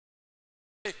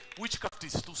witchcraft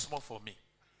is too small for me.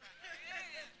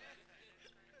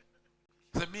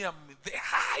 So me, I'm the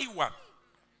high one.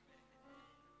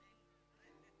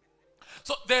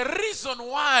 So the reason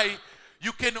why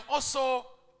you can also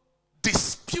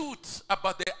dispute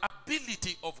about the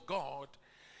ability of God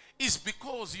is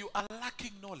because you are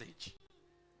lacking knowledge.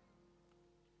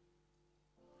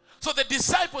 So the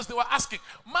disciples, they were asking,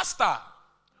 Master,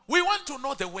 we want to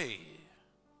know the way.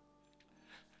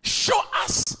 Show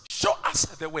us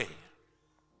the way.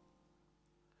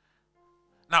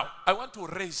 Now, I want to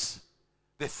raise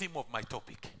the theme of my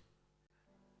topic.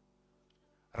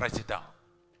 Write it down.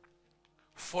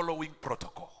 Following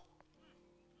protocol.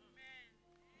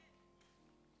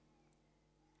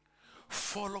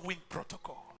 Following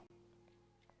protocol.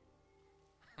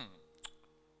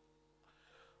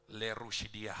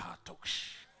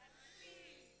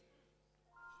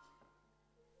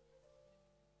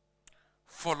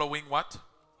 Following what?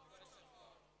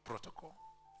 Protocol.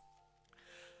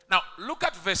 Now, look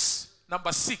at verse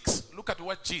number 6. Look at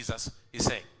what Jesus is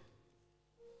saying.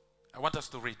 I want us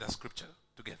to read the scripture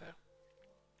together.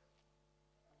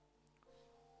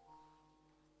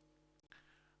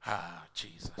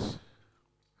 Jesus.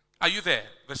 Are you there?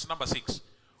 Verse number 6.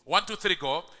 1, 2, 3,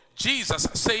 go. Jesus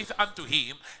saith unto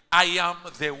him, I am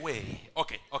the way.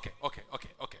 Okay.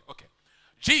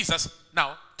 Jesus,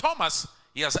 now, Thomas,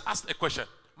 he has asked a question.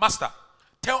 Master,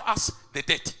 tell us the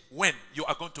date when you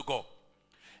are going to go.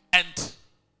 And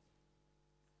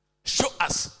show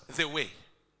us the way.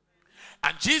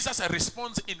 And Jesus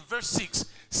responds in verse 6,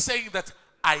 saying that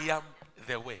I am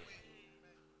the way.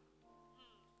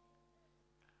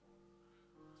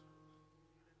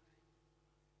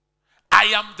 I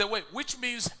am the way, which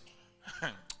means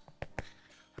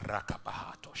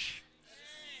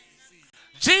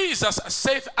Jesus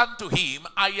saith unto him,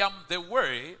 I am the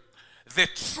way, the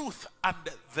truth, and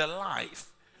the life.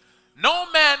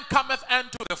 No man cometh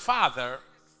unto the Father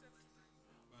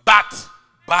but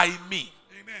by me.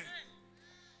 Amen.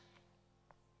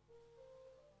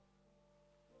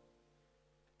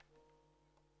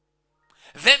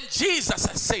 Then Jesus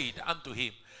said unto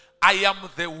him, I am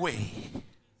the way.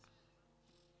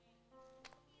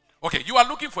 Okay, you are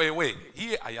looking for a way.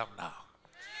 Here I am now.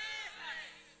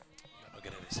 You are not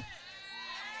getting this.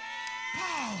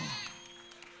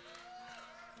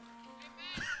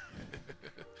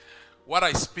 What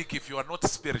I speak, if you are not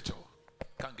spiritual,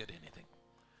 can't get anything.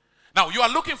 Now, you are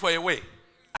looking for a way.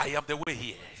 I am the way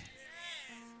here.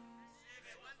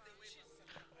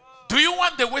 Do you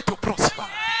want the way to prosper?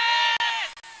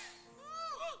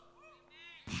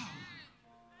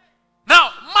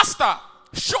 Now, Master,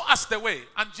 show us the way.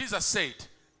 And Jesus said,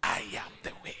 I am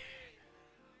the way.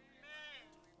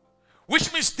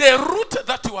 Which means the route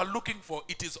that you are looking for,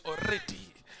 it is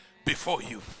already before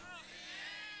you.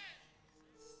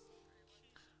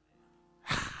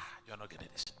 You're not getting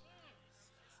this.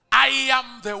 I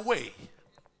am the way.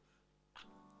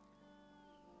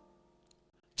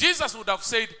 Jesus would have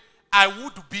said, I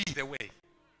would be the way.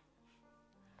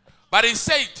 But he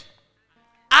said,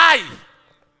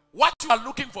 what you are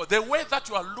looking for, the way that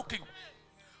you are looking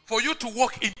for you to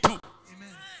walk into,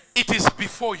 amen, it is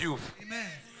before you. Amen.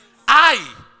 I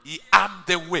am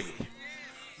the way.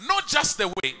 Not just the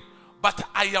way, but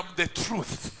I am the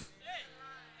truth.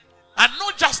 And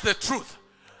not just the truth,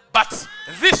 but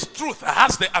this truth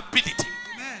has the ability,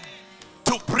 amen,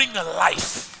 to bring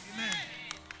life.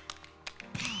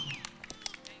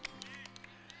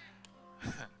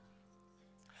 Amen.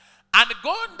 And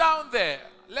going down there,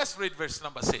 let's read verse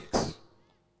number 6.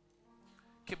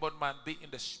 Keyboard man, be in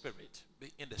the spirit.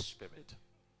 Be in the spirit.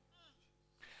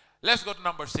 Let's go to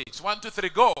number 6. 1, 2, 3,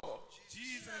 go.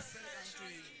 Jesus said unto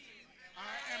him,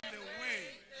 I am the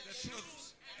way, the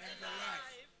truth, and the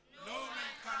life. No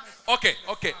man cometh.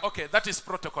 Okay. That is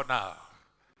protocol now.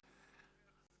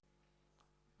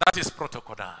 That is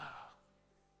protocol now.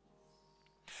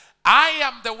 I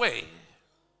am the way.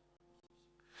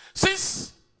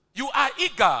 Since you are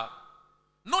eager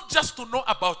not just to know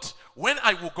about when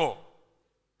I will go,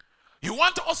 you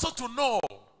want also to know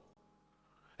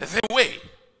the way.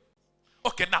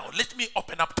 Okay, now let me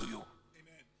open up to you.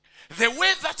 Amen. The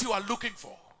way that you are looking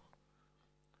for,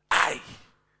 I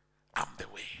am the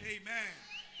way. Amen.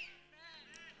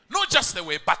 Not just the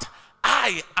way, but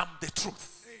I am the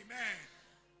truth. Amen.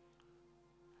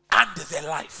 And the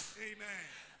life. Amen.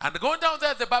 And going down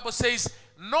there, the Bible says,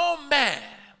 no man,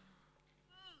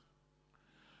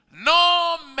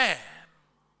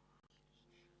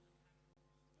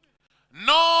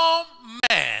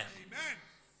 Amen,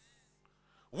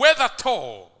 whether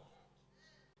tall,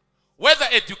 whether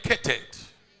educated,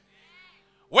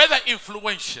 whether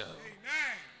influential,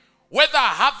 amen, whether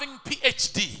having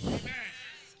PhD, Amen.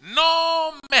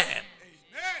 no man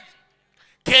Amen.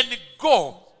 can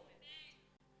go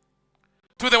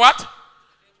to the what?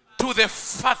 To the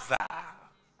Father,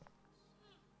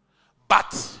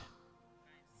 but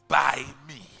by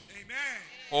me. Amen.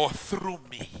 Or through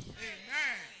me.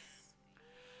 Amen.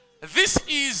 This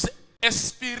is a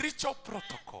spiritual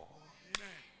protocol. Amen.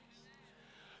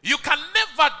 You can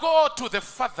never go to the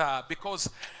Father because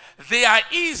there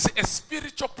is a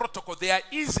spiritual protocol. There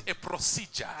is a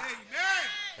procedure.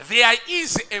 Amen. There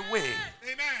is a way.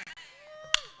 Amen.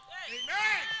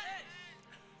 Amen.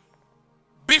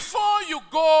 Before you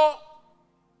go,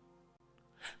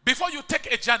 before you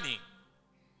take a journey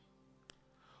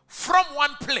from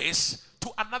one place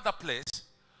to another place,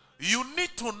 you need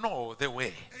to know the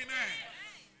way. Amen.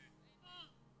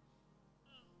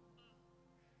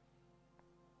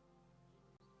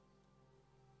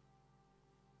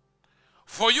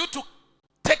 For you to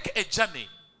take a journey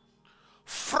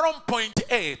from point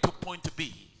A to point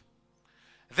B,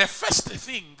 the first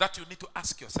thing that you need to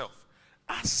ask yourself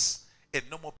as a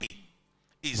normal being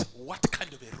is, what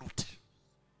kind of a route?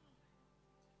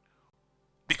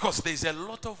 Because there's a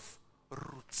lot of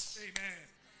routes. Amen.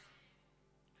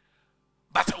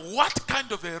 But what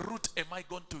kind of a route am I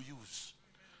going to use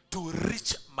to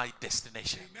reach my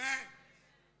destination? Amen.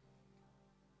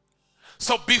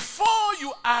 So before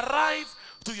you arrive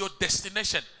to your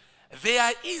destination,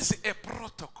 there is a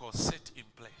protocol set in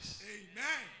place.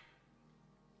 Amen.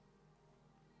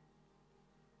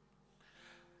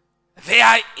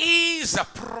 There is a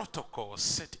protocol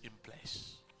set in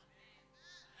place.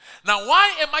 Now,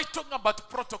 why am I talking about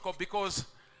protocol? Because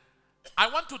I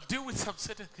want to deal with some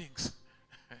certain things.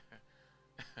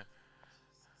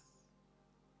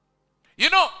 You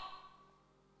know,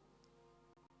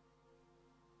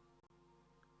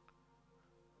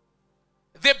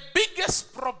 the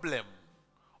biggest problem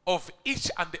of each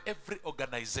and every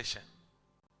organization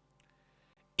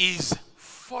is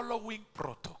following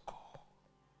protocol.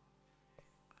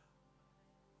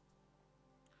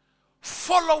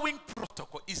 Following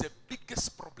protocol is the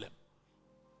biggest problem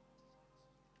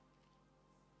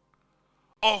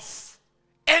of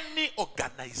any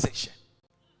organization.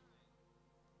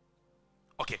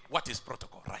 Okay, what is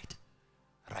protocol? Right.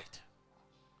 Right.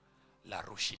 La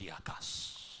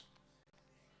Rushidiakas.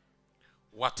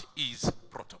 What is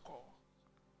protocol?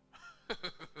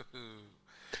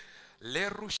 Le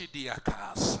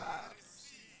Rushidiakas.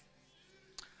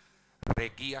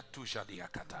 Regia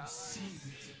Tujadiakata.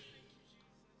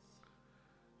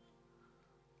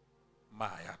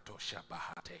 Maya Tosha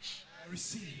Bahatesh.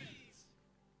 Receive.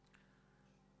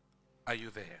 Are you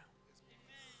there?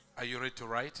 Are you ready to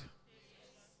write?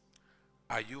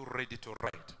 Are you ready to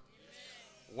write?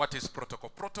 What is protocol?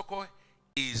 Protocol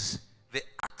is the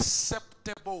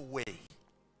acceptable way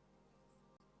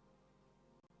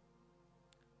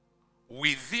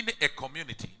within a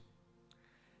community,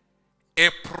 a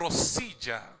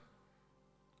procedure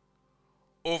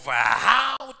of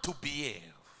how to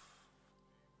behave.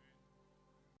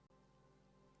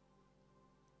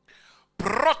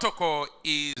 Protocol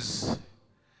is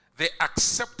the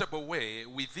acceptable way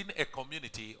within a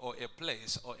community or a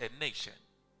place or a nation,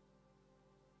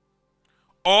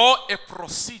 or a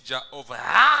procedure of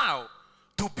how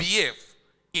to behave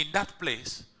in that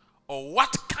place, or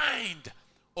what kind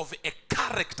of a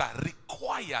character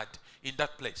required in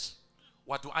that place.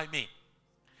 What do I mean?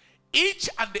 Each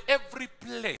and every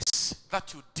place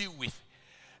that you deal with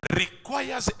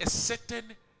requires a certain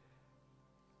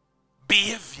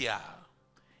behavior,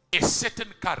 a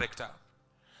certain character.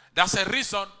 That's a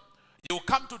reason you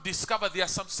come to discover there are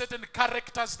some certain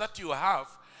characters that you have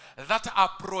that are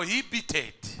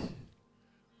prohibited.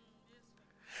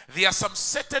 There are some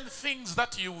certain things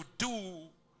that you would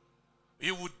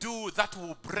do that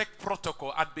will break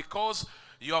protocol, and because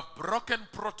you have broken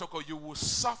protocol, you will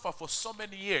suffer for so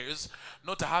many years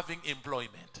not having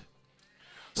employment.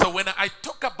 So when I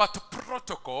talk about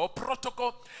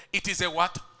protocol, it is a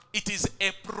what? It is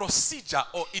a procedure,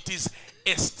 or it is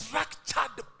a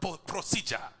structured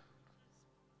procedure,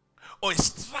 or a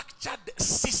structured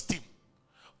system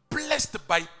placed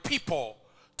by people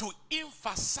to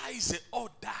emphasize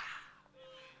order.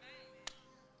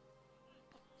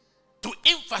 To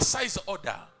emphasize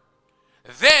order.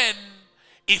 Then,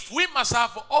 if we must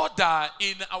have order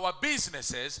in our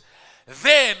businesses,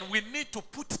 then we need to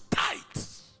put tight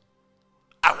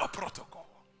our protocol.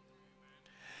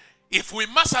 If we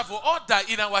must have order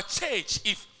in our church,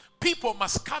 if people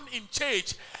must come in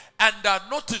church and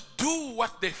not do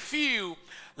what they feel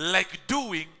like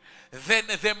doing, then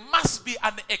there must be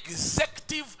an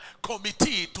executive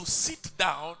committee to sit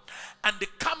down and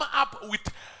come up with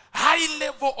high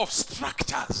level of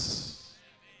structures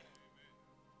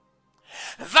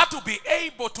that will be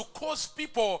able to cause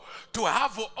people to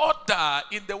have order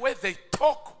in the way they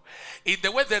talk, in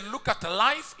the way they look at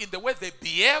life, in the way they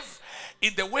behave,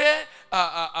 in the way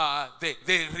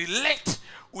they relate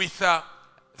with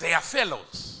their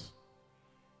fellows.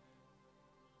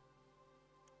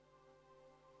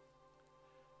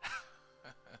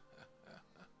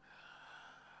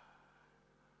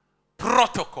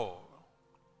 Protocol.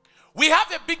 We have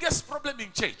the biggest problem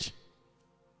in church,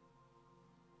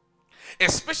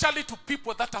 especially to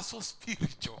people that are so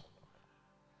spiritual.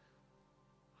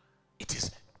 It is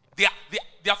they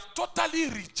have totally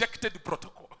rejected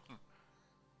protocol.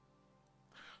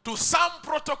 To some,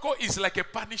 protocol is like a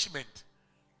punishment.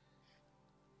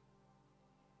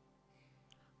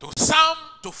 To some,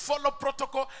 to follow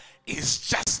protocol is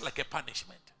just like a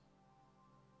punishment.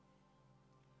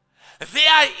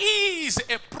 There is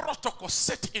a protocol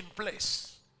set in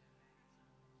place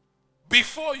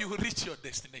before you reach your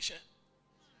destination.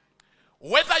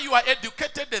 Whether you are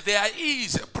educated, there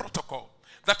is a protocol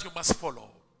that you must follow.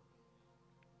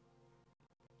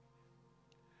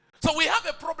 So we have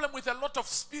a problem with a lot of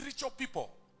spiritual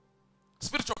people.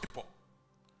 Spiritual people.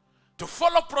 To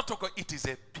follow protocol, it is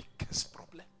a biggest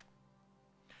problem.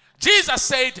 Jesus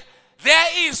said, there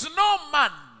is no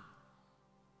man,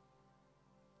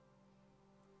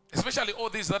 especially all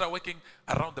these that are working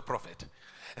around the prophet,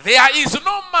 there is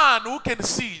no man who can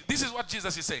see. This is what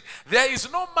Jesus is saying. There is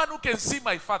no man who can see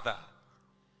my Father.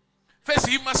 First,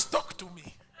 he must talk to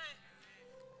me.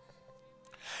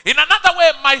 In another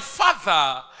way, my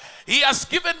Father, he has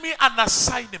given me an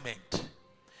assignment.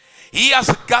 He has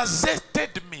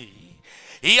gazetted me.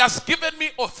 He has given me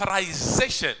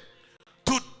authorization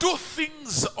to do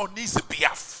things on his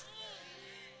behalf.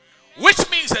 Which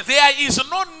means that there is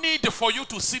no need for you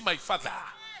to see my Father.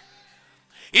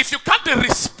 If you can't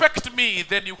respect me,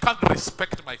 then you can't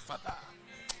respect my Father.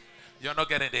 You're not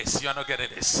getting this. You're not getting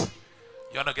this.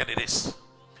 You're not getting this.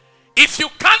 If you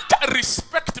can't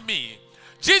respect me,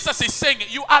 Jesus is saying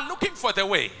you are looking for the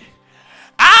way.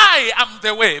 I am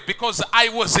the way because I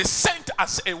was sent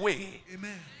as a way.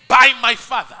 Amen. By my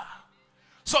Father.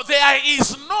 So there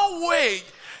is no way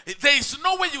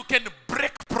you can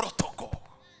break protocol.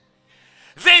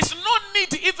 There is no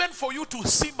need even for you to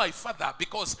see my Father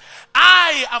because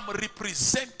I am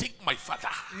representing my Father.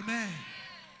 Amen.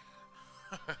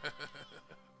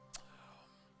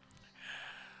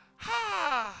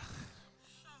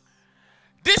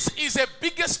 This is the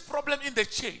biggest problem in the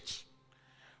church.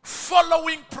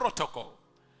 Following protocol.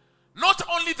 Not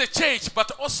only the church, but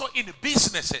also in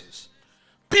businesses.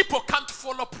 People can't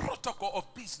follow protocol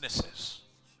of businesses.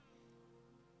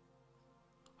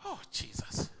 Oh,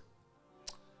 Jesus.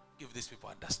 Give these people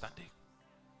understanding.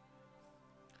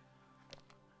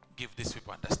 Give these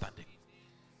people understanding.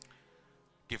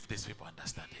 Give these people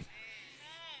understanding.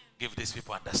 Give these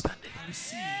people understanding. I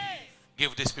receive.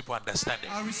 Give these people understanding.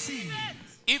 I receive.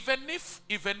 Even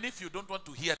if you don't want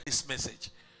to hear this message,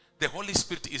 the Holy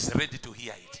Spirit is ready to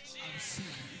hear it. I receive.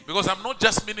 Because I'm not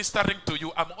just ministering to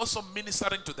you, I'm also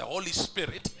ministering to the Holy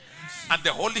Spirit. And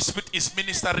the Holy Spirit is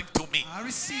ministering to me. I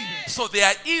receive it. So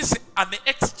there is an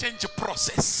exchange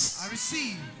process. I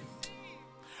receive.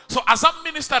 So as I'm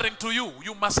ministering to you,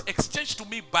 you must exchange to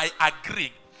me by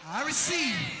agreeing. I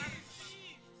receive.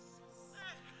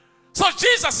 So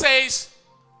Jesus says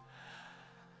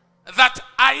that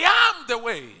I am the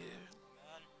way.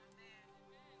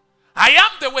 I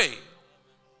am the way.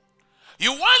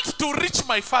 You want to reach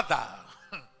my Father.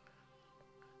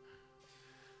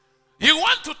 You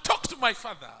want to talk to my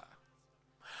Father.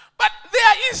 But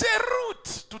there is a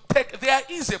route to take. There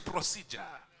is a procedure.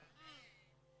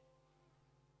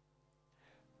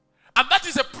 And that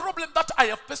is a problem that I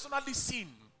have personally seen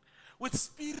with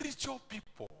spiritual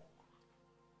people.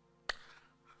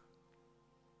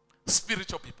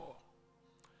 Spiritual people.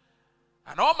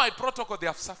 And all my protocol, they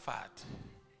have suffered.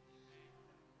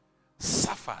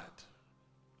 Suffered.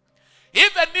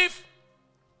 Even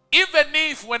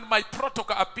if when my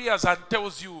protocol appears and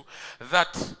tells you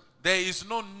that there is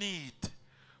no need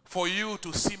for you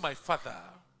to see my Father,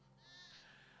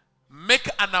 make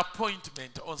an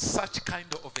appointment on such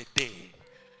kind of a day.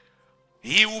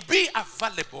 He will be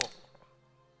available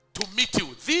to meet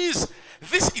you. This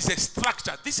is a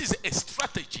structure. This is a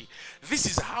strategy. This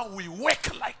is how we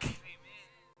work like.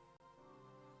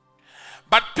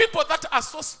 But people that are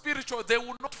so spiritual, they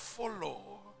will not follow.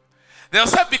 They'll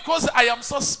say, because I am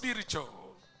so spiritual,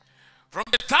 from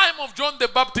the time of John the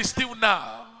Baptist till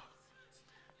now,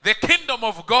 The kingdom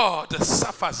of God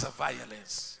suffers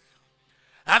violence,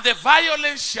 and the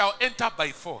violence shall enter by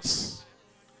force.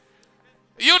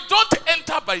 You don't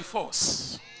enter by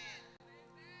force.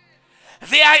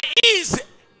 There is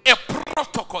a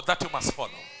protocol that you must follow.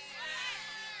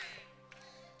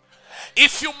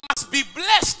 If you must be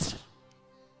blessed,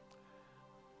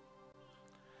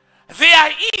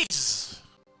 there is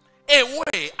a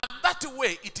way, and that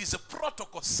way, it is a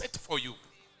protocol set for you,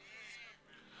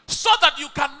 so that you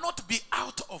cannot be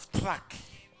out of track.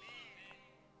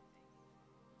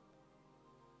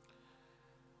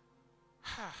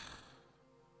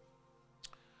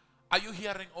 Are you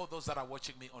hearing all those that are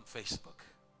watching me on Facebook?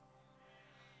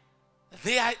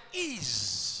 There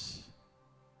is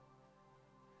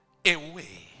a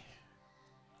way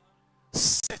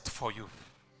set for you.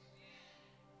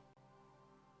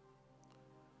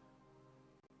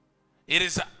 It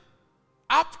is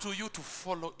up to you to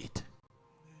follow it.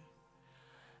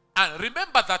 And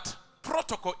remember that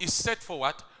protocol is set for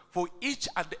what? For each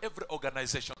and every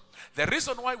organization. The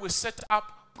reason why we set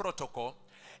up protocol,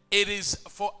 it is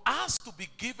for us to be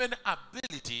given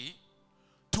ability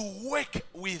to work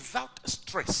without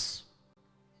stress.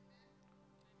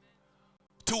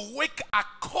 To work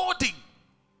according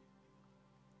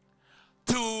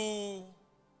to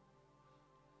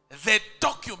the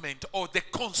document or the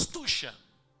constitution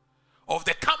of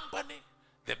the company,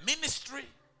 the ministry,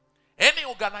 any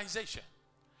organization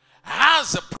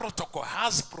has a protocol,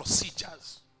 has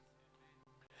procedures.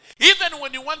 Even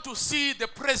when you want to see the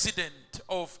president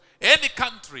of any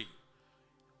country,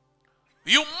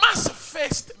 you must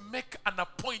first make an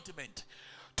appointment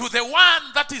to the one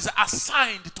that is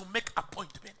assigned to make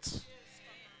appointments.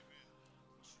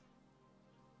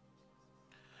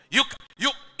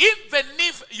 Even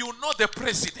if you know the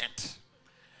president,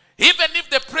 even if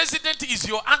the president is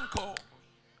your uncle,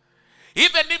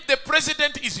 even if the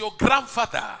president is your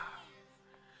grandfather,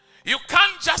 you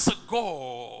can't just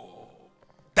go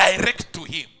direct to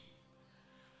him.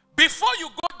 Before you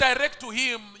go direct to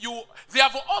him, they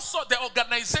have also the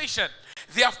organization.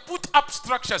 They have put up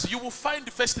structures. You will find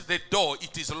first the door,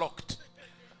 it is locked.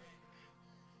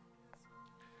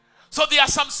 So there are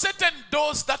some certain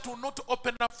doors that will not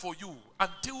open up for you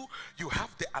until you have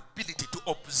the ability to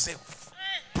observe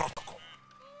protocol.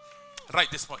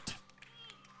 Right this point.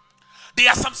 There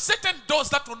are some certain doors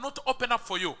that will not open up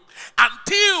for you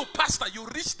until, Pastor, you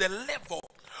reach the level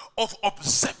of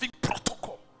observing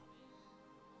protocol.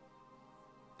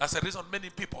 That's the reason many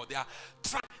people, they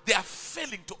are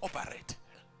failing to operate.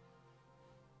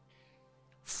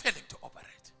 Failing to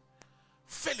operate.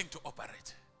 Failing to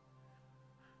operate.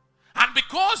 And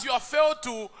because you have failed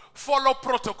to follow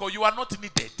protocol, you are not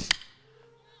needed.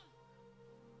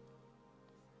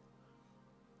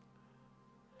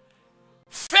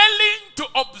 Failing to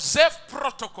observe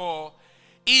protocol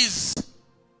is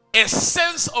a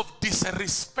sense of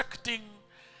disrespecting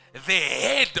the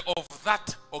head of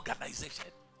that organization.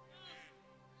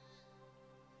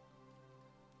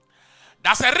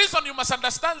 That's a reason you must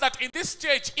understand that in this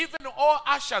church, even all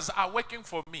ushers are working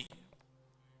for me.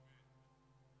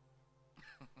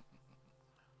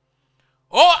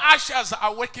 All ushers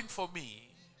are working for me.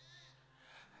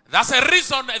 That's a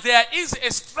reason there is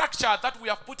a structure that we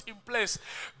have put in place.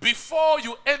 Before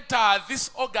you enter this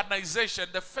organization,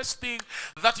 the first thing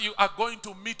that you are going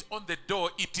to meet on the door,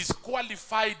 it is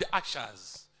qualified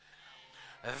ushers.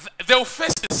 They will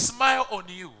first smile on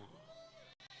you.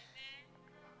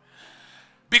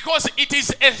 Because it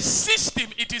is a system,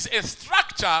 it is a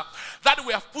structure that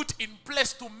we have put in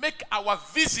place to make our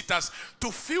visitors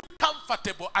to feel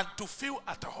comfortable and to feel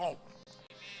at home.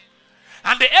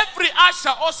 And every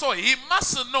usher also, he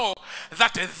must know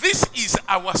that this is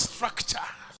our structure.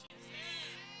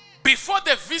 Before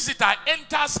the visitor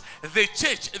enters the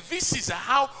church, this is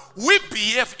how we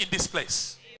behave in this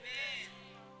place.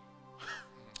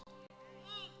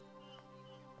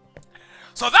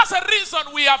 So that's the reason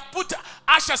we have put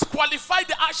ushers,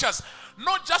 qualified ushers,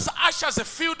 not just ushers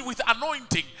filled with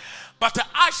anointing, but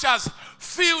ushers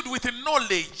filled with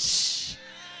knowledge.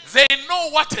 They know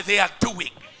what they are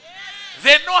doing.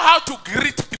 They know how to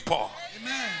greet people.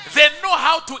 Amen. They know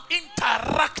how to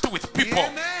interact with people.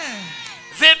 Amen.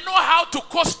 They know how to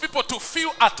cause people to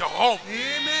feel at home.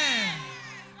 Amen.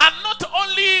 And not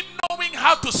only knowing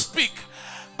how to speak,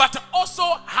 but also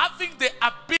having the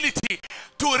ability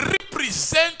to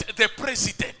represent the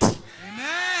president.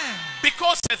 Amen.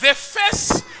 Because the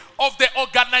face of the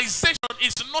organization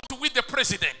is not with the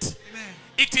president. Amen.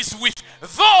 It is with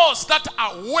those that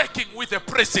are working with the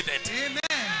president. Amen.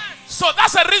 So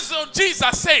that's the reason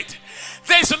Jesus said,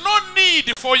 there is no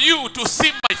need for you to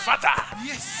see my Father.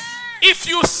 Yes. If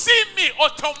you see me,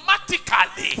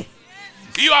 automatically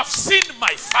you have seen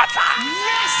my Father.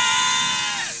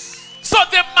 Yes. So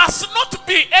there must not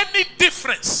be any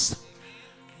difference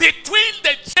between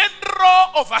the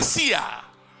general overseer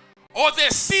or the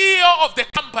CEO of the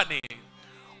company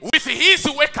with his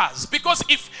workers. Because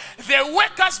if the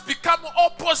workers become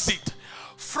opposite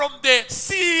from the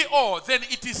CEO, then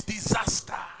it is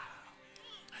disaster.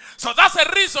 So that's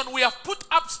the reason we have put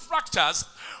up structures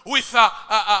with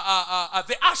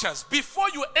the ushers before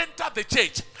you enter the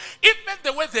church. Even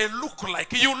the way they look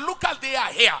like, you look at their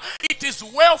hair, it is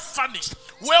well furnished,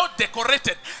 well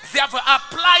decorated. They have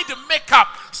applied makeup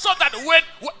so that when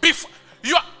before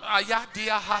you I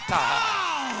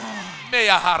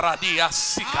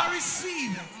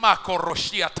receive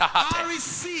it. I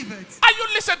receive it. Are you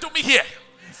listening to me here?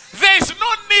 There is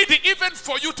no need even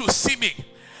for you to see me.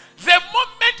 The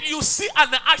moment you see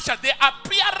an usher, the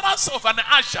appearance of an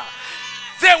usher,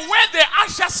 the way the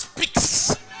usher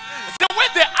speaks, the way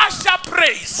the usher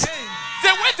prays, the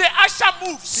way the usher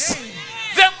moves,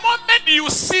 the moment you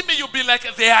see me, you'll be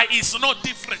like, there is no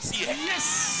difference here.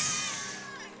 Yes.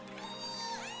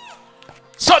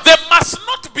 So there must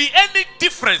not be any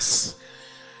difference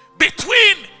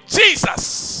between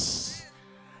Jesus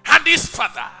and his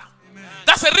Father. Amen.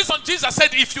 That's the reason Jesus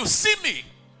said, if you see me,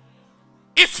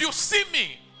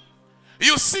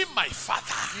 you see my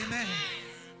Father. Amen.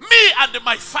 Me and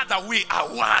my Father, we are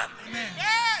one. Amen.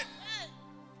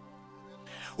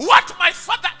 What my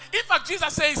Father, in fact,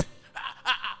 Jesus says,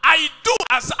 I do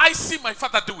as I see my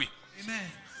Father doing.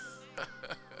 Amen.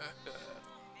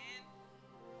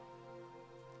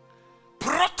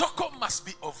 Protocol must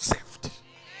be observed.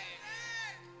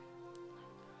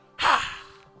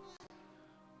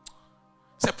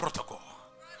 Say protocol.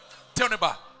 Tell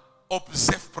neighbor,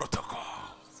 observe protocol.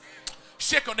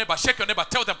 Shake your neighbor,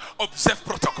 tell them, observe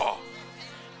protocol.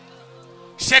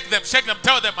 Shake them,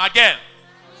 tell them again.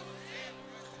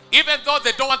 Even though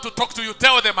they don't want to talk to you,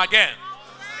 tell them again.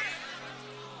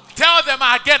 Tell them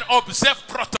again, observe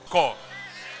protocol.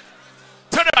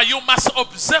 Tell them, you must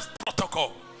observe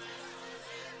protocol.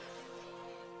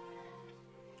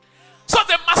 So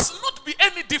there must not be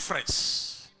any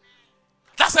difference.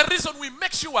 That's the reason we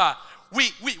make sure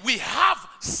we have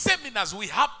seminars, we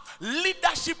have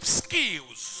leadership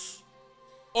skills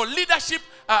or leadership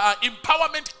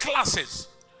empowerment classes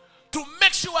to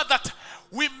make sure that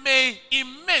we may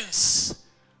immense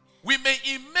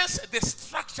the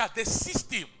structure, the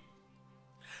system,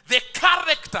 the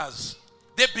characters,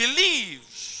 the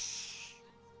beliefs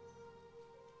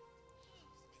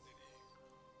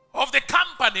of the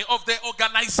company, of the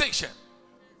organization.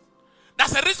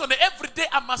 That's the reason every day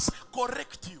I must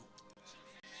correct you.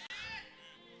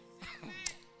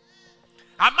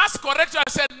 I must correct you and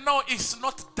say, no, it's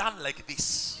not done like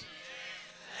this.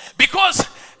 Because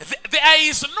there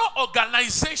is no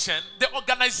organization. The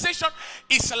organization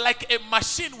is like a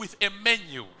machine with a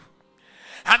menu.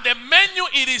 And the menu,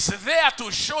 it is there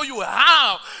to show you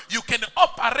how you can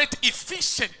operate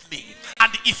efficiently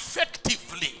and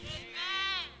effectively.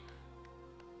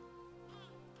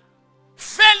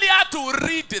 Failure to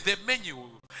read the menu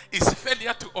is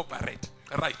failure to operate.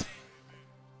 Right.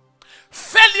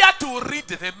 Failure to read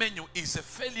the menu is a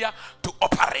failure to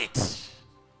operate.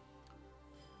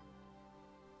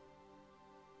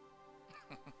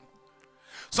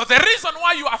 So the reason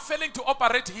why you are failing to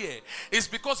operate here is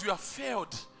because you have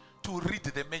failed to read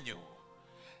the menu.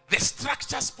 The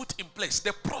structures put in place,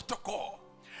 the protocol,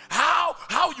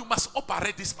 how you must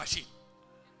operate this machine.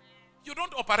 You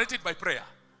don't operate it by prayer.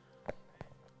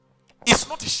 It's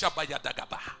not Shabaya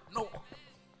Dagaba. No.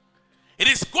 It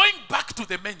is going back to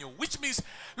the menu, which means,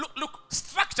 look,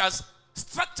 structures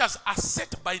are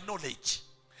set by knowledge.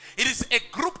 It is a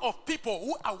group of people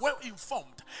who are well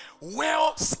informed,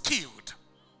 well skilled,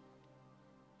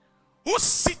 who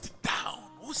sit down,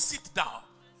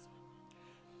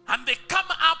 and they come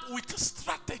up with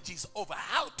strategies over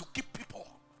how to keep people,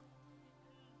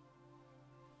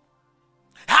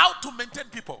 how to maintain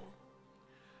people.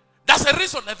 That's the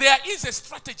reason there is a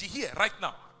strategy here right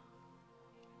now.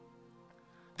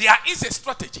 There is a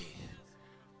strategy.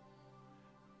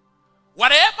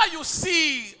 Whatever you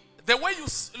see, the way you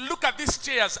look at these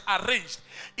chairs arranged,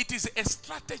 it is a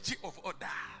strategy of order.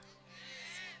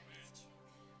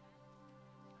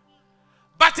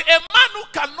 But a man who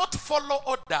cannot follow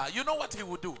order, you know what he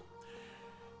will do?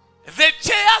 The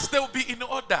chairs, they will be in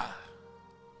order.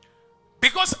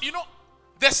 Because, you know,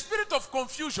 the spirit of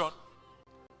confusion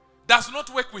does not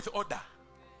work with order.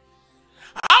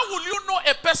 How will you know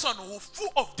a person who is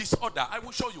full of disorder? I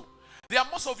will show you. There are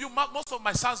most of you, most of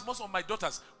my sons, most of my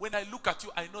daughters. When I look at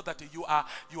you, I know that you are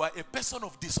a person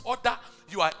of disorder.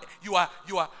 You are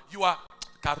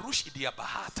Karush Idia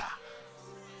Bahata.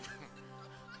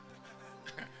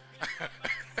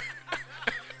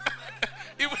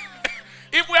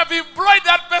 If we have employed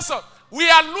that person, we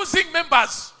are losing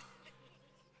members.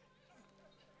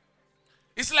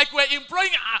 It's like we're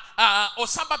employing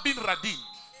Osama bin Laden.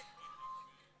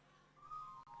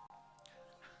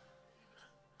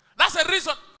 That's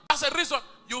a reason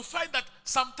you find that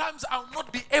sometimes I will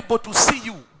not be able to see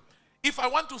you. If I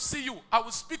want to see you, I will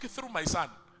speak through my son.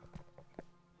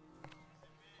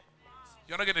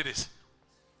 You're not getting this.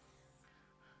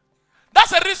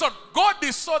 That's the reason God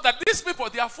is so that these people,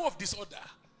 they are full of disorder.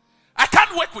 I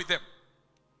can't work with them.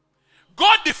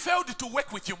 God failed to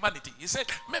work with humanity. He said,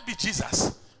 maybe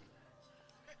Jesus.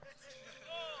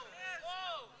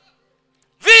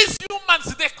 These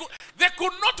humans, they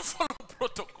could not follow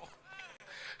protocol.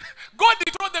 God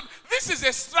told them, this is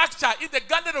a structure in the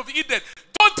Garden of Eden.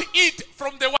 Don't eat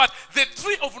from the what? The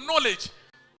tree of knowledge.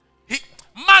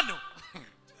 Man.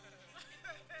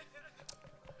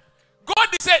 God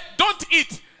said, don't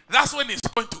eat. That's when he's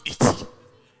going to eat.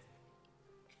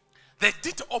 They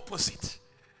did the opposite.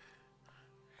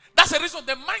 That's the reason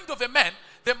the mind of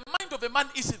a man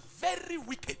is very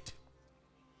wicked.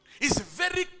 It's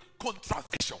very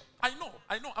controversial. I know.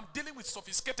 I'm dealing with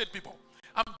sophisticated people.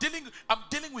 I'm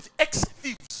dealing with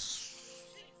ex-thieves.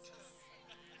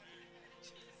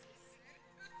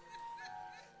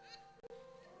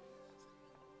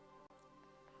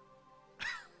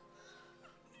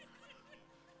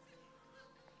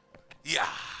 Yeah.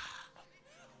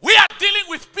 We are dealing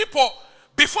with people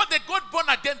before they got born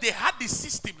again. They had these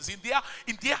systems in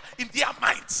their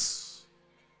minds.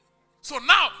 So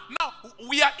now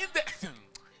we are in the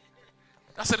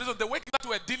that's the reason the work that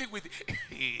we're dealing with.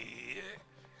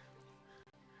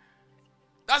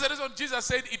 That's the reason Jesus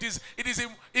said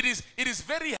it is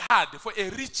very hard for a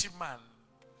rich man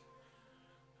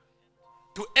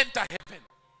to enter heaven.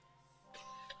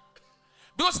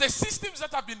 Because the systems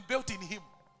that have been built in him.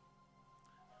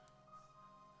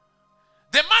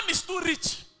 The man is too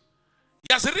rich.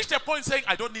 He has reached a point saying,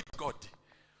 I don't need God.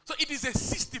 So it is a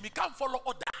system. He can't follow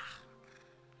order.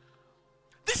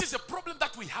 This is a problem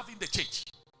that we have in the church.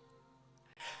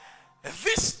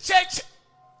 This church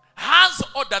has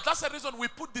order. That's the reason we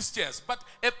put these chairs. But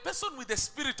a person with the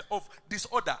spirit of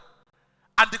disorder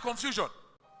and the confusion.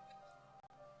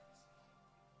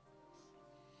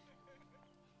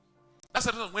 That's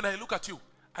the reason when I look at you,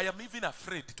 I am even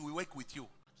afraid to work with you.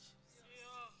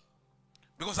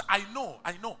 Because I know.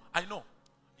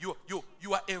 You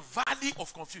are a valley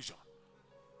of confusion.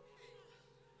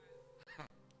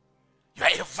 You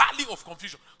are a valley of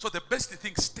confusion. So the best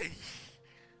thing, stay.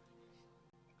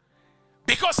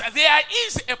 Because there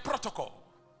is a protocol.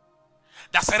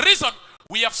 That's the reason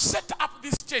we have set up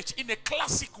this church in a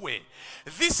classic way.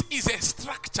 This is a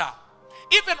structure.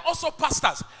 Even also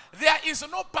pastors. There is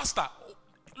no pastor.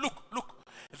 Look.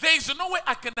 There is no way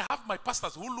I can have my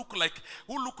pastors who look like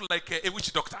a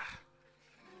witch doctor.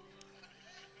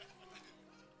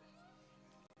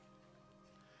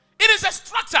 It is a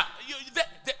structure.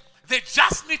 They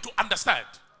just need to understand.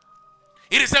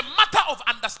 It is a matter of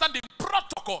understanding.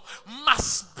 Protocol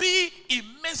must be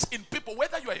immense in people.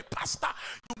 Whether you are a pastor,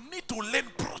 you need to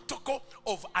learn protocol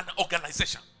of an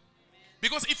organization.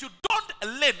 Because if you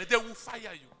don't learn, they will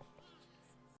fire you.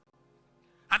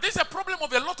 And this is a problem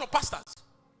of a lot of pastors.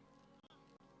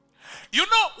 You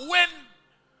know, when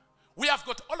we have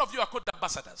got, all of you are called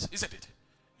ambassadors, isn't it?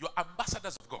 You're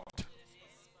ambassadors of God.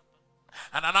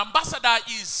 And an ambassador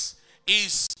is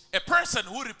a person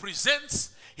who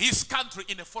represents his country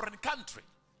in a foreign country.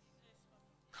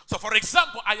 So for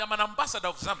example, I am an ambassador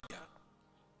of Zambia.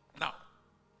 Now.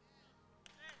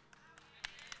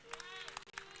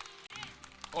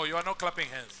 Oh, you are not clapping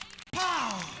hands.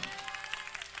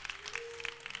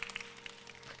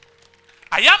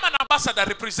 I am an ambassador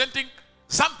representing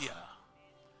Zambia.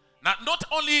 Now, not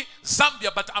only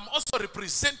Zambia, but I'm also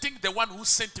representing the one who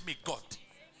sent me, God.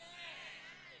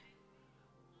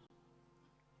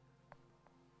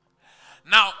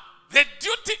 Now, the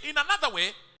duty, in another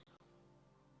way,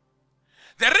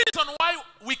 the reason why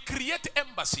we create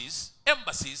embassies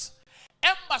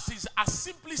are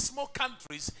simply small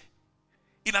countries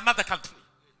in another country.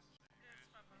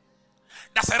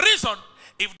 That's the reason,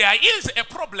 if there is a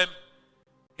problem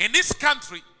in this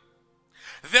country,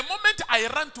 the moment I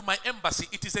run to my embassy,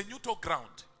 it is a neutral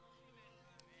ground.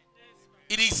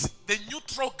 It is the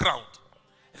neutral ground.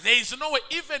 There is no way,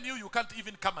 even you can't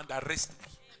even come and arrest me.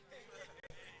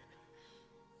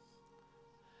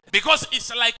 Because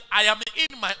it's like I am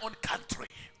in my own country.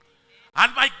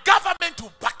 And my government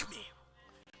will back me.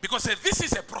 Because this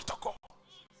is a protocol.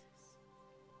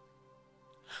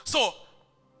 So,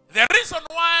 the reason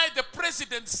why the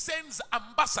president sends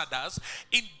ambassadors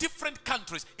in different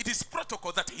countries, it is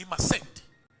protocol that he must send.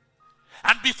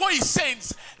 And before he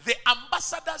sends, the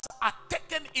ambassadors are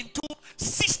taken into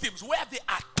systems where they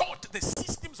are taught the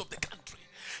systems of the country,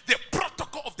 the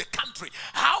protocol of the country,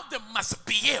 how they must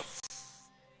behave.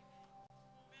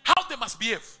 How they must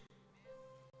behave.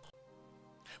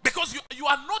 Because you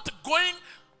are not going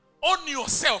on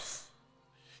yourself.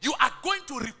 You are going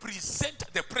to represent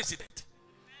the president.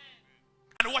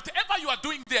 And whatever you are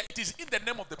doing there, it is in the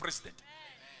name of the president.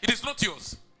 It is not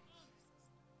yours.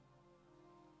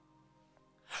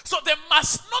 So there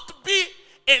must not be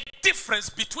a difference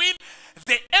between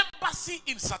the embassy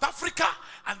in South Africa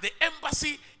and the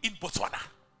embassy in Botswana.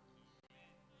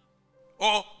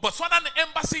 Or Botswana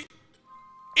embassy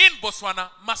in Botswana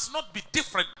must not be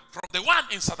different from the one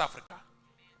in South Africa.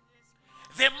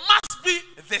 They must be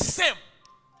the same.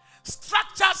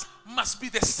 Structures must be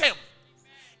the same.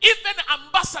 Even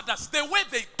ambassadors, the way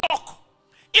they talk,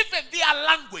 even their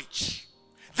language,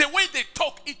 the way they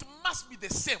talk, it must be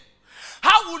the same.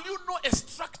 How will you know a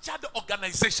structured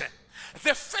organization?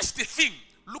 The first thing,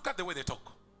 look at the way they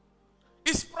talk.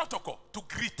 It's protocol to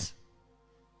greet.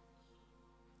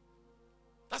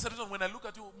 That's the reason when I look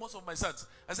at you, most of my sons,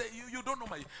 I say, you don't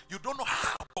know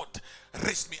how God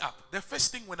raised me up. The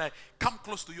first thing when I come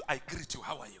close to you, I greet you.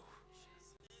 How are you?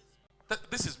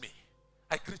 This is me.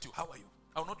 I greet you. How are you?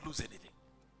 I will not lose anything.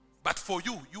 But for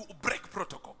you, you break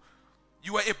protocol.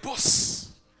 You are a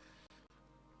boss.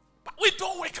 But we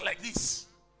don't work like this.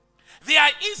 There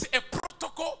is a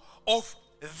protocol of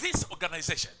this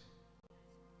organization.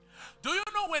 Do you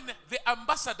know when the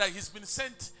ambassador has been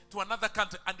sent to another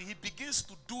country and he begins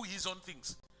to do his own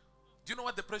things? Do you know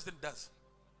what the president does?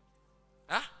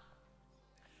 Huh?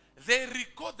 They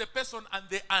record the person and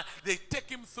they take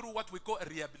him through what we call a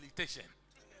rehabilitation.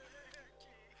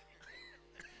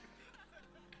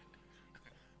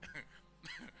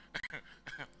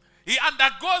 He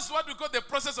undergoes what we call the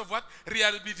process of what?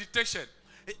 Rehabilitation.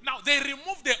 Now, they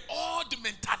remove the old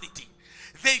mentality.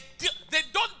 They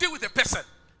don't deal with the person.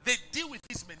 They deal with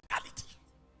his mentality.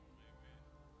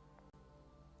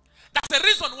 That's the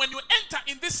reason when you enter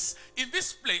in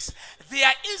this place,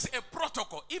 there is a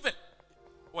protocol. Even,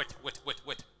 wait.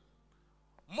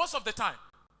 Most of the time,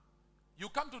 you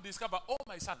come to discover, oh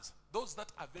my sons, those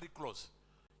that are very close,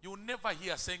 you will never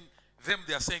hear saying them,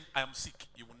 they are saying, I am sick.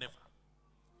 You will never.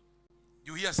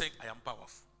 You hear saying, I am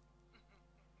powerful.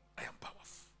 I am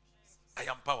powerful. I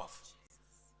am powerful.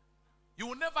 You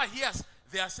will never hear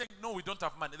they are saying, no, we don't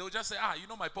have money. They will just say, you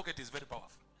know my pocket is very powerful.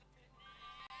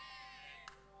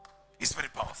 It's very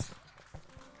powerful.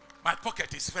 My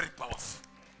pocket is very powerful.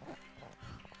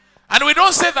 And we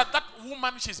don't say that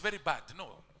woman, she's very bad. No.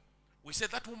 We say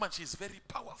that woman, she's very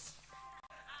powerful.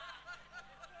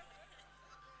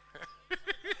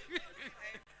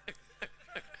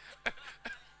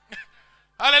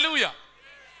 Hallelujah.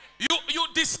 You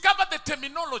discover the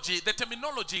terminology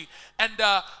and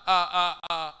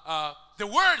the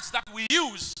words that we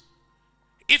use.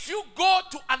 If you go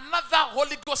to another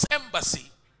Holy Ghost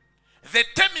embassy, the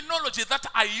terminology that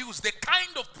I use, the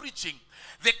kind of preaching,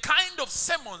 the kind of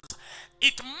sermons,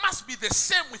 it must be the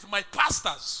same with my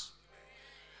pastors.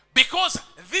 Because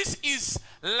this is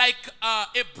like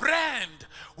a brand.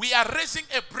 We are raising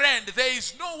a brand. There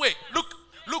is no way. Look,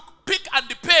 Pick and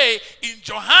Pay in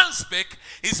Johannesburg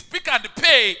is Pick and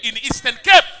Pay in Eastern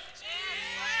Cape.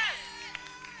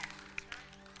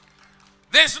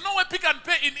 There's no way Pick and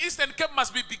Pay in Eastern Cape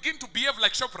must begin to behave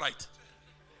like ShopRite.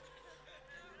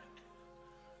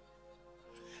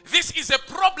 This is a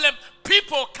problem.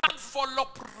 People can't follow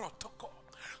protocol.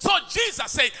 So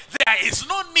Jesus said, there is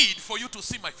no need for you to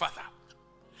see my Father.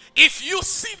 If you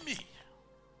see me,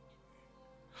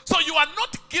 so you are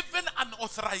not given an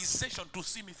authorization to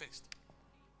see me first.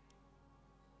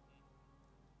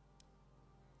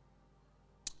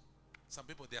 Some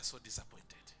people, they are so disappointed.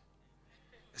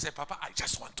 They say, Papa, I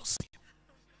just want to see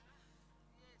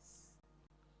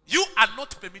you. You are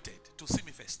not permitted to see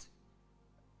me first.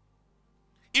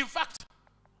 In fact,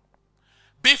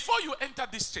 before you enter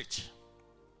this church,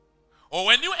 or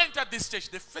when you enter this church,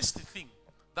 the first thing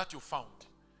that you found,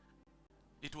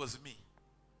 it was me.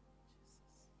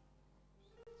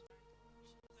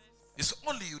 It's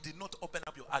only you did not open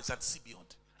up your eyes and see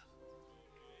beyond.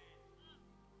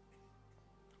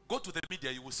 Go to the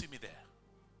media, you will see me there.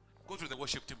 Go to the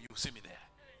worship team, you will see me there.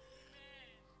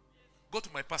 Go to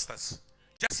my pastors,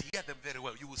 just hear them very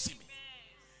well, you will see me.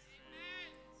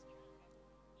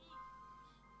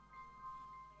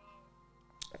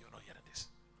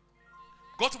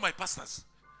 Go to my pastors.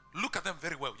 Look at them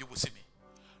very well. You will see me.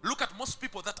 Look at most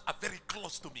people that are very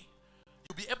close to me.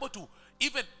 You'll be able to,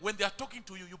 even when they are talking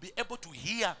to you, you'll be able to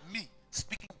hear me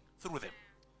speaking through them.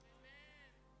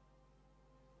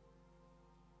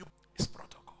 It's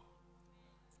protocol.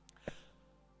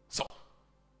 So,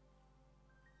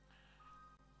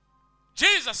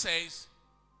 Jesus says,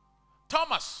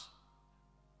 Thomas,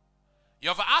 you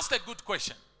have asked a good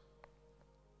question,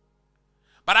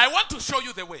 but I want to show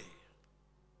you the way.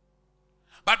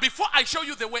 But before I show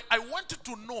you the way, I want you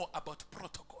to know about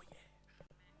protocol here.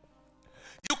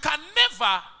 You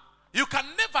can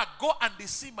never go and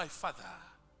see my Father,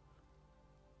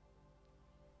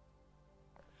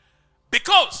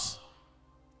 because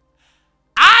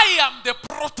I am the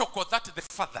protocol that the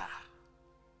Father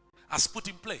has put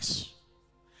in place.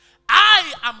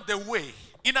 I am the way.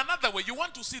 In another way, you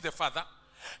want to see the Father,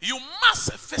 you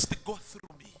must first go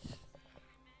through me.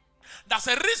 That's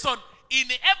a reason in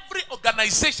every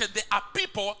organization there are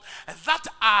people that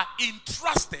are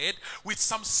entrusted with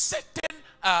some certain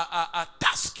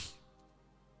task,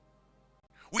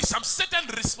 with some certain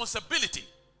responsibility.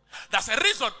 That's a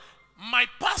reason my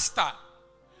pastor,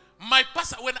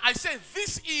 when I say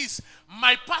this is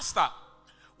my pastor,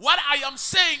 what I am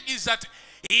saying is that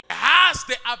he has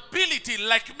the ability,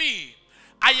 like me.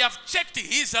 I have checked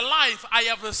his life. I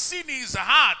have seen his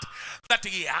heart, that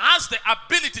he has the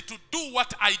ability to do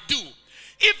what I do.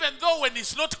 Even though when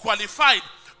he's not qualified,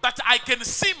 but I can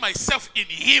see myself in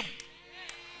him.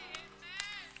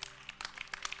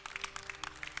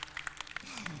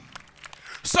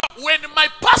 So when my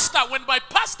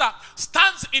pastor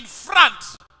stands in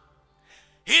front,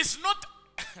 he's not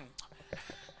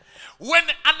when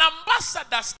an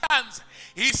ambassador stands,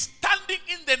 he's standing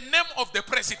in the name of the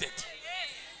president.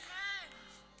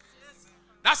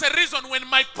 That's the reason when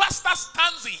my pastor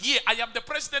stands here, I am the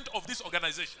president of this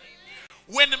organization.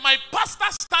 When my pastor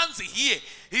stands here,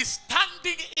 he's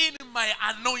standing in my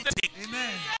anointing.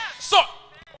 Amen. So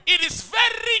it is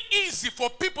very easy for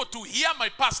people to hear my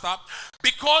pastor,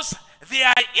 because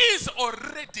there is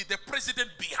already the president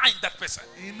behind that person.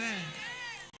 Amen.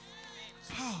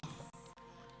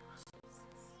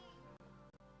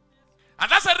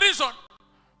 And that's the reason.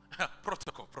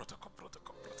 Protocol.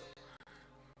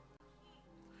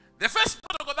 The first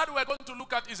protocol that we're going to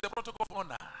look at is the protocol of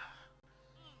honor.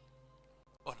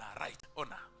 Honor, right?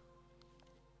 Honor.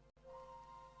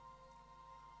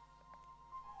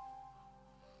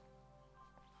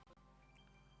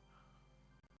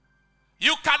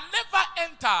 You can never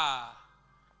enter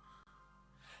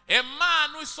a man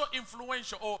who is so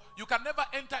influential, or you can never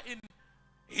enter in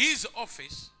his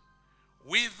office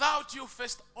without you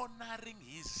first honoring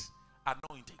his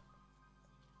anointing.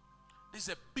 This is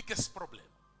the biggest problem.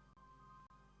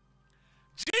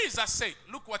 Jesus said,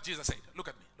 look what Jesus said. Look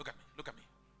at me.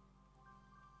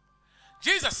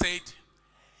 Jesus said,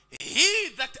 he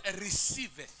that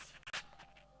receiveth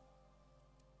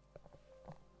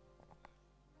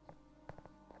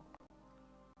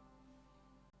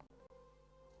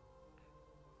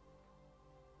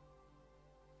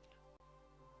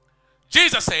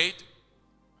Jesus said,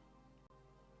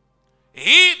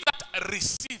 he that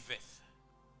receiveth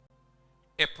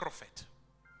a prophet.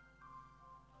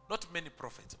 Not many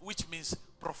prophets, which means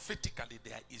prophetically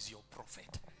there is your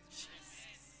prophet.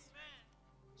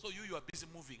 So you are busy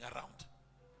moving around,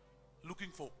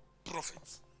 looking for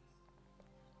prophets.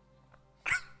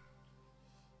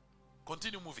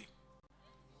 Continue moving.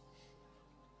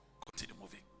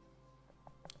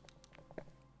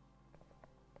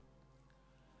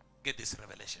 Get this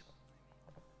revelation.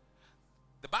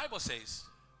 The Bible says,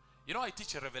 you know, I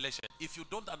teach a revelation. If you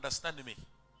don't understand me,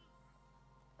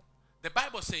 the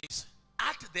Bible says,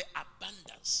 at the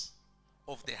abundance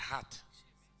of the heart,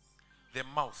 the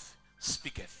mouth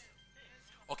speaketh.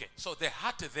 Okay, so the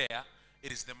heart there,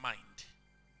 it is the mind.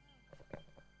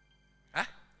 Huh?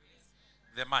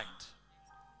 The mind.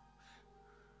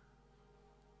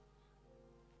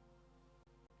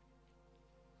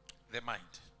 The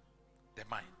mind. The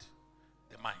mind.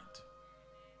 The mind.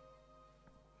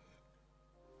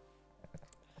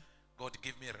 God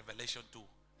give me a revelation to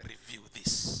review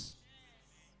this.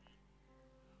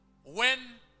 When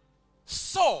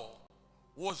Saul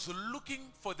was looking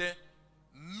for the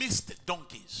missed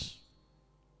donkeys,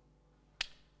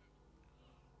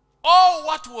 all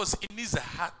what was in his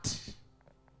heart,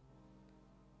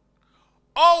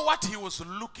 all what he was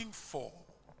looking for,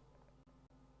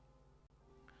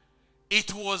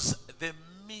 it was the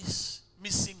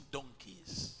missing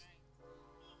donkeys.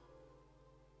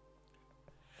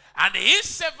 And his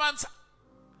servants,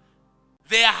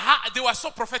 they were so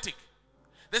prophetic.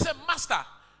 They said, Master,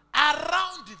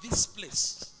 around this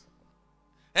place,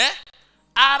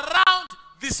 around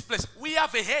this place, we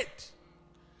have a head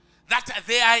that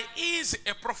there is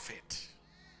a prophet.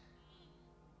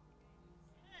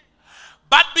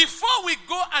 But before we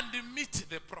go and meet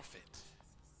the prophet,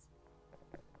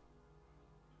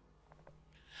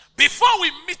 before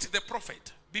we meet the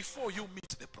prophet, before you meet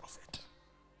the prophet,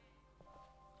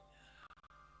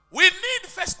 we need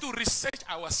first to research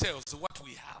ourselves what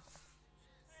we have.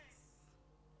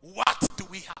 What do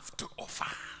we have to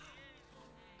offer?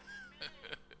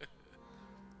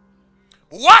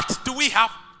 What do we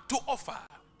have to offer?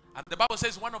 And the Bible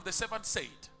says, one of the servants said,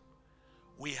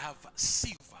 we have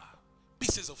silver,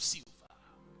 pieces of silver.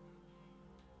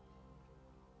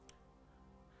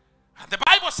 And the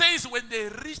Bible says when they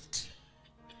reached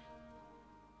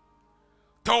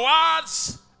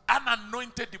towards an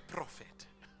anointed prophet,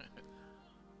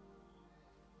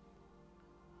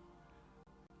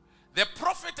 the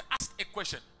prophet asked a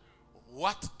question,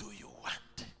 what do you want?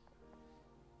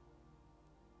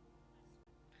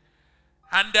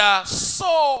 And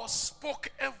Saul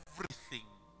spoke everything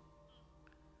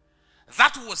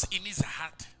that was in his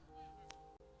heart.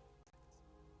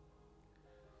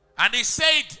 And he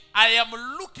said, I am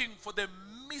looking for the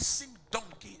missing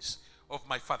donkeys of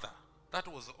my father. That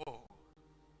was all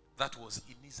that was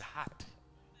in his heart.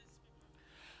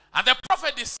 And the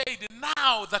prophet said,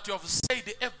 now that you have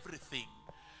said everything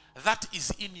that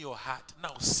is in your heart,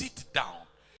 now sit down.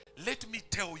 Let me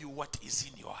tell you what is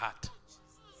in your heart.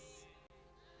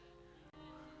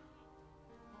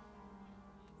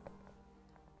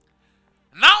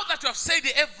 Now that you have said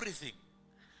everything,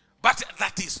 but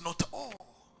that is not all.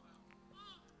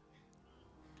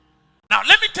 Now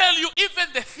let me tell you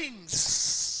even the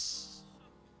things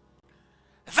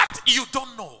that you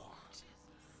don't know.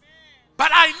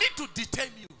 But I need to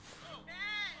detain you.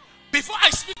 Before I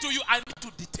speak to you, I need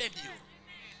to detain you.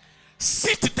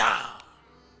 Sit down.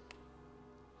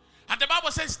 And the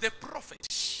Bible says the prophet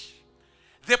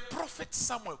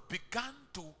Samuel began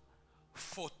to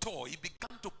foretold, he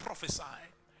began to prophesy.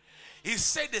 He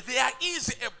said there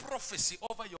is a prophecy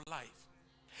over your life.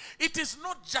 It is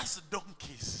not just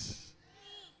donkeys.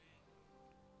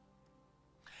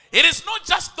 It is not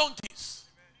just donkeys.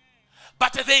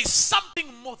 But there is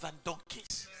something more than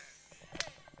donkeys.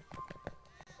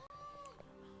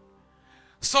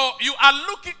 So you are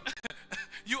looking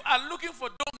you are looking for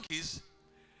donkeys,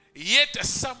 yet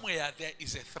somewhere there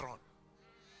is a throne.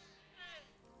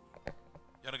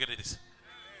 You don't get this?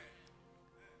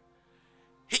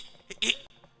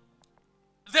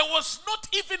 There was not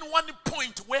even one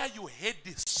point where you heard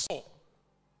this Saul,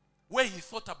 where he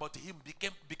thought about him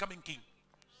becoming king.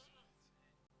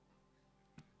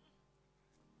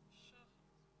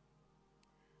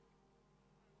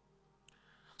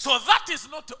 So that is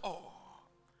not all.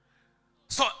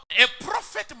 So a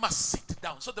prophet must sit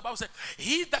down. So the Bible says,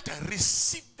 he that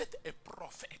receiveth a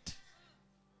prophet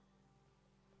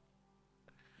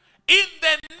in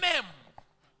the name.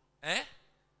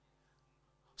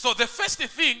 So the first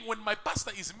thing when my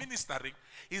pastor is ministering,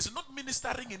 he's not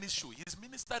ministering in his shoe. He's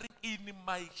ministering in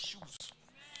my shoes.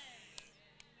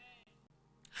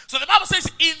 So the Bible says,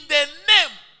 in the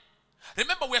name.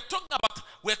 Remember, we're talking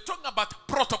about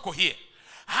protocol here.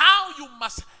 How you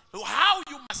must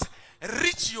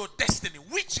reach your destiny.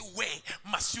 Which way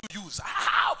must you use?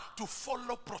 How to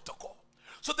follow protocol.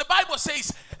 So the Bible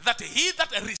says that he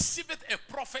that receiveth a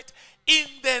prophet in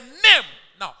the name.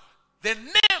 Now, the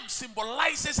name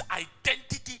symbolizes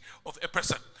identity of a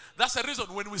person. That's the reason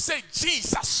when we say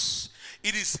Jesus,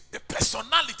 it is the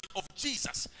personality of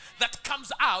Jesus that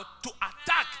comes out to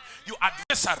attack your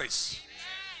adversaries.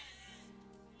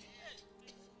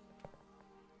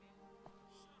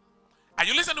 Are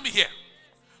you listening to me here?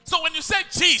 So when you say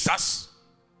Jesus,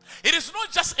 it is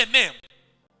not just a name.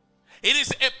 It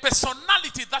is a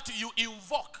personality that you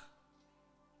invoke.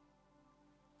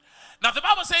 Now the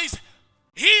Bible says,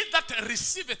 he that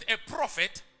receiveth a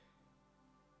prophet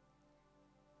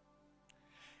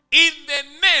in the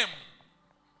name,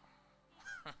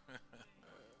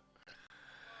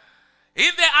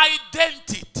 in the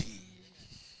identity,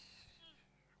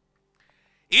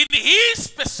 in his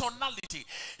personality,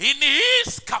 in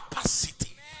his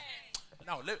capacity.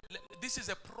 Now, this is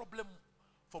a problem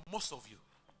for most of you.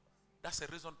 That's the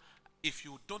reason, if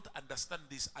you don't understand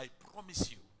this, I promise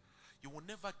you, you will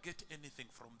never get anything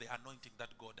from the anointing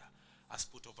that God has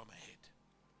put over my head.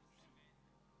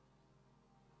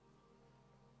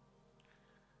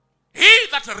 He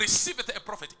that receiveth a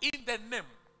prophet in the name.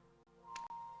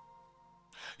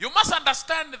 You must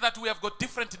understand that we have got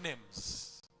different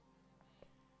names.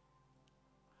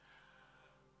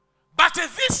 But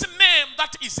this name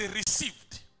that is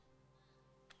received,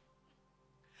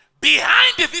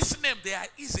 behind this name there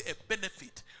is a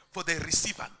benefit for the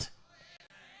receivant.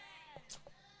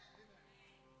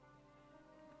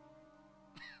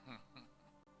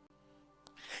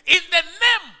 In the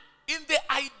name, in the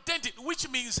identity, which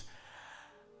means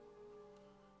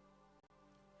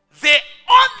the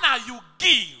honor you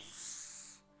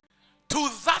give to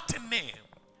that name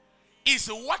is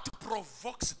what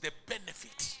provokes the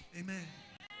benefit. Amen.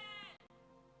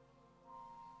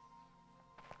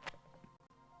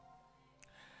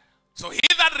 So he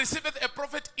that receiveth a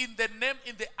prophet in the name,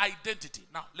 in the identity.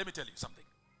 Now, let me tell you something.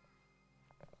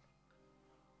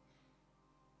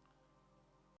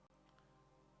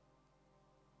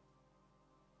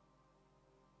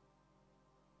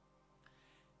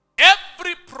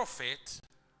 Every prophet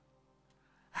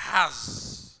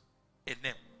has a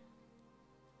name.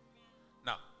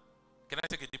 Now, can I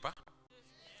take it deeper?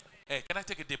 Hey, can I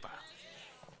take it deeper?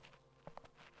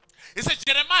 It says,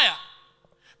 Jeremiah,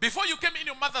 before you came in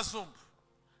your mother's womb,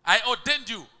 I ordained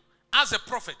you as a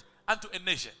prophet unto a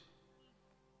nation.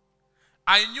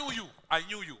 I knew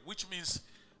you, which means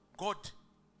God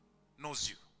knows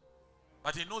you.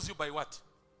 But he knows you by what?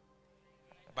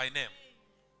 By name.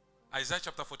 Isaiah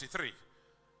chapter 43,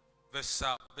 verse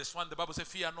 1, the Bible says,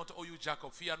 fear not, O you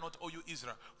Jacob, fear not, O you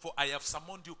Israel, for I have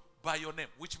summoned you by your name,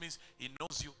 which means he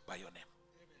knows you by your name.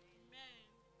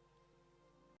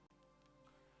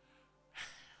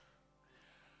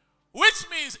 Which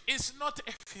means it's not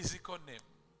a physical name.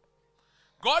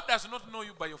 God does not know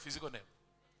you by your physical name.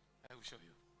 I will show you.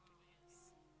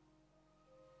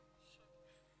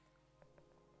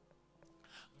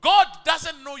 God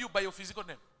doesn't know you by your physical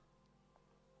name.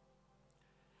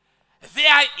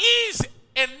 There is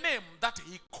a name that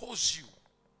he calls you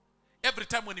every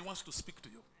time when he wants to speak to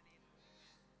you.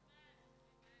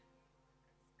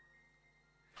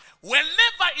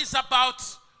 Whenever it's about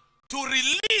to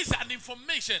release an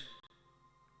information,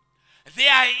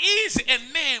 there is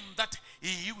a name that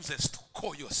he uses to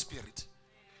call your spirit.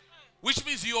 Which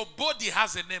means your body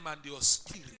has a name and your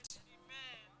spirit,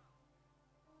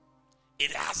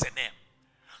 it has a name.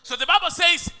 So the Bible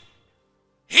says,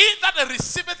 he that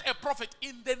receiveth a prophet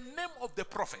in the name of the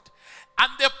prophet. And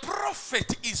the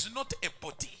prophet is not a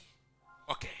body.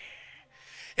 Okay.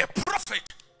 A prophet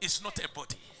is not a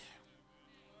body.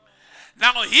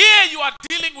 Now here you are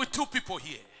dealing with two people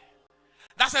here.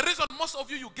 That's the reason most of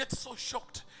you get so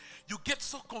shocked. You get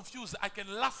so confused. I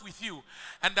can laugh with you.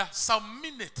 And some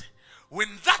minute, when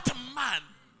that man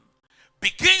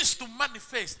begins to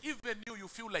manifest, even you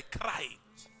feel like crying.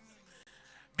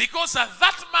 Because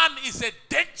that man is a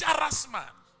dangerous man.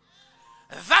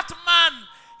 That man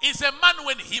is a man,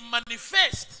 when he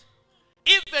manifests,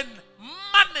 even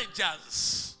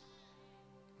managers,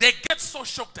 they get so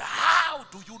shocked. How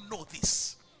do you know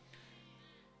this?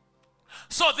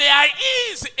 So there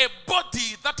is a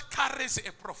body that carries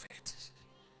a prophet.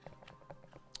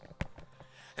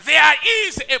 There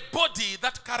is a body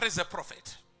that carries a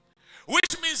prophet.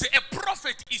 Which means a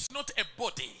prophet is not a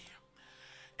body.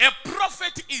 A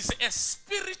prophet is a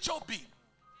spiritual being.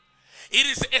 It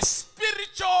is a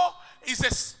spiritual,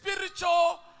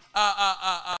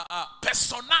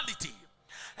 personality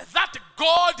that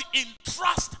God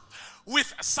entrusts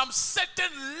with some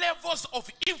certain levels of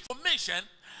information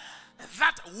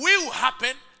that will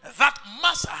happen, that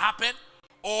must happen,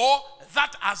 or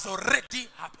that has already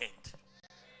happened.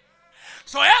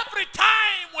 So every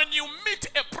time when you meet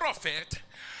a prophet,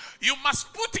 you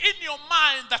must put in your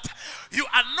mind that you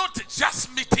are not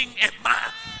just meeting a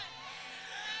man.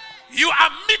 You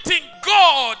are meeting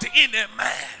God in a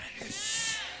man.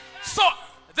 So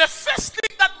the first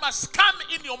thing that must come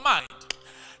in your mind,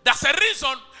 that's a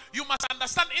reason you must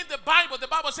understand in the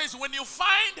Bible says when you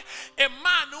find a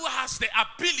man who has the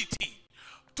ability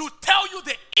to tell you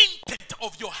the intent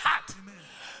of your heart, amen,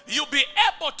 you'll be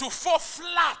able to fall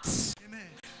flat. Amen.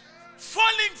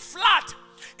 Falling flat,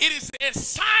 it is a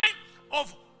sign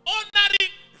of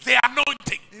honoring the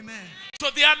anointing. Amen. So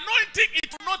the anointing,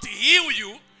 it will not heal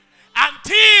you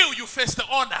until you face the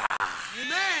honor.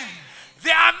 Amen.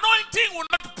 The anointing will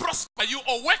not prosper you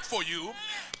or work for you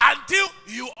until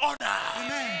you honor.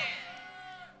 Amen.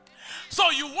 So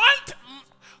you want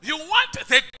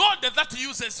the God that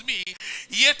uses me,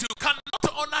 yet you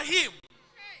cannot honor him.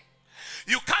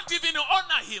 You can't even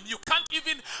honor him. You can't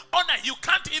even honor. You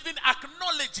can't even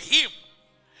acknowledge him.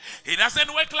 He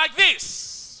doesn't work like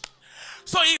this.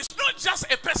 So he's not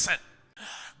just a person,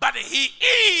 but he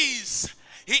is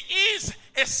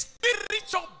a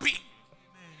spiritual being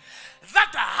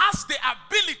that has the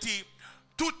ability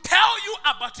to tell you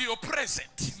about your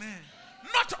present. Amen.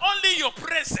 Not only your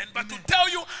present, but to tell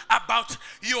you about about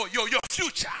your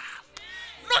future.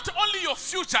 Not only your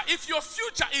future, if your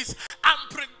future is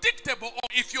unpredictable, or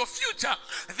if your future,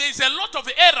 there's a lot of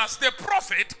errors, the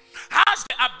prophet has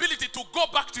the ability to go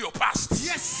back to your past.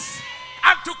 Yes.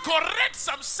 And to correct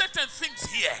some certain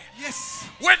things here. Yes.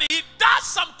 When he does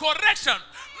some correction,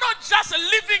 not just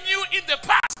leaving you in the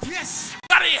past. Yes.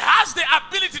 But he has the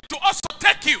ability to also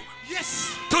take you.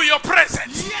 Yes. To your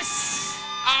present. Yes.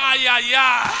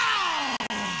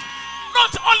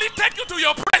 Not only take you to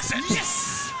your present.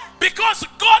 Yes. Because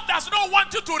God does not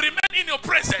want you to remain in your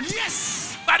present.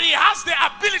 Yes. But he has the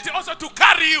ability also to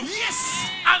carry you. Yes.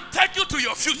 And take you to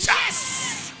your future.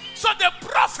 Yes. So the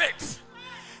prophet,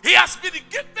 he has been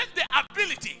given the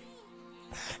ability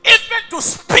even to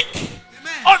speak.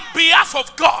 Amen. On behalf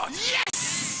of God.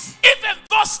 Yes. Even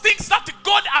those things that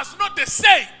God has not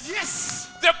said. Yes.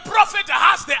 The prophet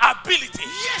has the ability.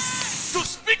 Yes. To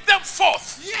speak them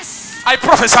forth. Yes. I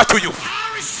prophesy to you.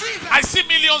 I receive it. I see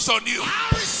millions on you. I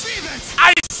receive it.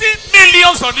 I see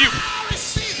millions on you. I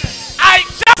receive it. I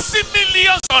just see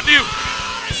millions on you.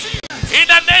 I receive it. In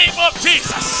the name of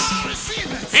Jesus. I receive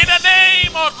it. In the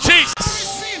name of Jesus. I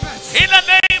receive it. In the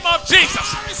name of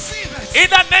Jesus. I receive it.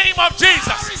 In the name of Jesus.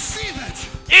 I receive it.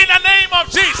 In the name of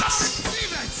Jesus.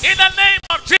 In the name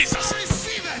of Jesus. I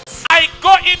receive it. I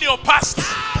go in your past.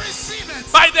 I receive it.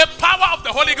 By the power of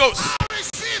the Holy Ghost. I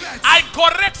receive it. I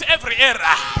correct every error.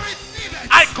 I receive it.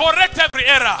 I correct every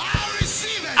error. I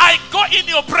receive it. I go in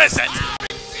your present. I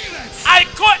receive it. I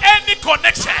go any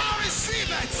connection I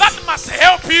receive it. that must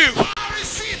help you I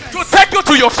receive it. to take you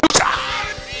to your future.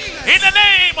 I receive it. In the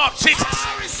name of Jesus.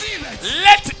 I receive it.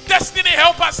 Let destiny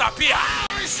help us appear. I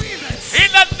receive it.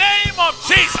 In the name of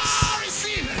Jesus. I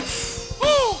receive it.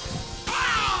 Woo.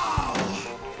 Wow.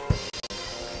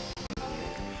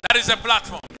 That is a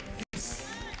platform.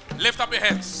 Lift up your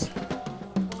hands.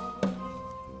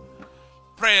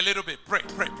 Pray a little bit. Pray.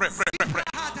 Lift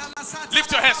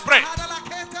your hands. Pray.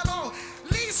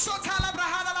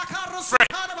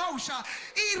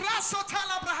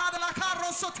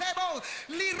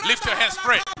 Lift your hands.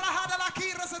 Pray.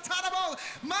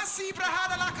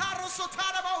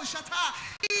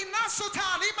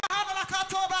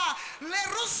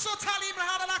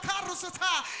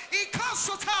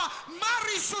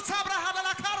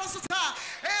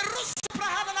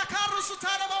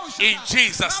 In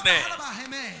Jesus' name.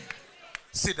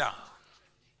 Sit down.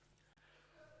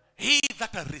 He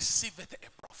that receiveth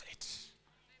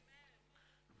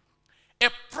a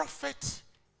prophet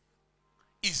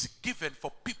is given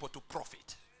for people to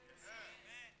profit.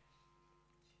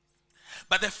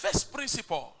 But the first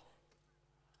principle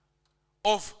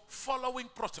of following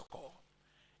protocol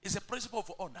is a principle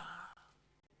of honor.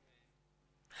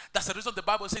 That's the reason the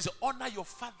Bible says, honor your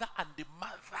father and the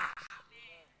mother,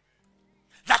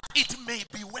 that it may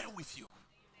be well with you.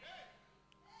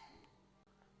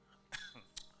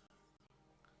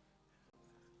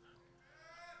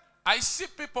 I see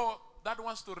people that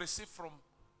wants to receive from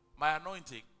my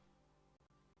anointing,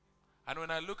 and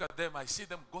when I look at them, I see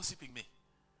them gossiping me.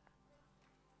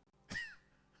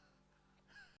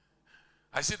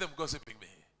 I see them gossiping me.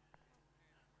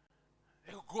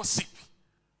 They'll gossip.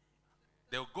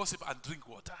 They'll gossip and drink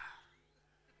water.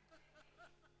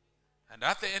 And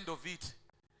at the end of it,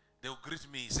 they'll greet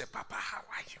me and say, Papa, how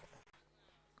are you?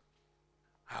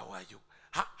 How are you?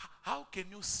 How can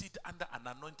you sit under an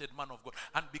anointed man of God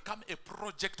and become a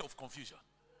project of confusion?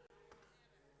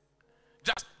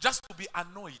 Just to be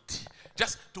annoyed.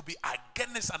 Just to be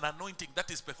against an anointing that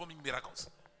is performing miracles.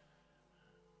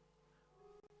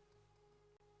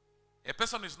 A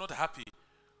person is not happy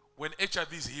when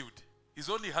HIV is healed. He's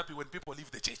only happy when people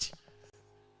leave the church.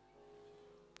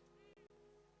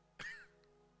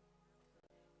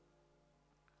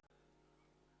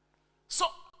 So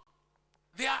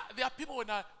there are people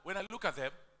when I look at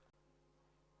them,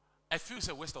 I feel it's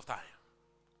a waste of time.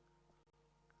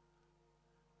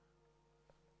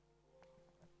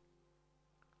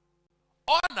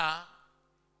 Honor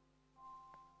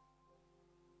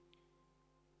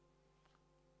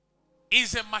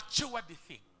is a matured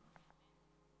thing.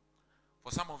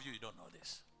 For some of you, you don't know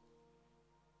this.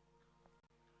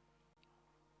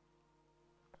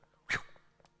 Whew.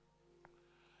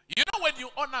 You know, when you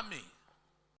honor me,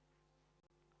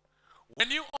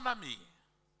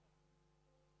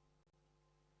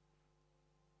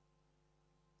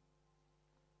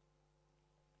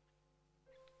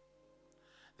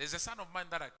 there's a son of mine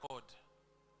that I called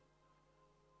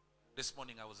this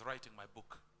morning. I was writing my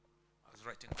book.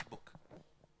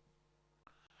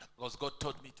 Because God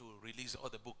told me to release all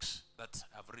the books that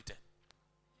I've written.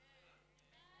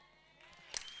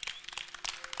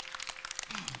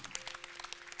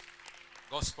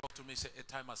 God spoke to me, said, a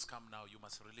time has come now, you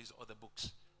must release all the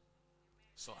books.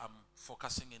 So I'm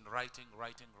focusing in writing.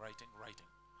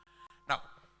 Now,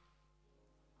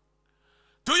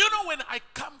 do you know when I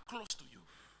come close to you,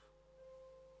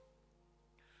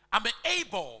 I'm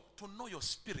able to know your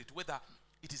spirit, whether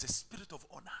it is a spirit of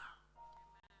honor.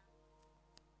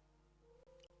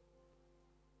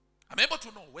 I'm able to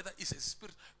know whether it's a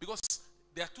spirit, because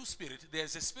there are two spirits.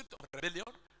 There's a spirit of rebellion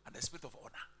and a spirit of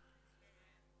honor.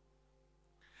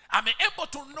 I'm able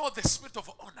to know the spirit of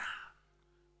honor.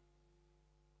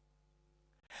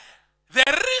 The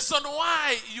reason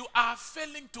why you are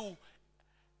failing to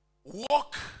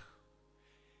walk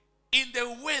in the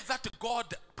way that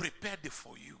God prepared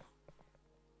for you,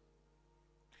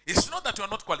 it's not that you are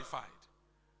not qualified.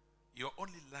 You're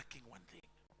only lacking one thing: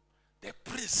 the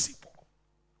principle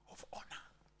of honor.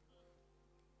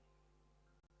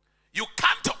 You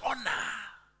can't honor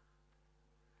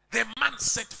the man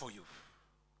sent for you.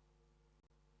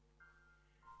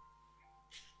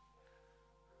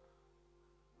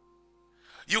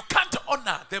 You can't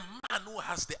honor the man who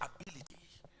has the ability.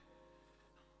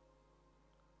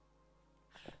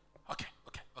 Okay.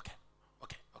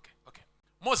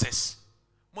 Moses.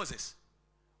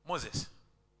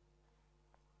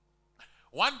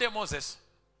 One day Moses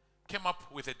came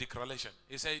up with a declaration.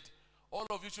 He said, all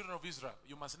of you children of Israel,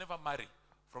 you must never marry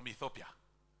from Ethiopia.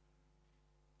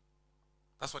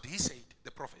 That's what he said,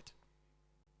 the prophet.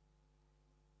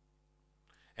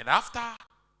 And after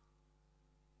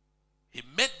he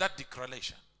made that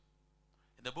declaration,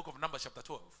 in the book of Numbers chapter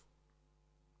 12,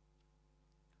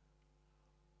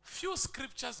 few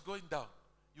scriptures going down,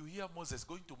 you hear Moses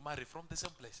going to marry from the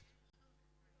same place.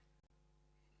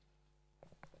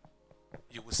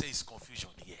 You will say it's confusion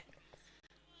here.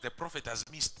 The prophet has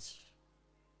missed.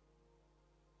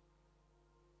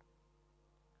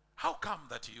 How come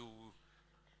that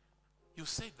you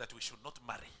said that we should not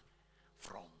marry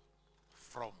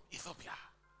from Ethiopia?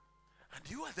 And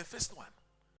you are the first one.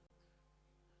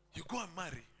 You go and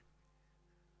marry.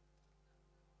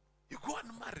 You go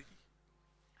and marry.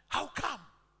 How come?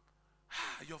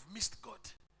 You have missed God.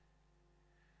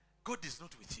 God is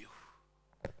not with you.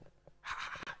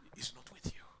 He's not with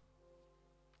you.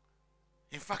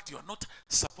 In fact, you are not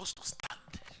supposed to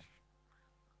stand.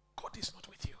 God is not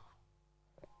with you.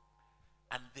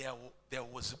 And there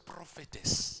was a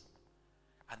prophetess,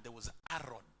 and there was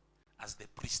Aaron as the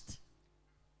priest.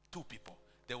 Two people.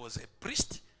 There was a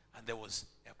priest and there was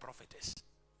a prophetess.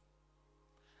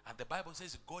 And the Bible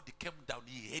says God came down,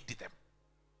 he hated them.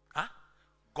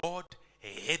 God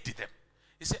hated them.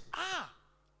 He said,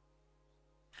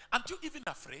 aren't you even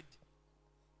afraid?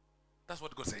 That's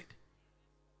what God said.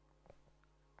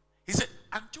 He said,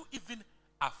 aren't you even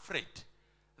afraid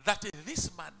that this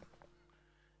man,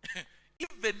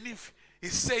 even if he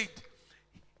said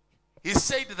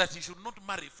that he should not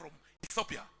marry from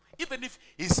Ethiopia, even if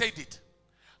he said it,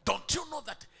 don't you know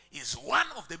that he's one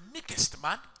of the meekest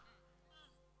man?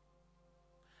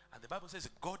 And the Bible says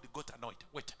God got annoyed.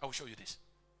 Wait, I will show you this.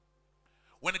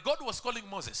 When God was calling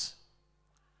Moses,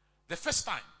 the first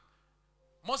time,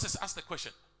 Moses asked the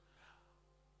question,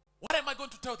 what am I going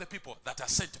to tell the people that have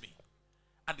sent me?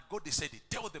 And God said,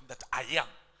 tell them that I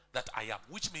am,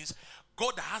 which means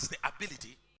God has the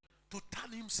ability to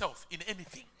turn himself in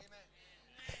anything.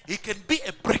 Amen. He can be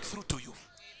a breakthrough to you.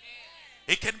 Amen.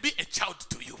 He can be a child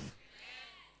to you. Amen.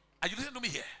 Are you listening to me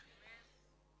here?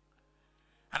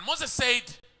 Amen. And Moses said,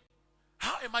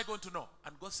 how am I going to know?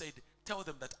 And God said, tell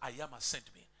them that I am has sent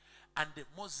me. And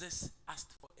Moses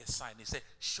asked for a sign. He said,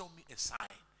 show me a sign.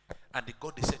 And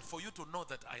God said, for you to know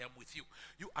that I am with you,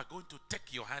 you are going to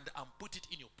take your hand and put it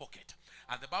in your pocket.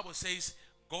 And the Bible says,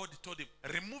 God told him,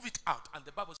 remove it out. And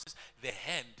the Bible says, the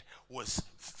hand was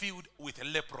filled with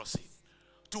leprosy.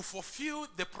 To fulfill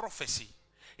the prophecy,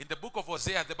 in the book of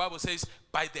Hosea, the Bible says,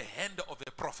 by the hand of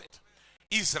the prophet,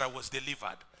 Israel was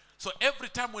delivered. So every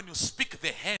time when you speak the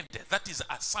hand that is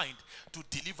assigned to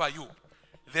deliver you,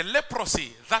 the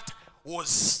leprosy that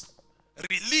was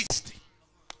released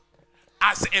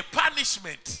as a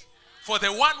punishment for the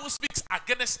one who speaks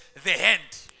against the hand.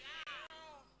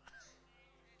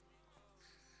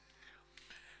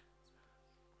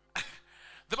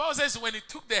 The Bible says when he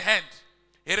took the hand,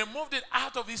 he removed it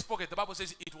out of his pocket. The Bible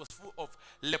says it was full of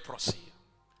leprosy.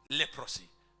 Leprosy.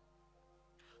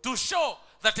 To show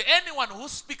that anyone who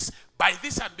speaks by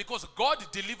this hand, because God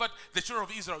delivered the children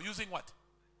of Israel using what?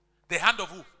 The hand of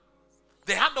who?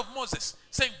 The hand of Moses.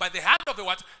 Saying by the hand of the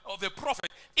what? Of the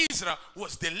prophet, Israel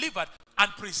was delivered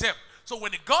and preserved. So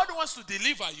when God wants to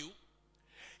deliver you,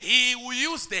 he will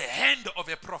use the hand of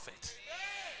a prophet.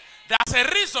 That's a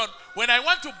reason when I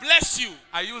want to bless you,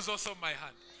 I use also my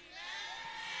hand.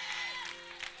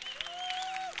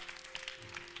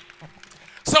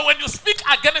 So when you speak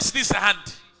against this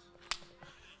hand,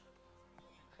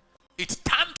 it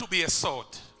turned to be a sword.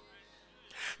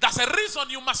 That's a reason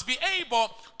you must be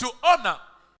able to honor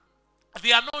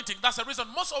the anointing. That's the reason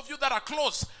most of you that are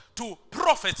close to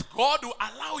prophets, God will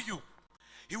allow you.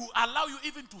 He will allow you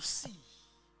even to see.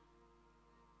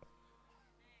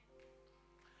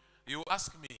 You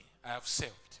ask me, I have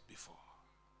served before.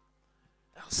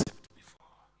 I have served before.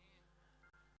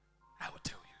 I will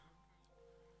tell you.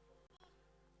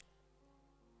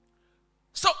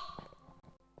 So,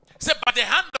 say, by the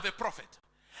hand of a prophet.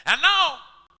 And now,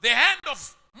 the hand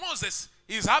of Moses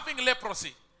is having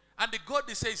leprosy. And the God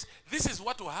says, this is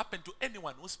what will happen to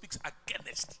anyone who speaks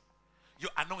against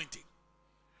your anointing.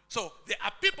 So, there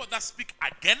are people that speak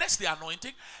against the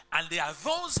anointing, and there are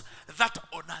those that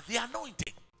honor the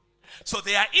anointing. So,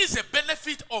 there is a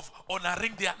benefit of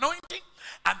honoring the anointing,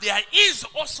 and there is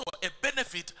also a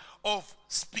benefit of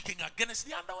speaking against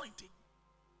the anointing.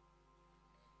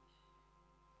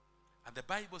 And the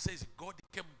Bible says God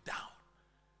came down.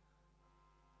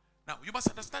 Now, you must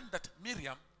understand that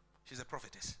Miriam, she's a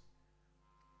prophetess.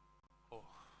 Oh.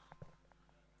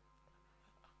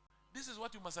 This is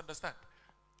what you must understand.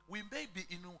 We may be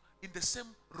in the same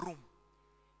room,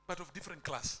 but of different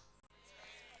class.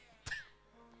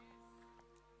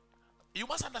 You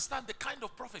must understand the kind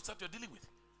of prophets that you're dealing with.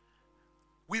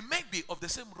 We may be of the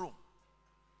same room,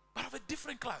 but of a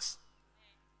different class.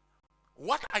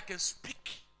 What I can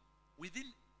speak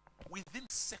within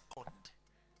second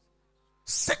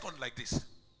like this.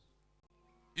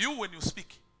 You, when you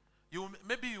speak,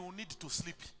 maybe you need to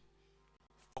sleep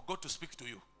for God to speak to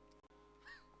you.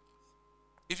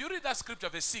 If you read that scripture,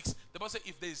 verse 6, the Bible says,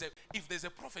 if there's a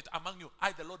prophet among you,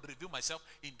 I, the Lord, reveal myself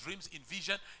in dreams, in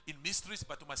vision, in mysteries,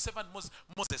 but to my servant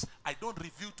Moses, I don't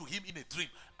reveal to him in a dream.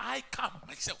 I come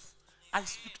myself. I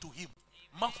speak to him,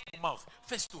 mouth to mouth,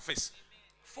 face to face.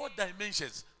 4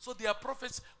 dimensions. So there are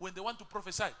prophets, when they want to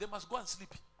prophesy, they must go and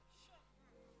sleep.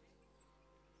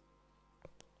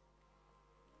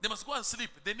 They must go and sleep.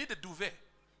 They need a duvet.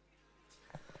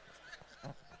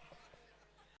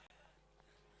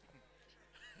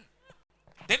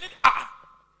 They need,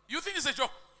 you think it's a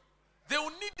joke? They will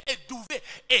need a duvet,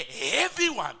 a heavy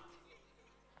one.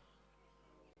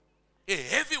 A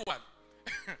heavy one.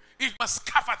 It must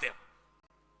cover them.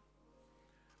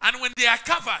 And when they are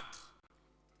covered,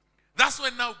 that's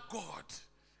when now God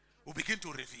will begin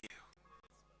to reveal.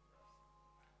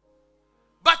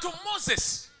 But to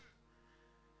Moses,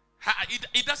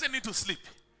 he doesn't need to sleep.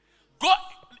 God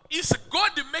is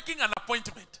God making an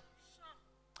appointment.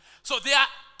 So there are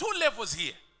 2 levels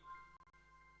here.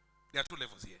 There are 2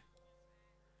 levels here.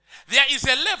 There is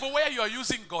a level where you are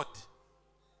using God.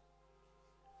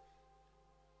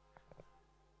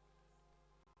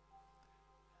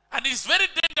 And it's very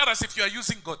dangerous if you are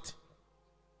using God.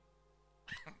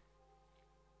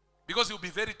 Because you'll be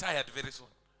very tired very soon.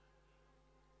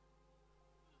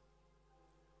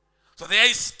 So there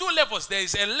is 2 levels. There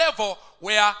is a level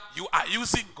where you are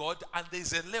using God, and there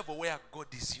is a level where God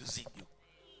is using you.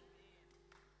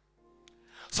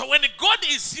 So when God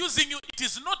is using you, it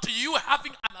is not you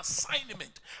having an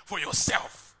assignment for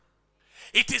yourself.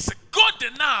 It is God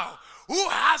now who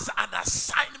has an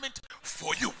assignment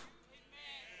for you.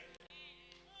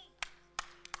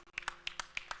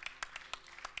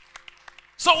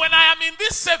 So when I am in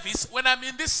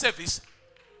this service,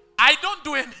 I don't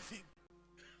do anything.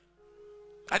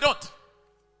 I don't.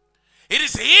 It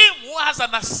is him who has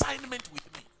an assignment with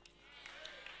me.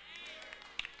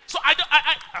 So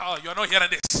you're not hearing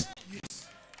this. Yes.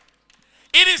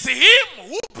 It is him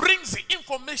who brings the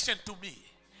information to me.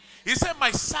 He said,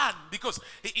 my son, because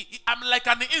I'm like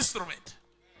an instrument.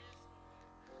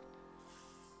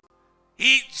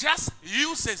 He just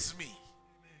uses me.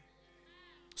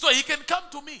 So he can come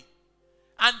to me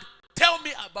and tell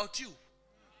me about you.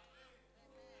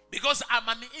 Because I'm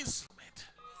an instrument.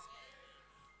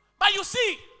 But you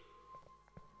see,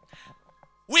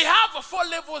 we have 4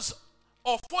 levels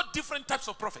or 4 different types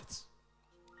of prophets.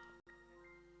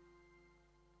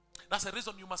 That's the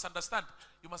reason you must understand.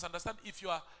 You must understand if you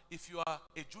are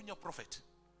a junior prophet,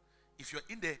 if you are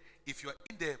in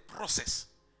the process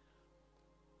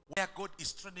where God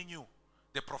is training you,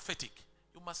 the prophetic,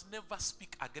 you must never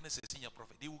speak against a senior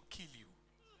prophet. He will kill you.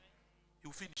 He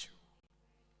will finish you.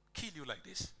 Kill you like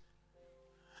this.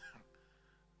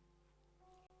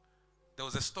 There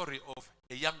was a story of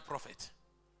a young prophet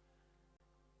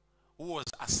who was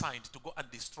assigned to go and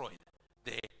destroy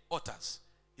the altars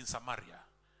in Samaria.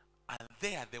 And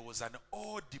there was an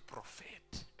old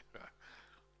prophet.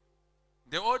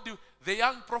 The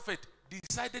young prophet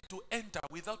decided to enter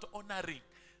without honoring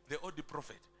the old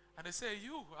prophet. And they say,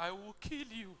 I will kill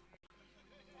you.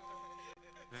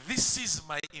 This is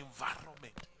my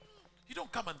environment. You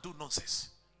don't come and do nonsense.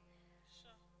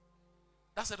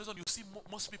 That's the reason you see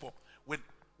most people,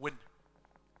 when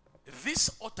this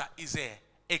altar is a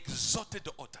exalted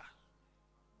altar.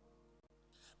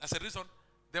 That's the reason,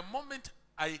 the moment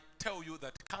I tell you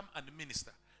that come and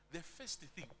minister, the first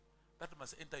thing that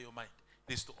must enter your mind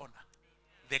is to honor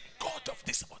the God of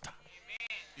this altar.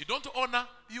 You don't honor,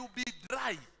 you'll be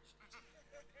dry.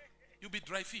 You'll be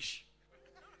dry fish.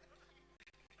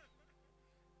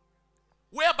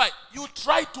 Whereby you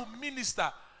try to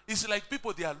minister, it's like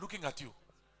people, they are looking at you.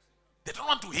 They don't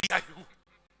want to hear you.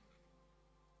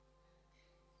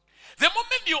 The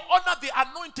moment you honor the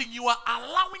anointing, you are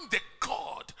allowing the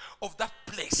God of that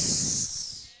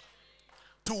place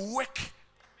to work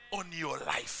on your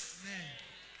life.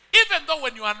 Even though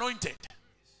when you are anointed,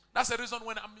 that's the reason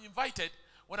when I'm invited,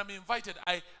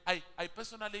 I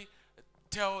personally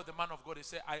tell the man of God, I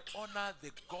say, I honor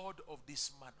the God of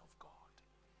this man of God.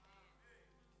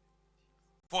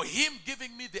 For him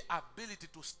giving me the ability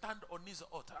to stand on his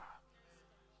altar.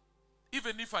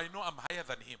 Even if I know I'm higher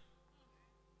than him.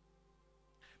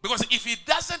 Because if he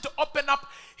doesn't open up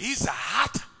his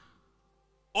heart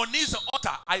on his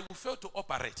altar, I will fail to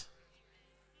operate.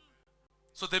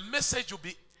 So the message will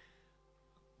be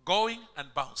going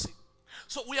and bouncing.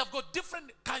 So we have got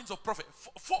different kinds of prophets,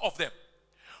 4 of them.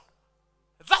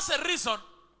 That's the reason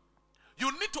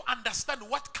you need to understand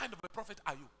what kind of a prophet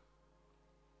are you.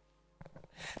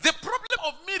 The problem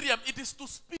of Miriam, it is to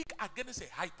speak against a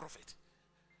high prophet.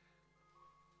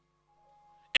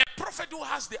 A prophet who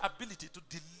has the ability to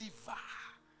deliver.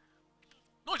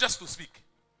 Not just to speak.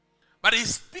 But he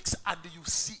speaks and you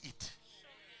see it.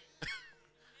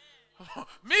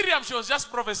 Miriam, she was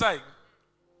just prophesying.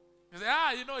 He said,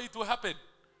 it will happen.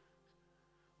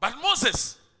 But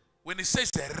Moses, when he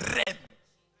says rain,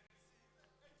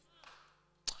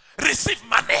 receive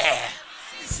money.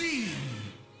 Receive.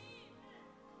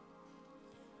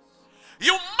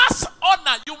 You must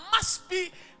honor, you must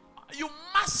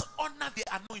honor the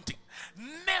anointing.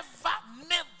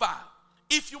 Never.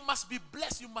 If you must be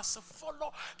blessed, you must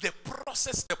follow the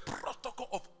process, the protocol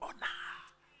of honor.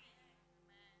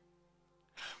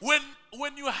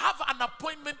 When you have an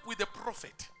appointment with a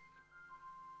prophet,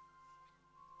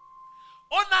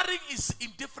 honoring is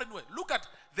in different ways. Look at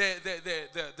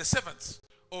the servants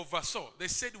of Saul. They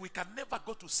said, we can never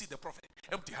go to see the prophet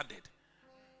empty-handed.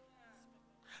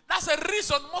 That's the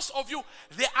reason most of you,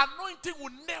 the anointing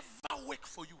will never work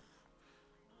for you.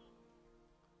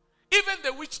 Even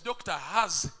the witch doctor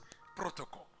has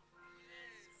protocol.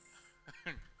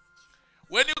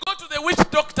 When you go to the witch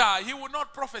doctor, he will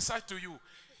not prophesy to you.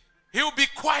 He will be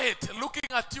quiet, looking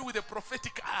at you with a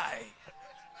prophetic eye.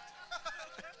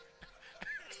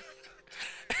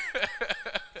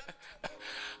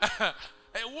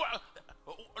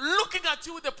 Looking at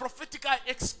you with a prophetic eye,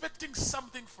 expecting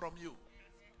something from you.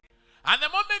 And the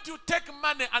moment you take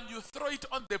money and you throw it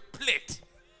on the plate,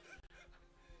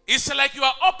 it's like you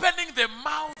are opening the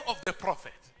mouth of the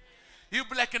prophet. He'll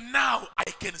be like, now I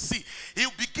can see.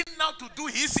 He'll begin now to do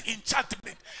his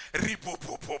enchantment. Even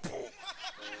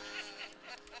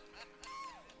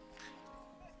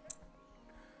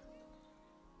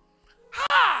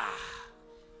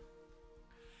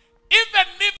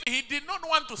if he did not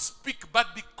want to speak, but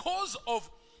because of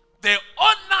the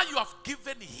honor you have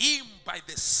given him by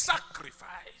the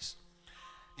sacrifice,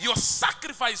 your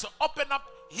sacrifice open up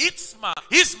his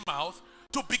mouth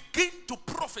to begin to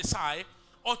prophesy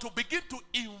or to begin to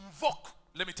invoke.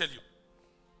 Let me tell you.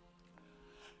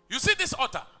 You see this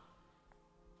altar?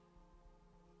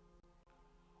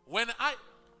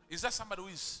 Is that somebody who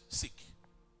is sick?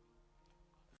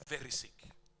 Very sick.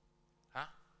 Huh?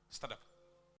 Stand up.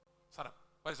 Stand up.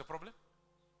 What is the problem?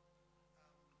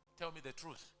 Tell me the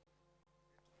truth.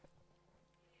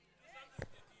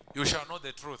 You shall know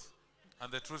the truth,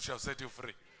 and the truth shall set you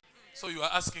free. So you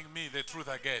are asking me the truth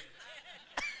again.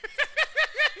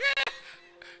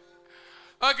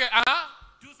 Okay,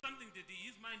 Do something, Daddy.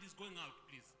 His mind is going out,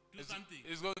 please. Do something.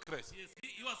 He's going crazy. Yes,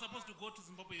 he was supposed to go to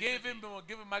Zimbabwe. Give him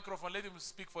a microphone. Let him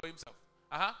speak for himself.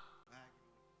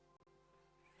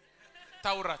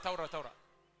 Taura.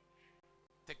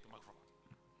 Take the microphone.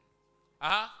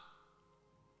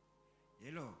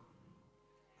 Hello.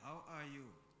 How are you?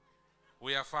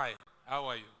 We are fine. How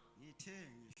are you?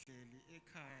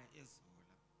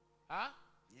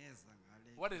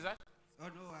 What is that? Oh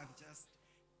no, I'm just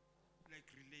like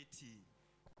relating.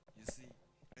 You see,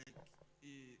 like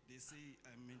they say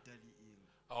I'm mentally ill.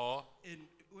 Oh. And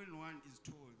when one is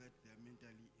told that they're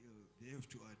mentally ill, they have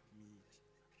to admit.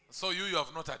 So you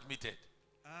have not admitted?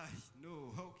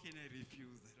 No, how can I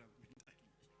refuse that? I'm mentally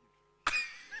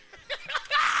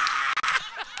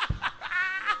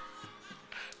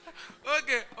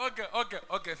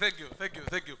Okay. Thank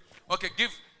you. Okay,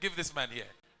 give this man here.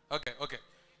 Okay.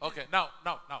 Now.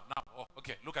 Oh,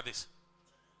 okay, look at this.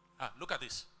 Look at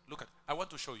this. I want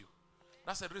to show you.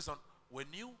 That's the reason when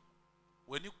you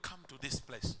come to this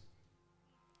place,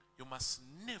 you must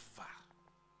never,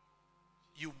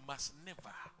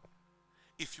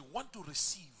 if you want to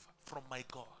receive from my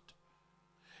God,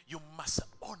 you must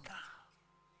honor.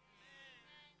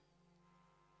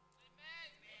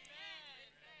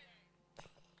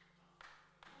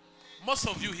 Most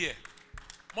of you here,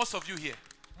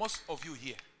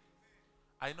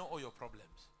 I know all your problems.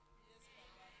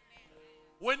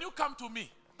 When you come to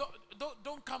me,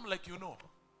 don't come like you know.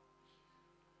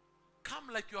 Come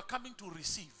like you are coming to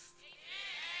receive.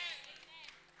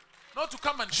 Not to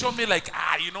come and show me like,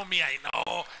 you know me, I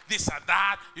know this and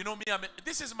that. You know me,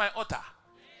 this is my altar.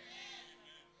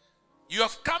 You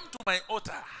have come to my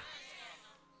altar.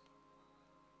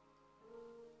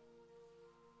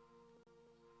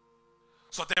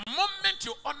 So the moment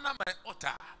you honor my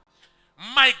altar,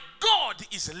 my God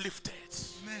is lifted.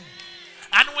 Amen.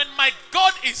 And when my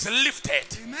God is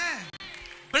lifted, Amen.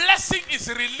 blessing is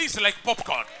released like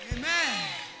popcorn. Amen.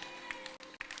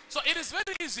 So it is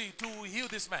very easy to heal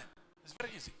this man. It's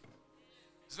very easy.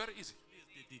 It's very easy.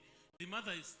 The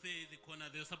mother is there in the corner.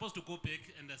 They're supposed to go back,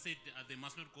 and I said they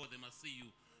must not go. They must see you,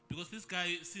 because this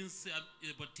guy, since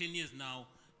about 10 years now,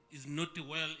 is not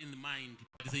well in the mind,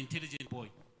 but he's an intelligent boy.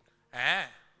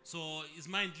 So his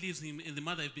mind leaves him, and the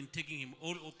mother has been taking him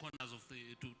all corners of to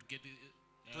get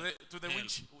to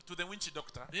the winch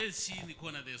doctor. There is she in the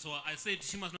corner there. So I said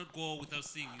she must not go without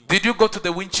seeing you. Did you go to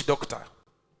the winch doctor?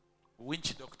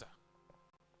 Winch doctor.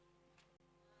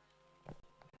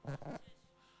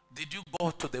 Did you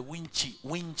go to the winchy?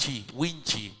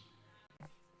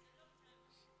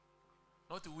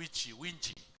 Not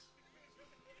winchy.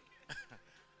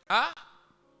 Huh?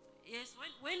 Yes,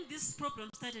 when this problem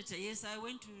started, yes, I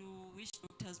went to witch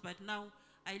doctors, but now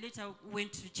I later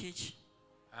went to church.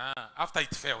 After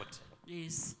it failed.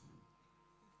 Yes.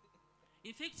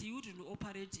 In fact, you wouldn't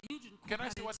operate. You wouldn't Can I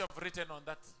see cooperate. what you have written on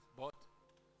that board?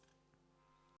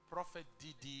 Prophet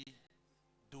Didi,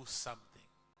 do something.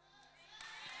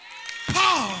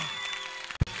 Power.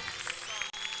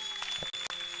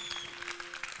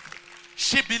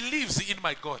 She believes in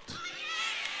my God.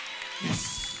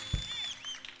 Yes.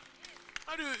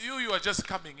 How do you are just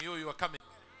coming. You are coming.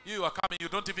 You are coming. You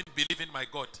don't even believe in my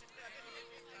God.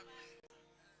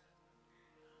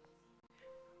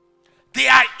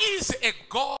 There is a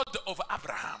God of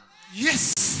Abraham.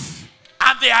 Yes.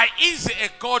 And there is a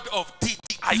God of Didi.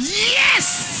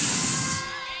 Yes.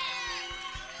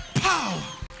 Power.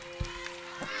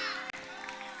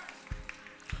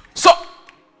 So,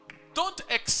 don't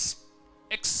expect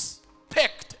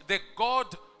the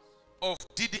God of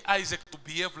Didi Isaac to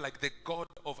behave like the God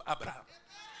of Abraham,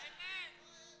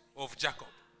 of Jacob.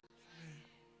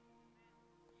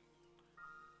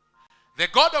 The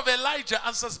God of Elijah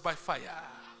answers by fire.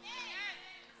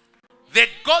 The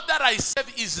God that I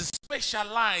serve is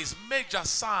specialized, major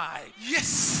side,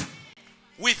 Yes.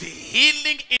 with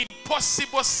healing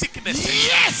impossible sicknesses.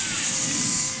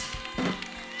 Yes.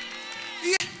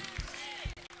 Yeah.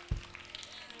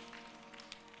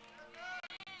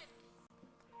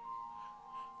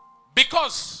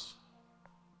 Because,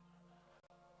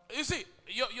 you see,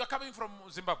 you're coming from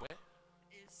Zimbabwe.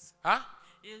 Yes. Huh?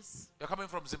 Yes. You're coming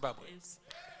from Zimbabwe. Yes.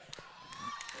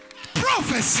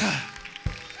 Professor.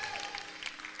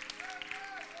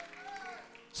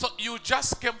 So you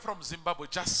just came from Zimbabwe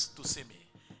just to see me.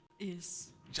 Yes.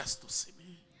 Just to see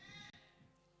me.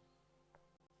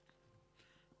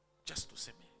 Just to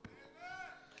see me.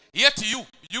 Yet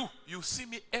you see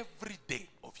me every day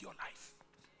of your life.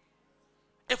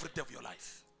 Every day of your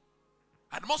life.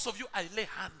 And most of you, I lay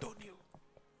hand on you.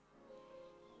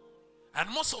 And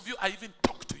most of you, I even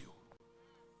talk to you.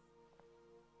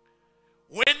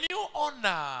 When you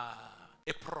honor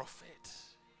a prophet,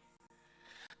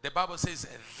 the Bible says,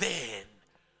 then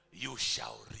you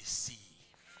shall receive.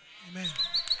 Amen.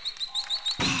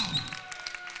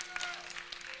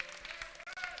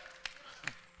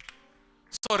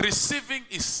 So receiving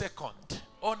is second.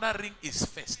 Honoring is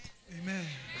first. Amen.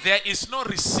 There is no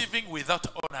receiving without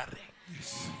honoring.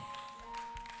 Yes.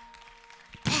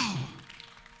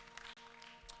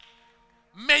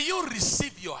 May you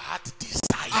receive your heart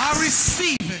desire. I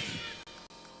receive it.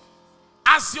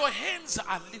 As your hands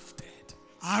are lifted,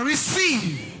 I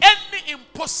receive. any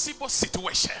impossible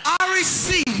situation, I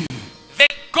receive. the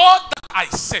God that I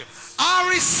serve, I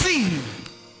receive.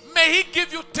 may may He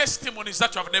give you testimonies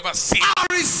that you have never seen. I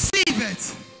receive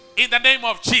it. In the name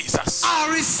of Jesus.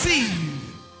 I receive.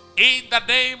 In the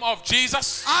name of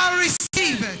Jesus. I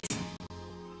receive it.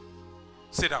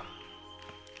 Sit down.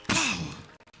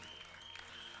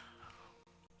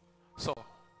 So,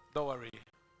 don't worry.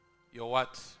 Your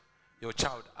what? Your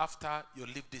child, after you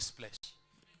leave this place,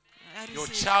 your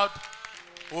child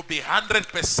will be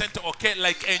 100% okay,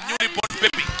 like a newly born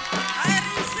baby. I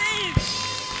receive.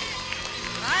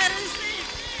 I receive.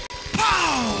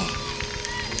 Power.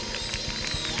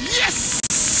 Yes.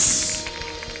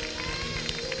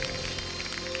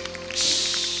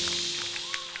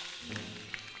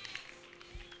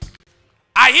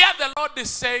 I hear the Lord is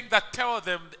saying that tell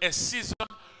them a season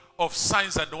of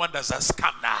signs and wonders has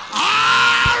come now.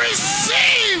 I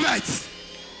receive it.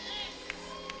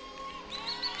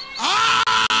 I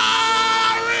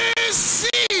receive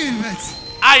it.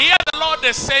 I hear the Lord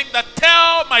is saying that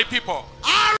tell my people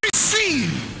I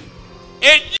receive.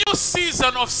 a new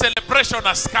season of celebration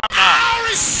has come now. I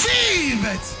receive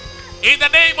it. In the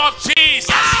name of Jesus.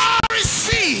 I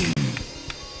receive.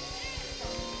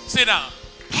 Sit down.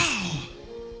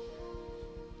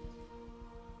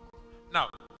 Now,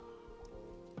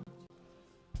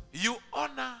 you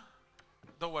honor.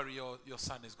 Don't worry, your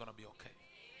son is going to be okay.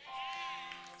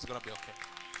 It's going to be okay.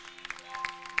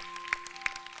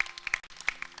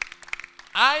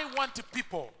 I want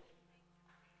people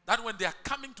that when they are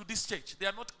coming to this church, they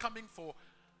are not coming for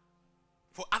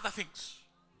other things.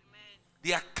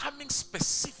 They are coming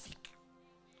specific.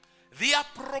 Their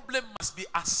problem must be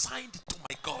assigned to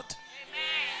my God.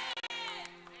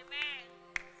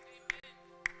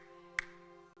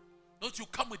 Not you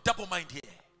come with double mind here.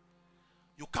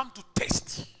 You come to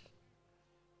test.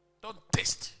 Don't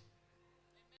test.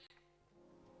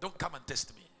 Don't come and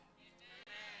test me.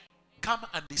 Come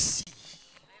and see.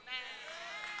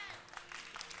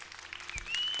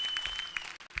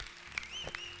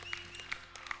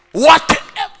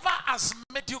 Whatever has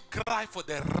made you cry for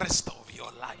the rest of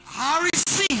your life, I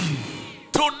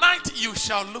receive. tonight you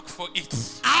shall look for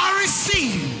it. I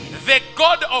receive. The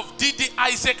God of D.D.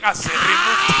 Isaac has removed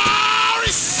I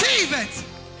receive it.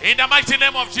 it. In the mighty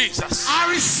name of Jesus.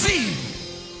 I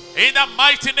receive. In the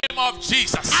mighty name of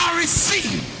Jesus. I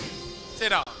receive. Sit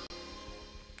down.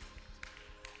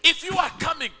 If you are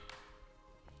coming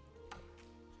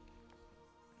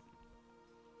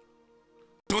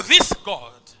to this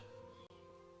God,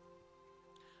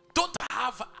 don't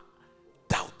have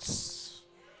doubts.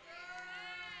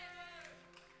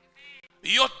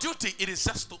 Your duty, it is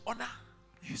just to honor.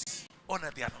 Yes.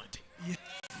 Honor the anointing. Yes.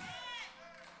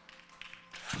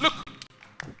 Look.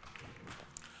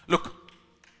 Look.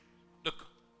 Look.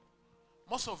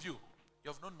 Most of you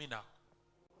have known me now.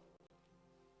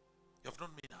 You have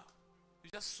known me now. You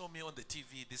just saw me on the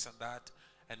TV, this and that,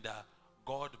 and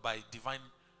God, by divine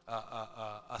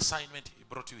assignment, He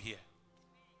brought you here.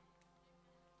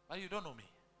 But you don't know me.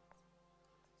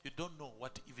 You don't know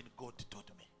what even God told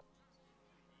me.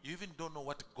 You even don't know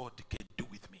what God can do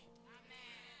with me.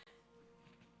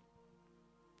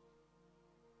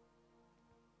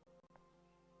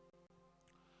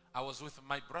 I was with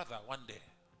my brother one day.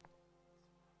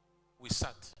 We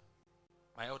sat.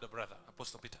 My elder brother,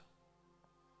 Apostle Peter.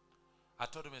 I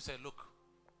told him, I said, look,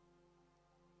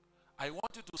 I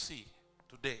want you to see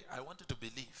today, I want you to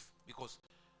believe, because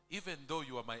even though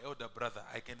you are my elder brother,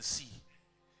 I can see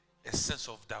a sense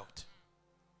of doubt.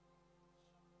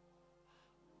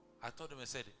 I told him, I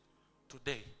said,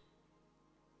 today,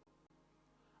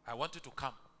 I want you to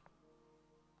come.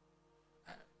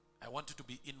 I want you to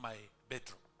be in my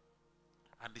bedroom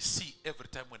and see every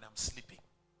time when I'm sleeping.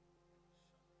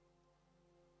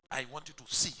 I want you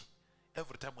to see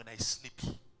every time when I sleep.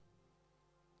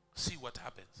 See what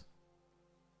happens.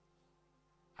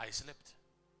 I slept.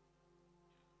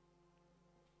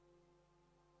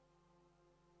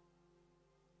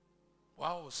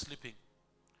 While I was sleeping,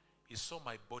 he saw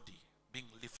my body being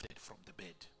lifted from the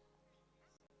bed.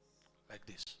 Like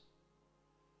this.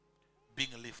 Being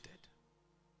lifted.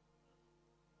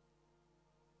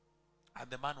 And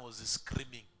the man was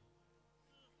screaming.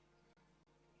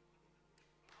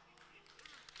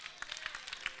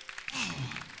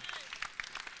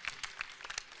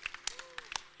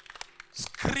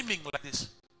 Screaming like this.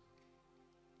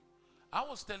 I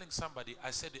was telling somebody,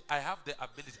 I said, I have the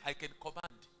ability, I can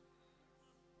command.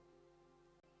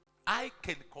 I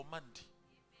can command.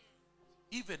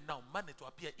 Even now, money to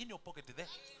appear in your pocket there.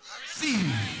 See.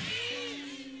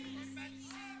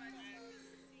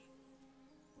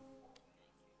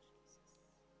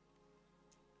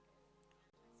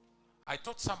 I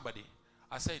told somebody,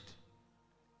 I said,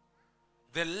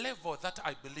 the level that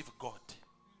I believe God,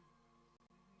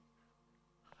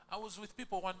 was with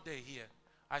people one day here.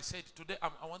 I said, today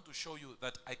I want to show you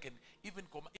that I can, even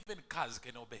cars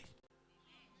can obey.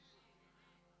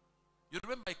 You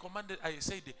remember I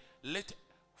said, let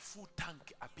full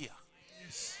tank appear.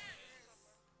 Yes.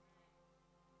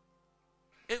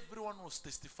 Everyone was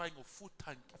testifying of full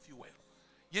tank fuel.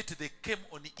 Yet they came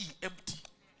on E empty.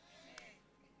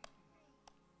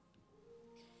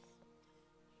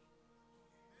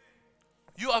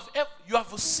 You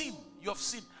have seen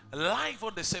live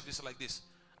on the service like this.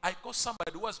 I got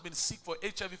somebody who has been sick for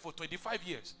HIV for 25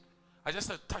 years. I just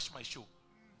had to touch my shoe.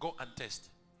 Go and test.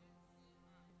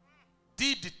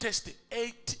 Did the test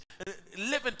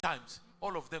 11 times.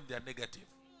 All of them, they are negative.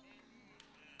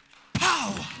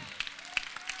 Power.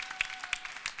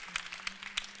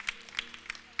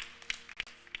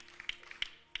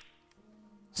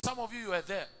 Some of you were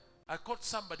there. I caught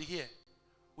somebody here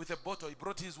with a bottle. He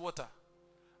brought his water.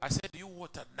 I said, you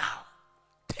water now.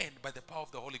 10 by the power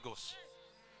of the Holy Ghost.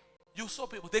 You saw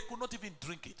people, they could not even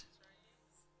drink it.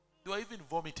 They were even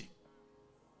vomiting.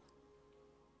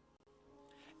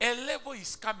 A level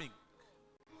is coming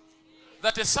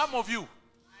that some of you,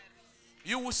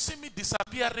 you will see me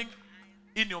disappearing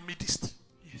in your midst.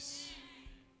 Yes.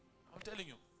 I'm telling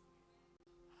you.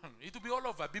 It will be all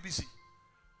over BBC.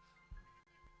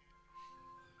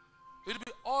 It will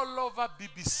be all over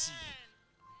BBC.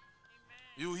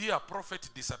 You hear prophet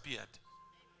disappeared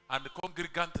and the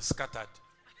congregant scattered.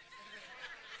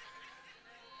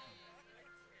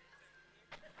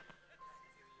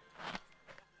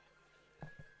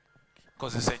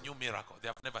 Because it's a new miracle. They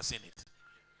have never seen it.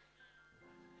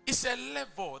 It's a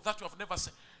level that you have never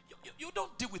seen. You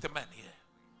don't deal with a man here.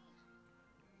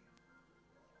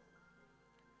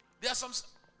 There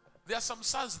are some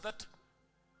sons that,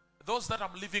 those that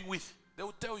I'm living with, they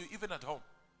will tell you, even at home,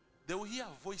 they will hear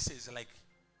voices like,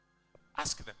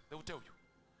 ask them, they will tell you.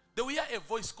 They will hear a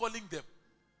voice calling them,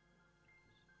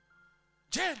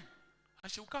 Jane.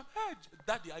 And she will come, hey,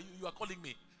 Daddy, you are calling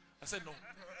me. I said, no.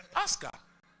 Ask her.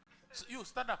 So you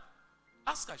stand up.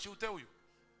 Ask her, she will tell you.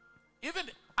 Even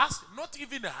ask, not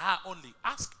even her only.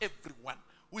 Ask everyone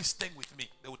who is staying with me.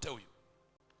 They will tell you.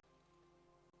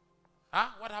 Huh?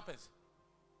 What happens?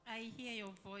 I hear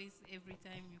your voice every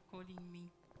time you're calling me.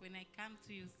 When I come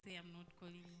to you, say I'm not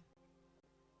calling you.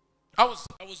 I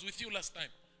was with you last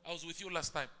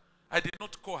time. I did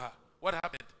not call her. What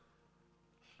happened?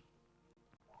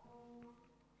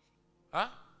 Huh?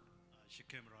 She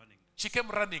came running. She came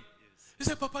running. Yes. He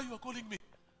said, Papa, you are calling me.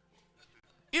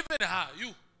 Even her,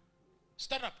 you.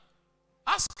 Stand up.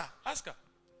 Ask her.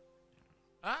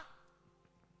 Huh?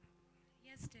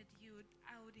 Yes, Dad,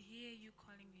 I would hear you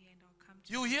calling me and I'll come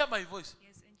to you. You hear my voice.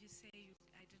 Yes, and you say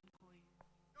I didn't call you.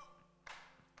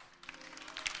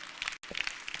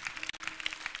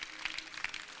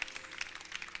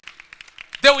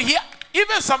 They will hear,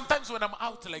 even sometimes when I'm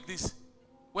out like this,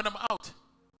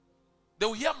 they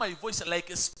will hear my voice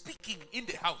like speaking in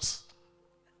the house.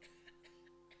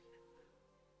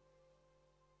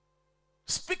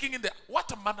 Speaking in the,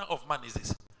 what manner of man is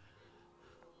this?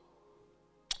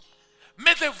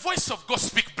 May the voice of God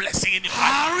speak blessing in your life.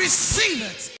 I receive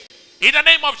it. In the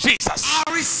name of Jesus. I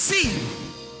receive.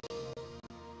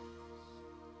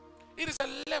 It is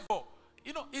a level,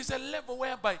 it's a level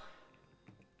whereby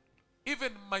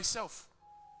even myself,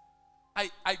 I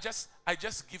just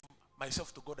give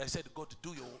myself to God. I said, God,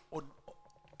 do your own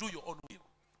will.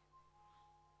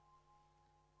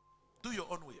 Do your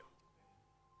own will.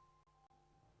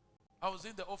 I was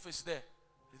in the office there.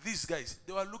 These guys,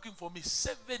 they were looking for me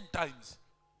 7 times.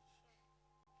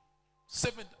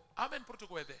 7. How many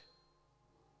protocol were there?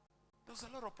 There was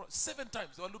a lot of 7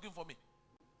 times they were looking for me.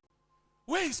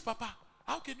 Where is Papa?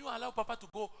 How can you allow Papa to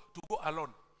go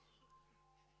alone?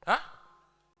 Huh?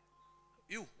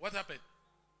 You, what happened?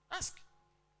 Ask.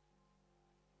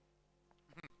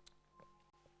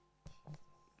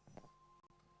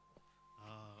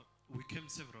 We came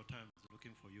several times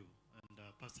looking for you, and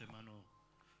Pastor Emmanuel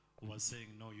was saying,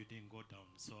 no, you didn't go down.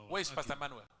 So where is Pastor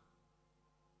Emmanuel?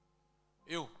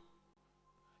 You.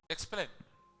 Explain.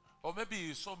 Or maybe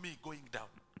you saw me going down.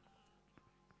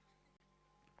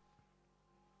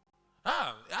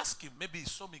 Ask him. Maybe he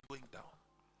saw me going down.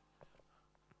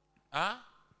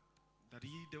 That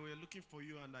they were looking for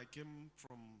you, and I came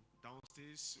from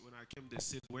downstairs. When I came, they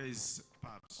said, where is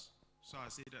Paps? So I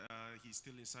said, he's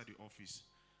still inside the office.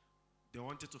 They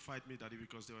wanted to fight me, Daddy,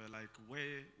 because they were like,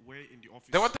 where in the office?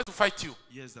 They wanted to fight you?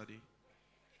 Yes, Daddy.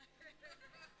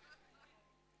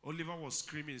 Oliver was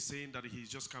screaming, saying that he's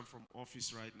just come from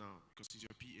office right now because he's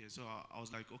your PA. So I was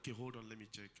like, okay, hold on, let me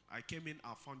check. I came in,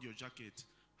 I found your jacket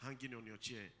hanging on your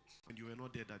chair, and you were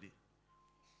not there, Daddy.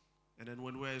 And then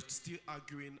when we were still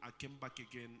arguing, I came back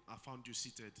again. I found you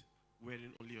seated,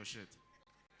 wearing only your shirt.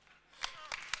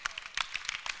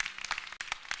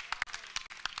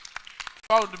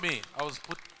 Found me. I was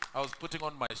putting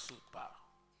on my suit,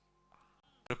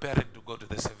 preparing to go to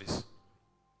the service.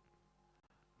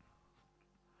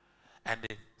 And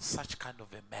such kind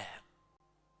of a man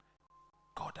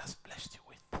God has blessed you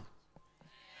with.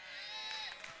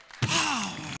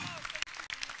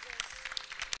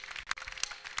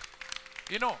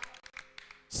 You know,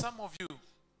 some of you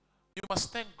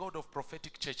must thank God of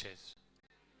prophetic churches.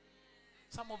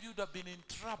 Some of you would have been in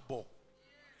trouble.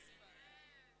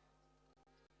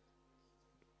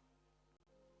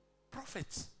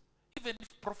 Prophets, even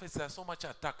if prophets are so much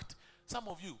attacked, some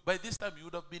of you, by this time you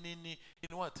would have been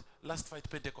in what? Last fight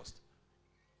Pentecost.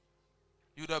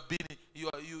 You would have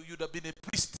been a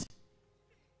priest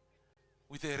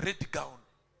with a red gown.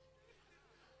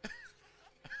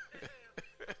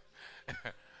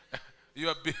 You'd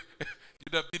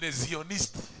have been a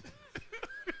Zionist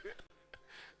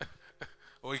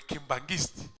or a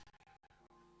Kimbangist.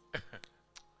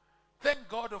 Thank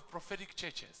God of prophetic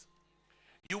churches.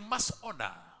 You must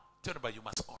honor. Tell anybody you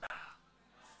must honor.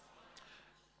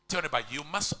 Tell anybody you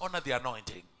must honor the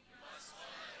anointing.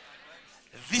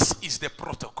 This is the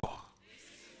protocol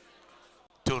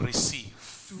to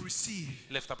receive. To receive.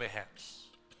 Lift up your hands.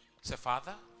 Say,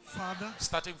 Father,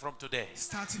 starting from today,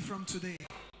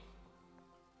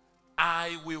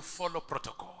 I will follow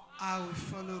protocol. I will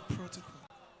follow protocol.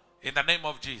 In the name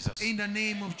of Jesus. In the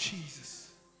name of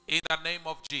Jesus. In the name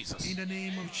of Jesus. In the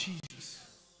name of Jesus.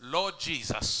 Lord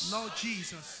Jesus. Lord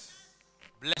Jesus.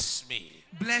 Bless me.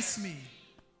 Bless me.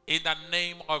 In the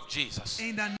name of Jesus.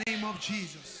 In the name of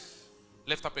Jesus.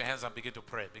 Lift up your hands and begin to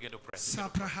pray. Begin to pray.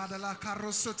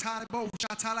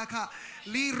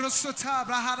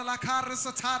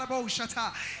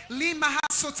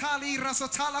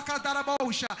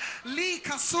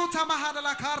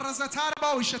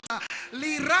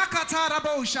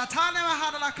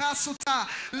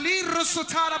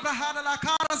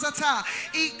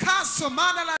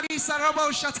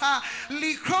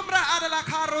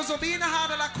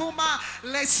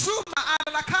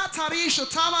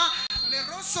 Le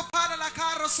rosso para la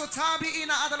carro sotabi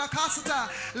ina adala casata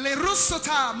le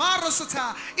russota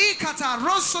marosota ikata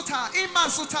rossota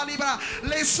imasota libra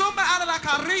le soma adala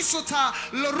carisota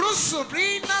lo russo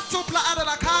brina tupla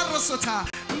adala carrosota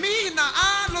mina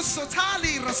allo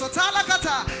sotali rosotala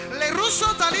kata le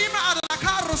russo talima adala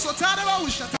carrosota de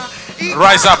baushata.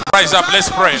 Rise up, let's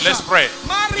pray, let's pray.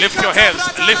 Lift your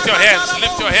hands, lift your hands,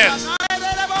 lift your hands.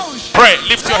 Pray,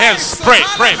 lift your hands, pray,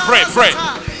 pray, pray, pray.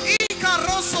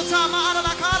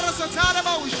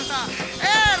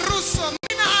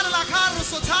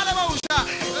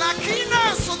 La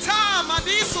china sota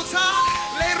madi sota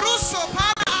le russo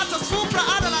para ata supra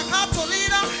ada la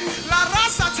catolina la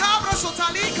rasa tabra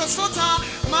sotalica sota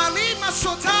malima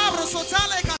sotabra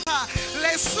sotale kata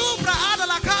le supra ada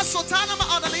la casotana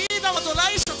ma ada lina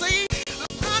madolai shati la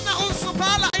kana unso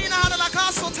pala ina ada la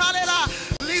casotale la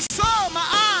lisoma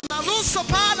ana lusso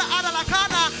pala ada la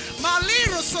kana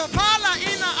maliro sopala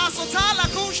ina asotala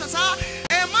kushata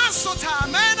e masota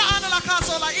mena ada la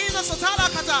casola ina sotala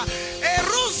kata e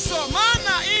russo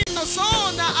mana ino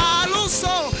sona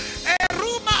aluso e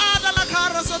ruma ada la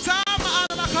carrosota ma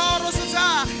ada la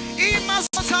carrosota i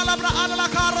masota bra ada la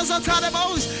carrosota de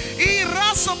bos i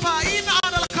raso pa ina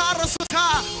ada la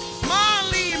carrosota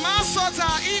mali masota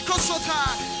ikosota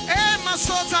e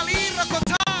masota lira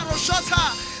kotaro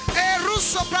shota e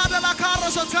russo prada la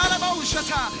carrosota de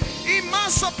bosata i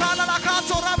maso prada la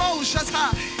catora bosata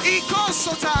i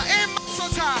kosota e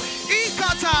masota i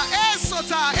kata e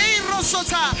sota e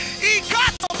rosota i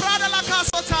kato prada la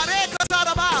casota re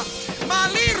kataraba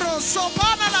maliro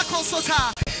sopana la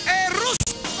cosota e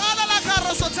russo prada la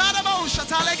carrosota de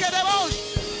bosata le che de bos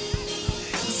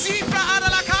zibra ada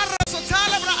la carrosota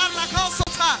le bra ada la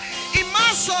cosota i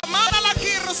maso mana la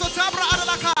kirrosota bra ada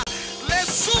la ca le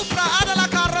supra ada la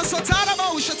carrosota de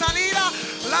bosata lira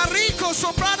la rico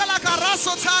sopra la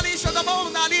carrosota li da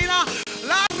bona lira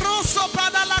la rosso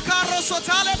prada la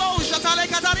carrosota le bosata le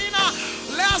catarina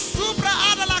la supra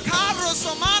ada la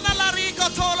carroso mana la rico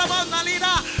tola bona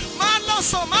lira mano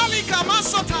somalica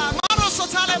masota maro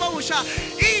sotale bosha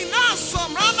i naso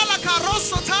mana la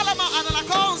carrosota la ma ada la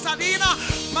consadina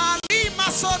malima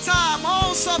sota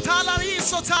monso tala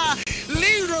risota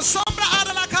liro sombra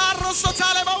ada la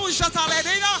carrosota le bosha tale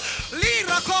dina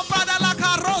lira copa dalla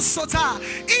carrosota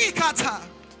ikata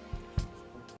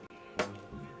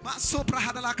ma sopra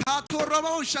hada la cato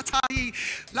robosha tali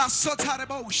la sota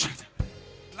rebosha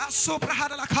la sopra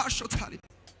hada la casho tali.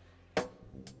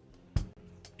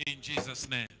 In Jesus'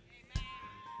 name.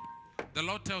 The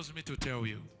Lord tells me to tell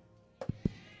you,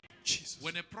 Jesus.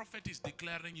 when a prophet is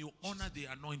declaring, you honor the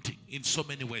anointing in so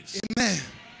many ways. Amen.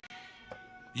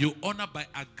 You honor by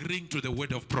agreeing to the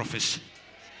word of prophecy.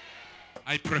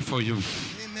 I pray for you.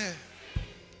 Amen.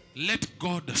 Let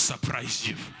God surprise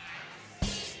you.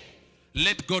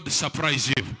 Let God surprise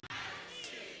you.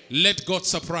 Let God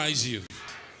surprise you.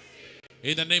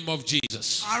 In the name of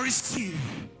Jesus. I receive.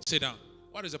 Sit down.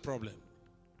 What is the problem?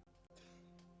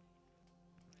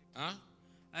 Huh?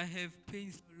 I have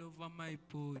pains all over my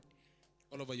body.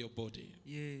 All over your body.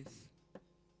 Yes.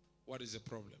 What is the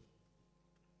problem?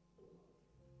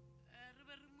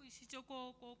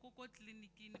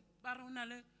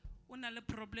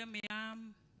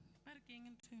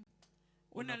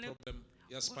 Problem Problem.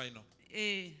 Your spinal.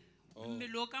 Oh.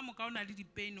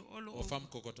 Or farm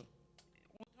kokoto.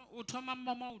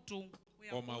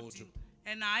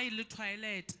 And I little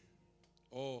toilet.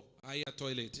 Oh, I a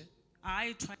toilet.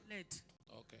 I toilet.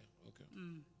 Okay, okay.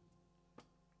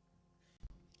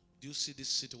 Do you see this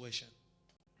situation?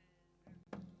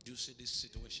 Do you see this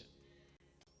situation?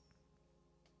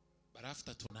 But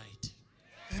after tonight,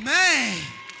 Amen.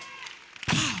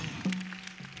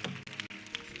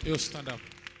 you stand up.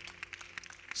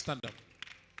 Stand up.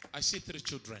 I see 3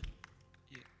 children.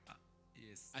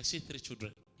 Yes. I see 3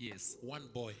 children. Yes. 1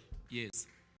 boy, Yes.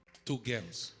 2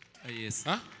 girls. Yes.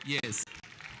 Huh? Yes.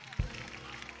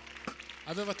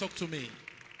 Have you ever talked to me?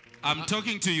 I'm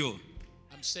talking to you.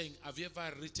 I'm saying, have you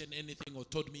ever written anything or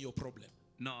told me your problem?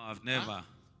 No, I've never. Huh?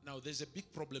 Now, there's a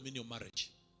big problem in your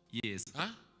marriage. Yes. Huh?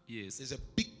 Yes. There's a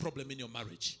big problem in your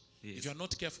marriage. Yes. If you're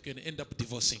not careful, you can end up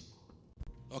divorcing.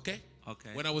 Okay?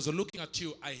 Okay. When I was looking at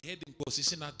you, I heard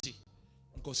Nkosisinati.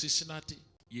 Nkosisinati.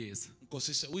 Yes.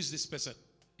 Who is this person?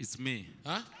 It's me.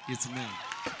 Huh? It's me.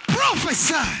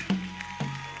 Prophesy.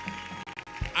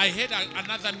 I heard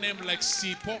another name like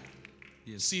Sipo.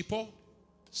 Yes. Sipo.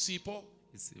 Sipo.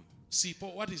 It's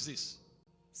Sipo. What is this?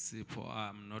 Sipo.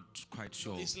 I'm not quite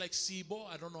sure. It's like Sibo.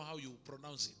 I don't know how you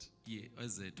pronounce it. Yeah.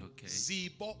 Is it okay?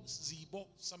 Zibo. Zibo.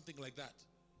 Something like that.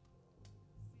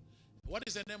 What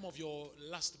is the name of your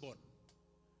last born?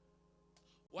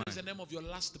 What is the name of your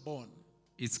last born?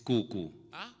 It's Kuku.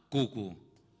 Huh? Kuku.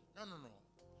 No.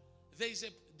 There's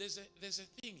a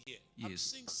thing here. I'm Yes.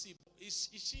 seeing Sibo. Is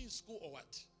she in school or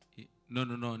what? No.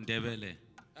 Ndebele.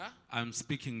 Huh? I'm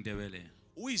speaking Ndebele.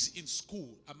 Who is in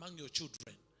school among your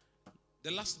children?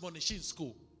 The last born, is she in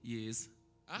school? Yes.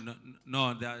 Huh?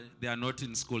 No, they are not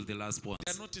in school, the last ones.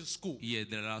 They are not in school. Yeah,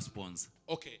 the last ones.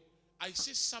 Okay. I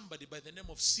see somebody by the name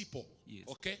of Sipo. Yes.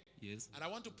 Okay? Yes. And I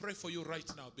want to pray for you right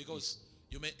now because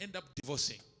you may end up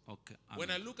divorcing. Okay.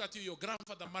 When I look at you, your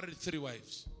grandfather married 3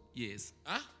 wives. Yes.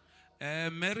 Huh?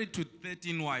 Married to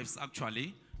 13 wives,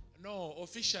 actually. No,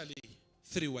 officially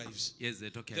 3 wives. Yes,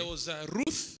 it okay. There was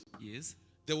Ruth. Yes.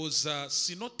 There was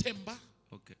Sinotemba.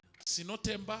 Okay.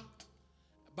 Sinotemba.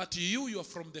 But you are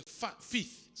from the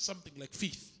 5th, something like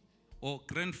 5th. Oh,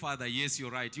 grandfather, yes,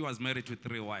 you're right. He was married to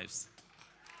 3 wives.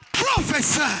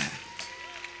 Prophesy.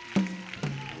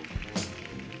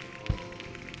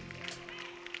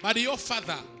 But your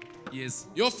father Yes.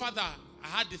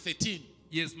 had 13.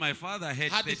 Yes, my father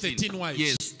had 13 wives.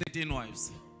 Yes, 13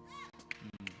 wives.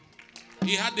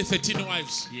 He had the 13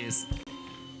 wives. Yes.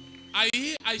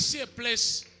 I see a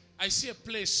place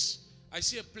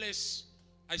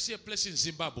in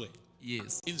Zimbabwe.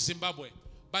 Yes. In Zimbabwe.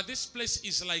 But this place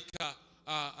is like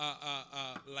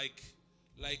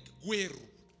Gweru.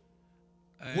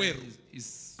 Gweru.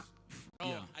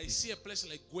 Yeah. I see a place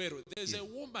like Gweru. There's a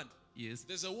woman. Yes.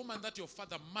 There's a woman that your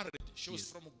father married. She was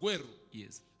Yes. from Gweru.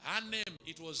 Yes. Her name,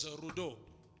 it was Rudo.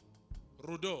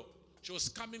 Rudo. She was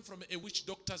coming from a witch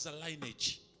doctor's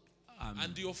lineage.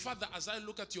 And your father, as I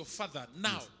look at your father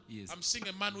now, Yes. I'm seeing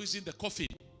a man who is in the coffin.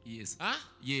 Yes. Huh?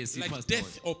 Yes. he Like was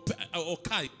death dead. or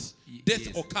kite. Death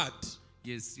yes. occurred.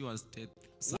 Yes, he was dead.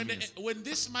 Some years. When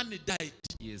this man died,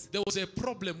 Yes. there was a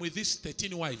problem with these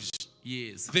 13 wives.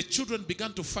 Yes. The children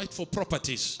began to fight for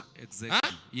properties. Exactly.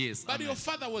 Huh? Yes. But amen. your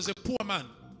father was a poor man.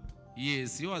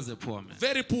 Yes, he was a poor man.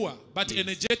 Very poor, but Yes.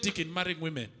 energetic in marrying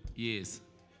women. Yes.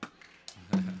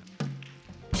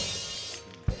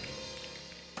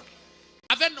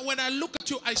 And then when I look at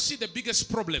you, I see the biggest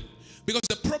problem. Because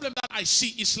the problem that I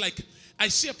see is like, I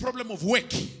see a problem of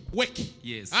work. Work.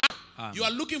 Yes. Huh? You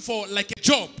are looking for like a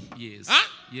job. Yes. Huh?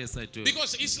 Yes, I do.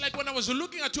 Because it's like when I was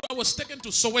looking at you, I was taken to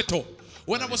Soweto.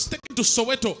 When I was taken to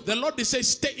Soweto, the Lord, they say,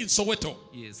 stay in Soweto.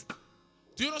 Yes.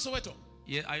 Do you know Soweto?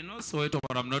 Yeah, I know Soweto,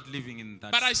 but I'm not living in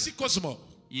that. But I see Cosmo.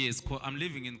 Yes, I'm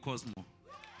living in Cosmo.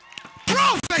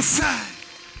 Prophesy.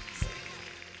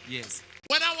 Yes.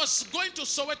 When I was going to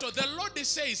Soweto, the Lord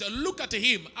says, look at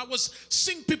him. I was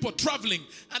seeing people traveling,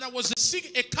 and I was seeing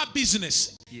a car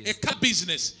business. Yes. A car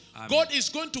business. Amen. God is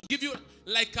going to give you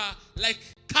like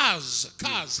cars.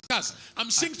 I'm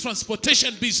seeing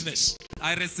transportation business.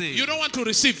 I receive. You don't want to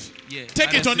receive? Yeah,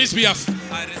 Take I it on his receive.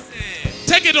 behalf. I receive.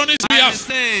 Take it on his I behalf.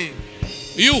 receive.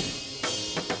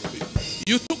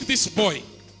 You took this boy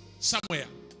somewhere.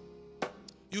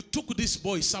 You took this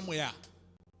boy somewhere.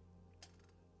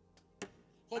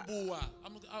 I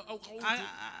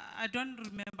don't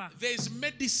remember. There is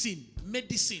medicine.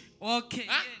 Okay.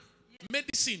 Huh? Yes.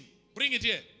 Medicine. Bring it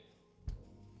here.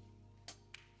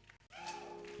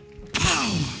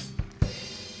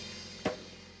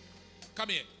 Come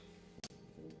here.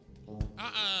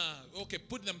 Okay,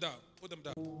 put them down. Put them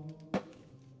down.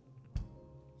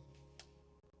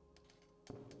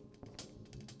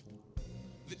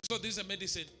 So this is a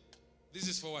medicine. This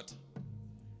is for what?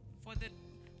 For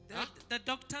the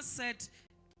doctor said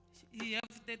he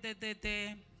have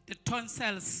the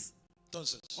tonsils.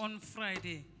 Tonsils. On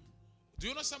Friday. Do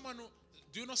you know someone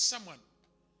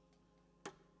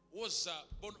who was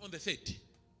born on the 3rd?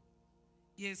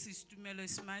 Yes, it's Tumelo,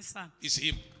 it's my son. It's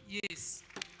him. Yes.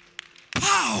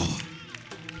 Pow!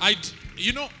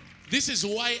 You know, this is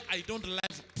why I don't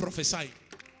love prophesying.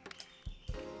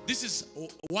 This is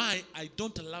why I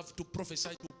don't love to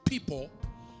prophesy to people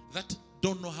that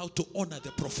don't know how to honor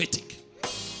the prophetic.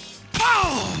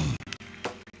 Pow!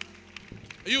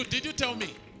 Did you tell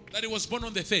me that he was born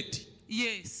on the 3rd?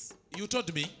 Yes. You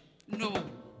told me? No.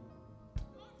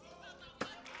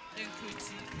 Thank you,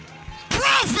 Jesus.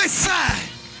 Prophesy!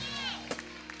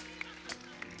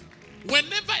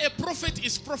 Whenever a prophet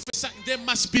is prophesying, there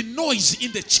must be noise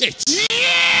in the church.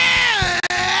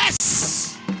 Yes!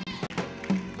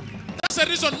 That's the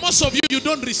reason most of you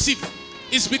don't receive.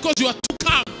 It's because you are too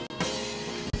calm.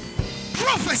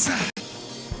 Prophesy!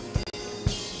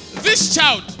 This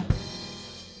child,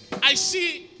 I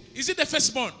see, is it the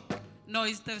firstborn? No,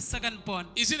 it's the secondborn.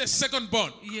 Is it the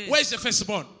secondborn? Yes. Where is the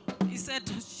firstborn? She's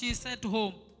at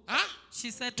home. Huh?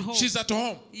 She's at home. She's at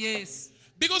home. Yes.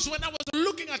 Because when I was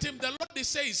looking at him, the Lord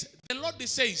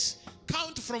says,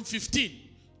 count from 15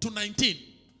 to 19.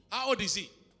 How old is he?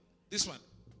 This one.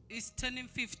 He's turning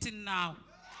 15 now.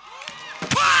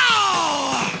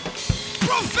 Power!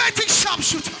 Prophetic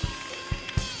sharpshooter.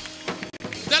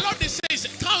 The Lord says,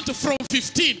 count from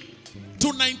 15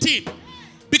 to 19.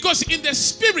 Because in the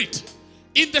spirit,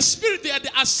 they are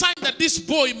assigned that this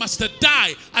boy must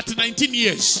die at 19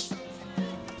 years.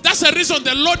 That's the reason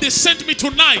the Lord has sent me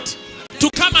tonight to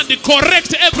come and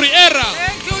correct every error.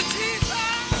 Thank you, Jesus.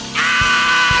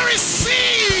 I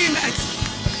receive it.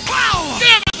 Power.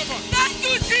 Thank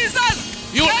you,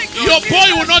 Jesus. Your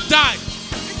boy will not die.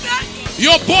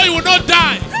 Your boy will not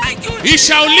die. Thank you, he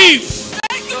shall live.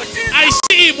 Thank you, Jesus. I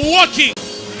see him walking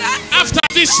after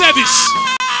this service.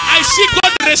 I see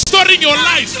God restoring your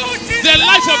life, the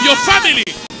life of your family.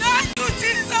 Thank you,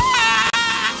 Jesus.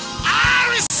 I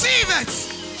receive it.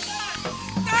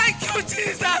 Thank you,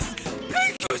 Jesus.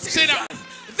 Thank you, Jesus. Say now,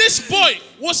 this boy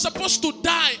was supposed to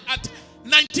die at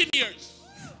 19 years.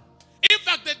 In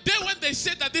fact, the day when they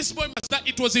said that this boy must die,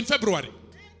 it was in February.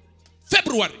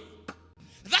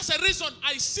 That's the reason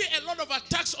I see a lot of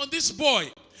attacks on this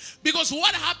boy. Because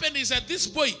what happened is that this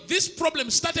boy, this problem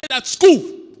started at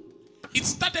school. It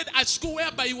started at school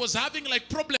whereby he was having like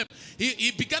problem.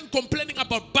 He began complaining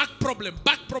about back problem.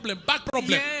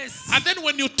 Yes. And then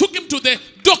when you took him to the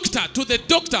doctor,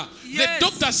 yes. the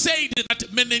doctor said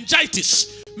that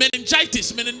meningitis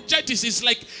is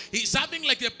like, he's having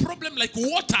like a problem like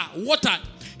water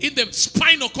in the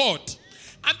spinal cord.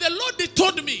 And the Lord, they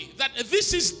told me that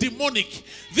this is demonic.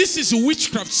 This is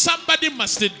witchcraft. Somebody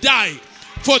must die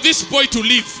for this boy to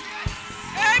live.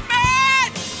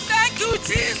 Amen. Thank you,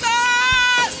 Jesus.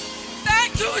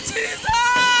 Thank you, Jesus.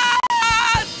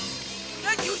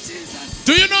 Thank you, Jesus.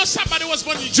 Do you know somebody was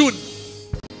born in June?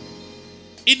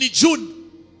 In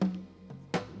June.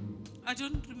 I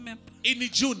don't remember. In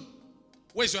June.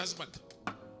 Where's your husband?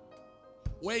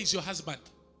 Where is your husband?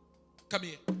 Come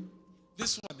here.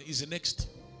 This one is next.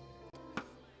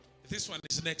 This one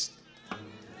is next.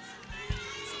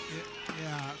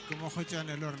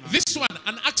 This one,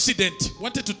 an accident,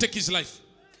 wanted to take his life.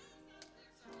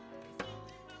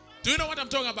 Do you know what I'm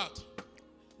talking about?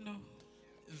 No.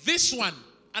 This one,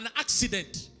 an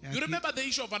accident. You remember the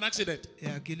issue of an accident?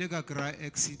 Yeah,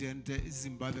 accident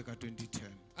Zimbabwe 2010.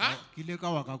 Huh?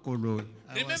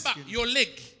 Remember your leg.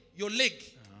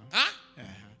 Huh?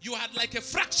 You had like a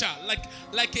fracture,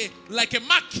 like a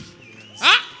mark.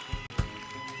 Huh?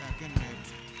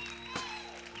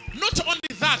 Not only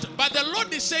that, but the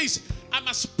Lord says, I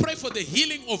must pray for the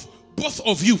healing of both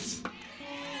of you.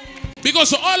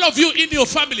 Because all of you in your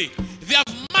family, they have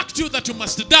marked you that you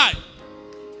must die.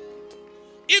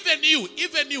 Even you.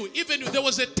 There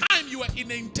was a time you were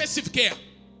in intensive care.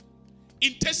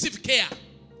 Intensive care.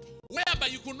 Whereby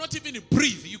you could not even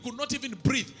breathe.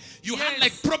 You had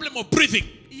like problem of breathing.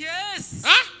 Yes.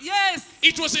 Huh? Yes.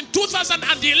 It was in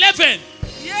 2011.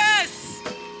 Yes.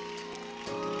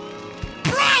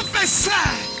 Prophesy.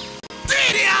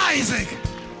 D.D. Isaac.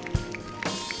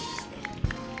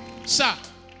 Sir.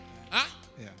 Huh?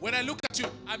 Yeah. When I look at you,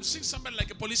 I'm seeing somebody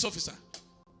like a police officer.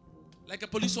 Like a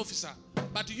police officer.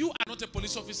 But you are not a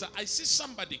police officer. I see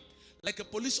somebody like a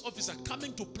police officer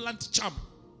coming to plant charm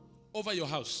over your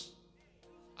house.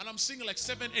 And I'm seeing like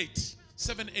 7-8.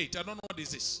 7-8. I don't know what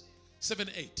is this.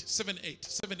 7-8. 7-8.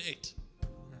 7-8.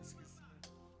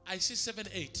 I see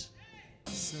 7-8.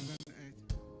 7-8.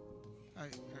 I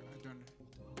don't know.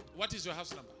 What is your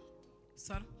house number?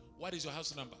 Sorry? What is your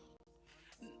house number?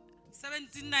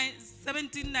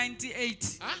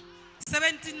 1798. Huh?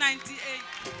 1798.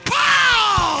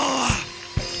 Pow!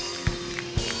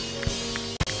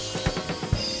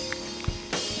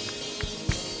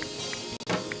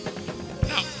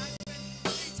 Now,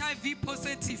 HIV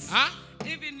positive. Huh?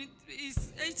 Even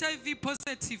is HIV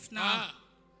positive now.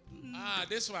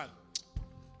 This one.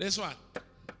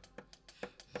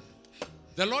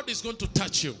 The Lord is going to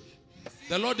touch you.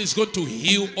 The Lord is going to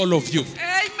heal all of you.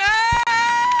 Amen.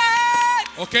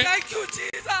 Okay? Thank you,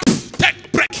 Jesus.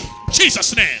 Break.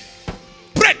 Jesus' name.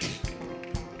 Break.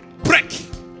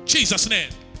 Jesus' name.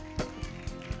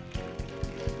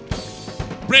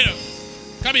 Brandon,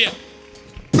 come here.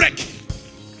 Break.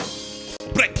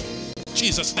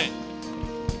 Jesus' name.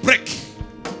 Break.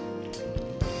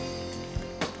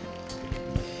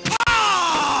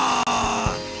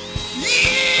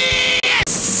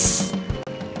 Yes!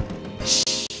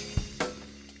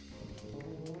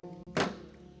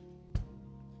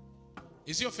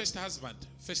 Is your first husband?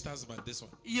 This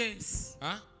one? Yes.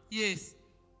 Huh? Yes.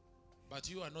 But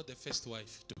you are not the first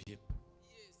wife to him.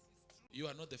 Yes, you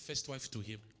are not the first wife to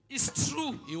him. It's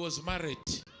true. He was married.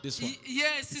 This one.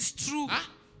 Yes, it's true. Huh?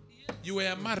 Yes. You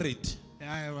were married.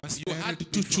 Yeah, I was You married had two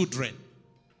before. children.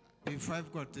 Before I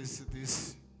got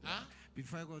this. Huh?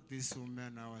 Before I got this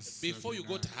woman, I was. Before you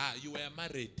got her, you were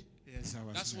married. Yes, I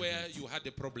was. That's married. where you had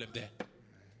a problem there.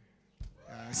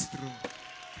 Yeah, it's true.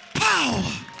 Power!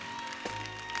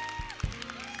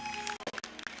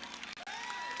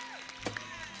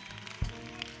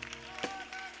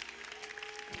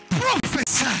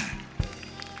 Prophesy!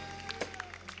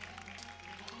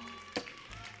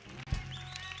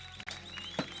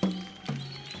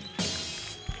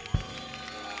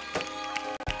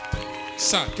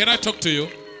 Sir, can I talk to you?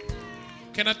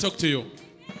 Can I talk to you?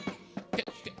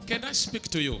 Can I speak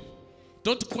to you?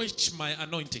 Don't quench my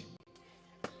anointing.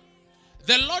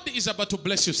 The Lord is about to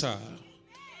bless you, sir.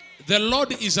 The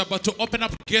Lord is about to open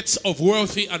up gates of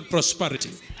wealthy and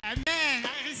prosperity. Amen. I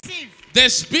receive.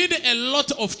 There's been a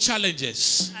lot of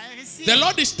challenges. I receive. The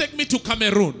Lord is taking me to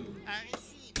Cameroon. I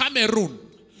receive. Cameroon.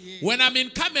 When I'm in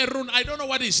Cameroon, I don't know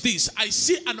what is this. I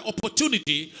see an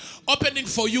opportunity opening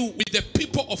for you with the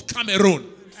people of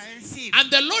Cameroon. I receive.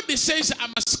 And the Lord says, I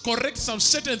must correct some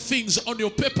certain things on your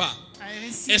paper. I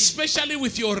receive. Especially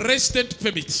with your resident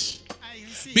permit. I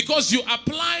receive. Because you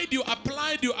applied,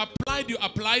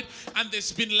 and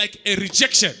there's been like a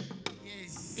rejection.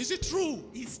 Yes. Is it true?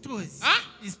 It's true. Huh?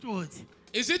 It's true.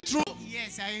 Is it true?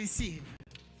 Yes, I receive.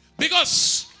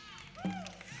 Because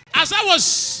as I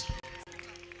was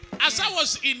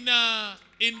in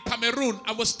Cameroon,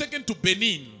 I was taken to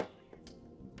Benin.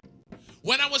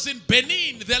 When I was in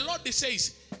Benin, the Lord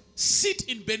says, sit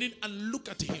in Benin and look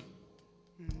at him.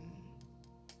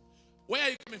 Where are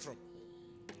you coming from?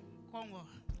 Congo.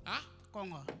 Huh?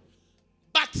 Congo.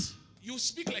 But you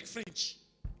speak like French.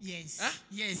 Yes. Huh?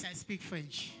 Yes, I speak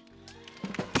French.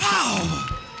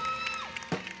 Power!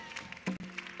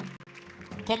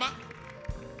 Comment?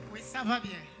 Oui, ça va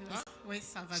bien. Hein? Oui,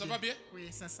 ça va Ça bien. va bien? Oui,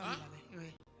 ça va Hein? bien.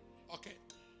 Oui. Okay.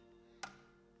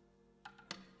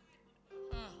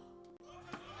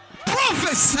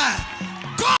 Prophesy!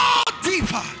 Go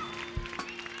deeper!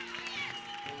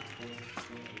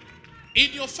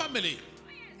 In your family,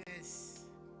 Yes.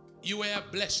 you were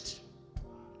blessed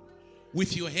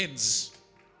with your hands.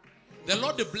 The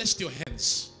Lord blessed your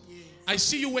hands. Yes. I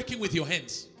see you working with your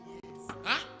hands.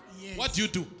 Huh? Yes. What do you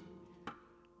do?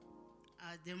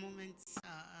 At the moment,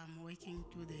 I'm working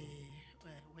to the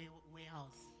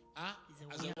warehouse. Huh? It's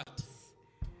a As a warehouse.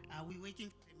 what? We're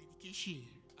working for the medication.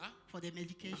 Huh? For the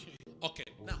medication. Okay.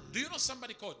 Now, do you know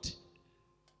somebody called?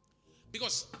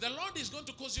 Because the Lord is going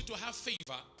to cause you to have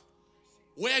favor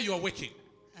where you are working.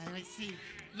 I receive.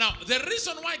 Now, the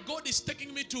reason why God is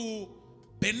taking me to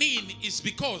Benin is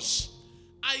because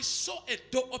I saw a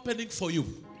door opening for you.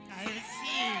 I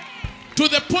receive. To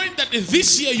the point that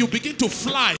this year you begin to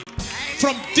fly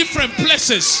from different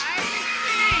places.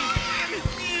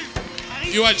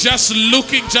 You are just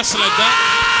looking just like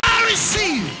that. I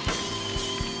receive.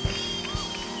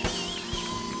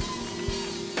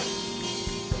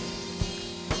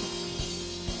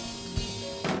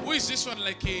 Who is this one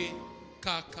like a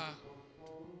kaka?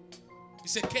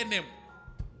 It's a K name.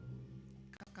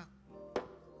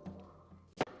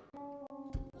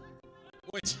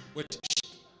 Wait.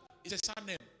 It's a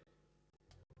surname.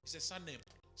 It's a surname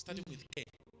starting with K.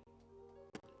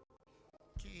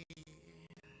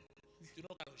 You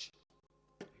know Kalush?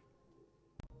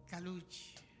 Kaluj.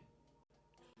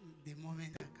 The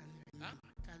moment I can remember.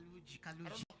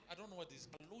 Kaluj. I don't know what this is.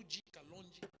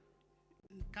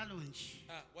 Kalonji.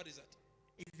 What is that?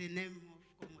 It's the name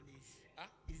of Congolese.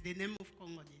 It's the name of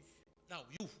Congolese. Now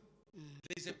you,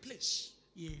 there's a place.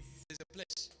 Yes. There's a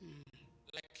place.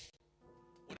 Like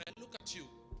when I look at you,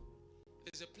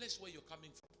 there's a place where you're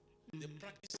coming from. They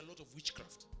practice a lot of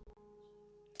witchcraft.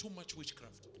 Too much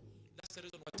witchcraft. That's the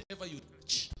reason whatever you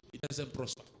touch, it doesn't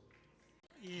prosper.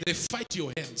 Yes. They fight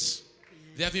your hands.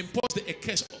 Yes. They have imposed a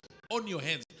curse on your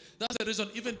hands. That's the reason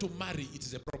even to marry, it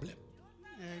is a problem.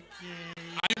 Okay.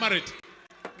 Are you married?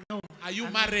 No. Are you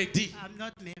married? I'm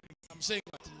not married. I'm saying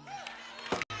what?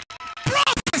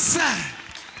 Prophesy.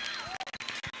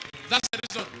 That's the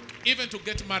reason even to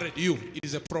get married, it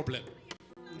is a problem.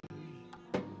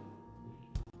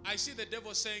 I see the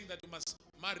devil saying that you must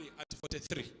marry at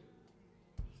 43.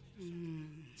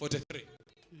 43.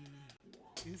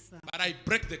 Yes, but I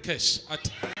break the curse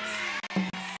at.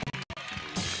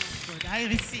 But I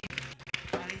receive.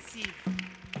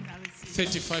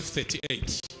 35,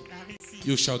 38.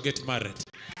 You shall get married.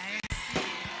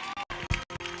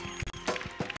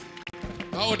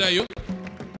 How old are you?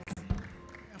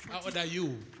 42. How old are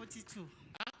you? 42.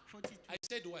 Huh? 42. I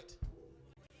said what?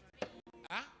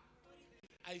 Huh?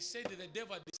 I said the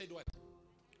devil said what?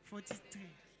 43.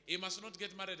 He must not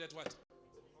get married at what?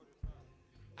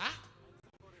 Huh?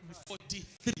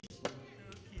 43. Okay.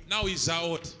 Now he's how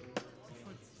old?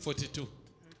 42. Okay.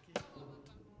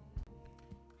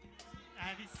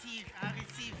 I receive.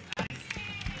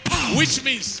 Which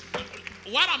means,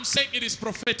 what I'm saying, it is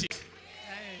prophetic.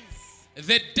 Yes.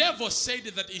 The devil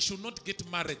said that he should not get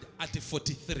married at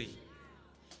 43.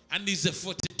 And he's a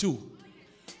 42.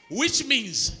 Which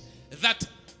means that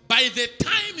by the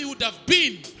time he would have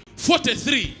been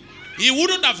 43, he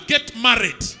wouldn't have get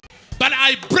married. But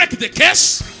I break the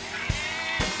curse.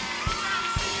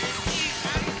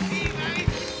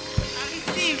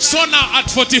 So now at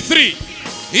 43,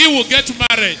 he will get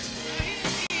married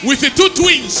with the 2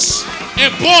 twins, a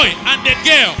boy and a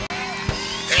girl.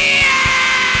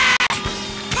 Yeah!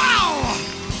 Power!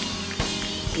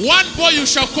 One boy you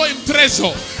shall call him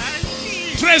Trezor.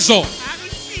 Trezor.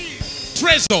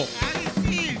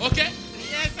 Okay?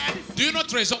 Yes, I receive. Do you know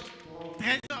Trezor?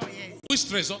 Trezor, yes. Who is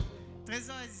Trezor?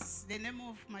 Trezor is the name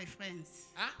of my friends.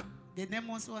 Huh? The name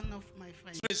was one of my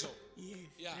friends. Trezor. Yes.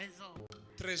 Yeah. Trezor.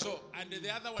 Trezor. And the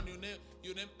other one you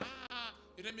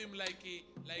name him like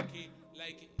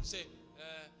say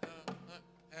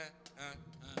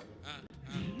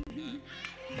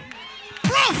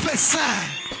Prophesy.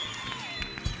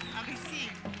 I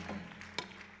receive.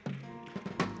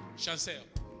 Chancel.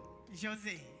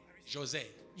 Jose,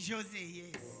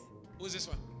 yes. Who's this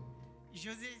one?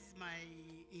 Jose is my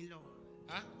in-law.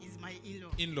 Huh? Is my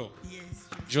in-law. In-law. Yes.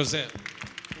 Jose.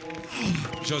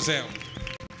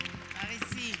 I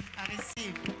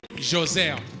receive.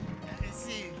 Jose. I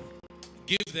receive.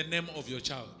 Give the name of your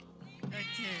child.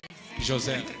 Okay.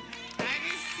 Jose. I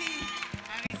receive.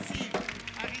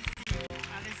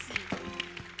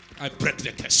 I break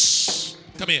the curse.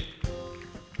 Come here.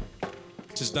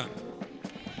 It is done.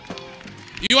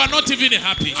 You are not even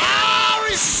happy. I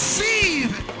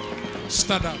receive.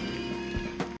 Stand up.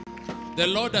 The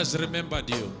Lord has remembered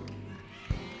you.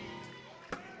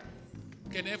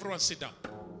 Can everyone sit down?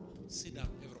 Sit down,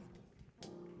 everyone.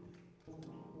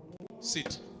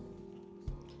 Sit.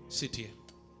 Sit here.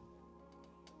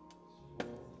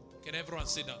 Can everyone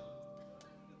sit down?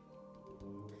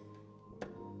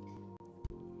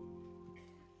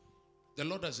 The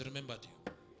Lord has remembered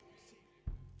you.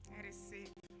 I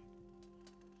receive.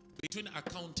 Between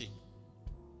accounting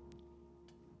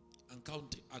and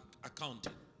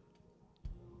accounting,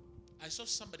 I saw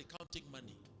somebody counting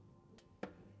money.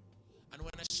 And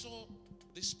when I saw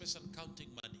this person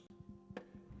counting money,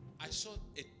 I saw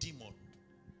a demon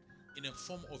in a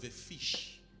form of a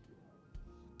fish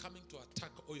coming to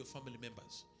attack all your family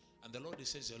members. And the Lord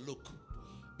says, look.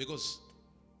 Because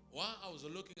while I was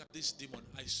looking at this demon,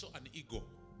 I saw an eagle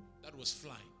that was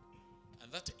flying.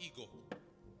 And that eagle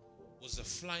was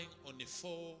flying on the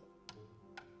four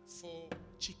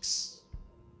chicks.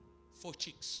 Four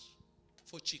chicks.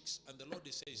 And the Lord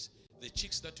says, the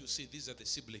chicks that you see, these are the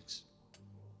siblings.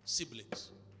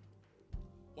 Siblings.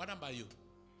 What number are you?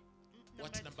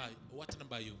 What number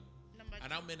are you?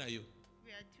 And how many are you?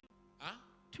 We are 2. Huh?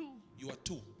 2. You are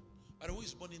 2. But who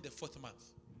is born in the 4th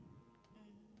month?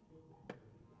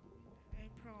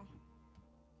 April.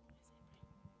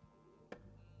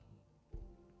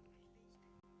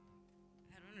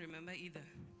 I don't remember either.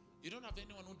 You don't have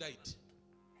anyone who died?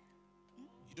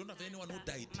 You don't have anyone who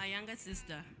died? My younger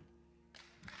sister.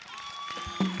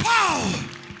 Wow!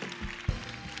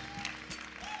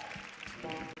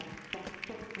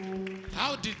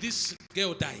 How did this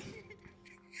girl die?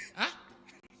 Huh?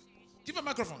 Give a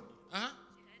microphone. Uh-huh.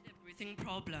 She had a breathing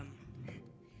problem.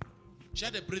 She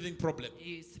had a breathing problem.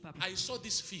 Yes, Papa. I saw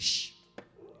this fish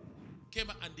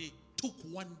came and they took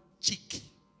one chick,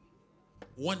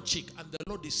 and the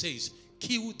Lord says,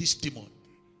 kill this demon.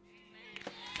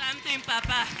 Something,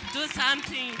 Papa. Do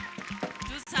something.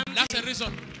 Do something. That's the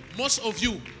reason most of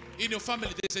you in your family,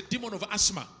 there's a demon of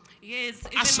asthma. Yes,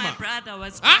 even asthma. my brother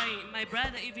was crying. My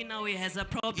brother even now he has a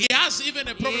problem. He has even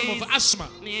a problem of asthma.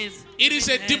 Yes. It is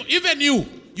a demon. Even you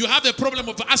have a problem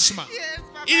of asthma. Yes,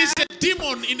 it is a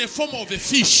demon in the form of a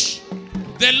fish.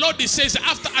 The Lord says,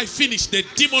 after I finish, the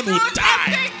demon will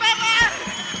die.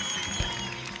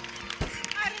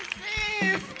 I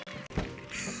receive.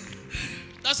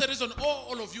 That's the reason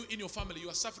all of you in your family, you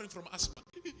are suffering from asthma.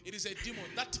 It is a demon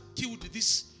that killed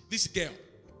this girl.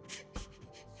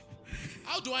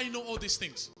 How do I know all these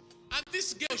things? And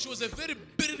this girl, she was a very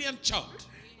brilliant child.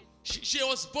 She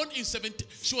was born in 17.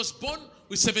 She was born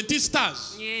with 17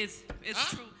 stars. Yes, it's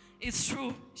true. It's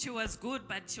true. She was good,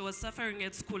 but she was suffering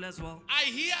at school as well. I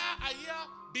hear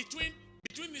between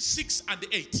the 6 and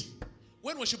the 8.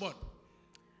 When was she born?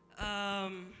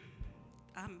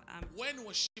 When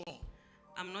was she born?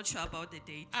 I'm not sure about the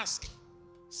date. Ask.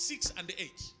 6 and the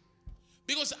 8.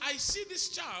 Because I see this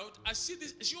child, she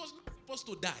was not supposed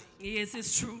to die. Yes,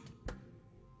 it's true.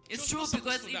 It's true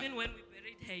because even when we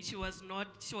buried her, she was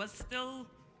still,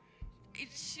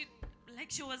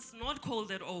 she was not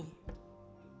cold at all.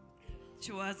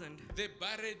 She wasn't. They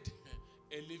buried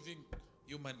a living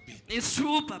human being. It's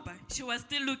true, Papa. She was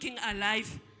still looking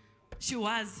alive. She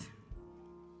was.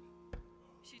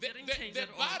 She didn't change at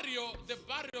all. The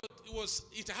burial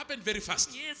it happened very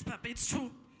fast. Yes, Papa, it's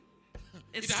true.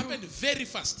 It happened very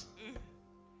fast.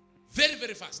 Very,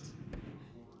 very fast.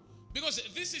 Because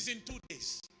this is in 2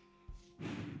 days.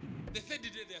 The 3rd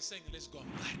day they are saying, let's go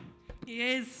and bury.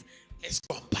 Yes. Let's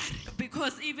go and bury.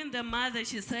 Because even the mother,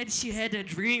 she said she had a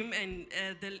dream, and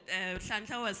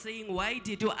Shanta was saying, why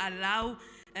did you allow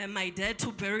my dad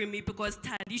to bury me? Because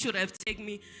Tandi should have taken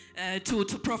me to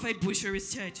Prophet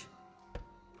Bushery's church.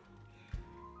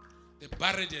 They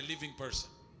buried a living person.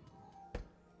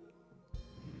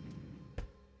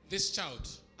 This child,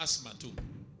 asthma too.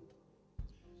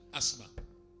 Asthma.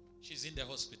 She's in the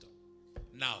hospital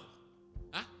now.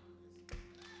 Huh?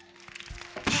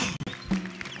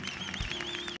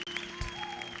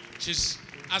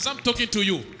 As I'm talking to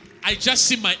you, I just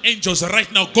see my angels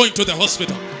right now going to the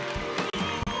hospital.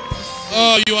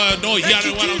 Oh, you are not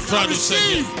hearing what I'm trying to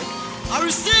say. I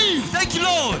receive. Thank you,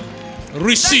 Lord.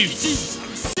 Receive.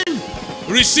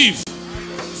 Receive.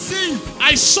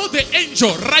 I saw the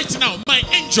angel right now. My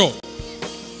angel.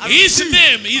 His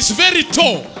name is very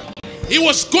tall. He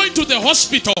was going to the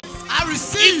hospital. I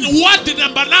receive. In ward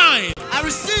number 9. I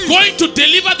receive. Going to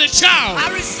deliver the child. I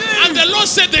receive. And the Lord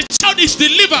said the child is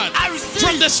delivered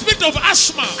from the spirit of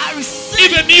asthma. I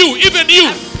receive. Even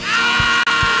you.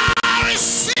 I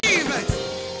receive it.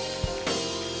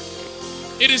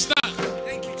 It is done.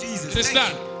 Thank you, Jesus. It is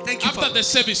done. Thank you, After Father. the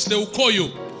service, they will call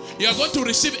you. You are going to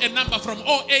receive a number from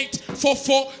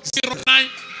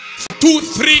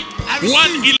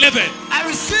 0844092311. I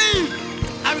receive.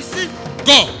 I receive.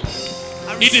 Go.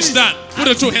 It is done. Put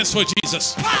the 2 hands for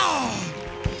Jesus.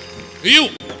 You.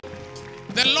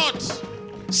 The Lord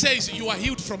says you are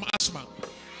healed from asthma.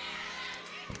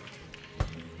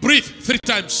 Breathe 3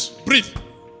 times. Breathe.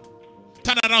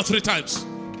 Turn around 3 times.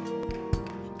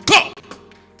 Go.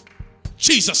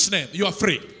 Jesus' name. You are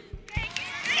free.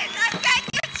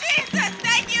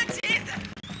 Thank you, Jesus.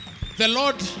 The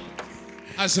Lord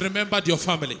has remembered your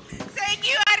family. Thank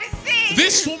you, I receive.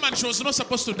 This woman, she was not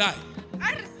supposed to die.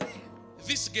 I receive.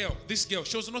 This girl,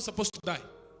 she was not supposed to die.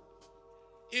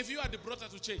 If you had brought her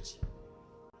to church,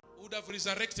 would have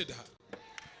resurrected her.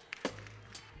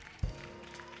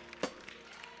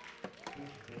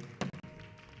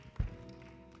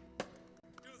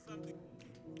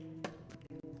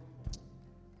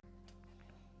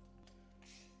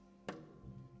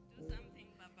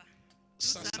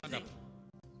 Stand up.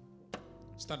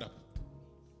 Stand up.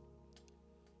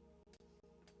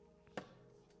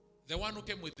 The one who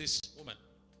came with this woman,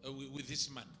 with this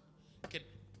man. Come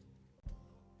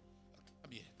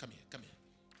here, come here, come here.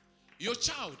 Your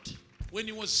child, when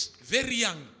he was very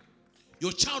young,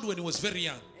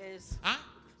 Yes. huh?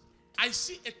 I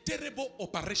see a terrible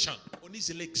operation on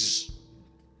his legs.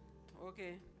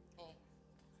 Okay.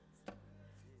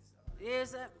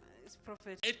 Yes, it's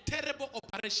prophet. A terrible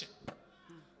operation.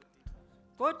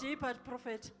 Go deeper,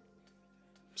 prophet.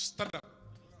 Stand up.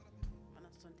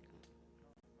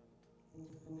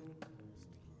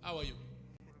 How are you?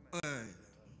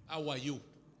 How are you?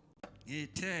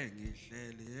 Ngithe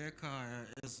ngihleli ekhaya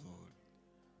ezolo.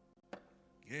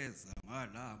 Ngeza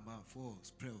ngalama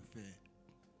Fox prophet.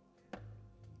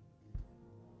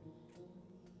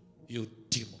 You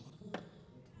demon.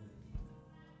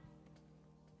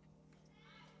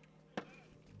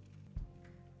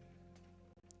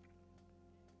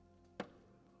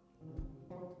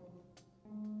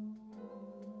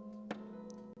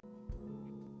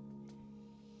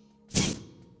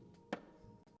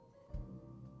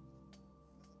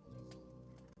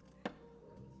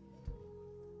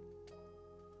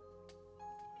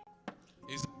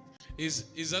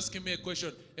 He's asking me a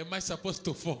question. Am I supposed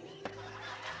to fall?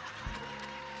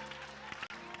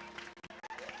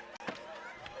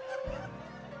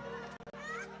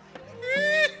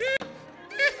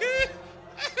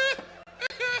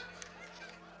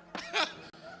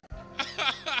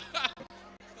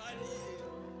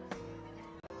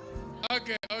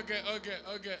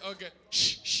 Okay.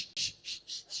 Shh.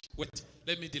 Wait,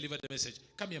 let me deliver the message.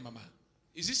 Come here, Mama.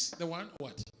 Is this the one or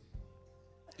what?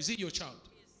 Is it your child?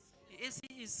 Yes,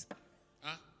 he is.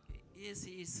 Huh? Yes,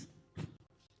 he is.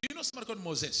 Do you know somebody called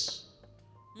Moses?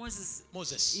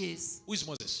 Moses. Yes. Who is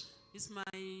Moses? It's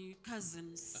my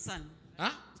cousin's son.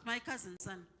 Huh? It's my cousin's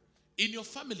son. In your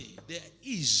family, there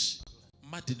is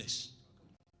madness.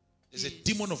 There's a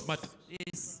demon of madness.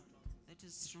 Yes, that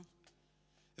is true.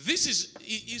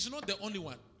 He's not the only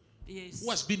one Yes. who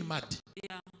has been mad.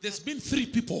 Yeah. There's been 3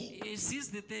 people. Yes, he's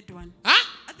the third one. Huh?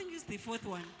 I think he's the fourth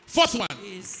one. 4th one.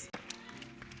 Yes.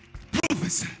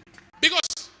 Professor.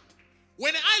 Because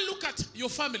when I look at your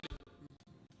family,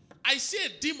 I see a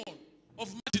demon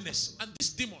of madness, and this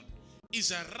demon is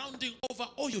surrounding over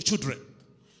all your children.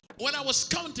 When I was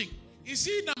counting, is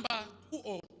he number 2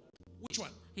 or which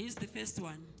one? He's the first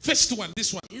one. First one,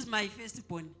 this one. He's my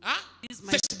firstborn. Huh? He's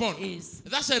my Firstborn. Yes.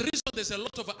 That's the reason there's a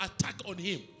lot of attack on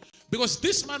him. Because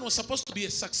this man was supposed to be a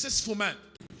successful man.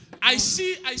 I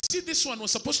see this one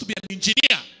was supposed to be an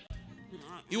engineer.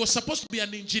 He was supposed to be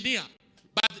an engineer.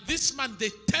 But this man, they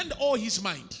turned all his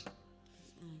mind.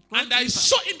 And I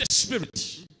saw in the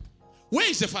spirit. Where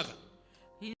is the father?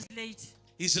 He's late.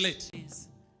 He's late. Yes.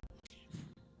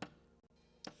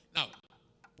 Now.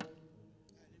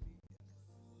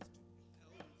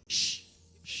 Shh.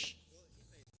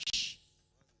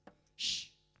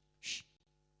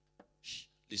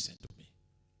 Listen to me.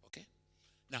 Okay?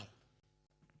 Now.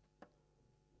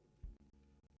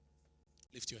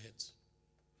 Lift your hands.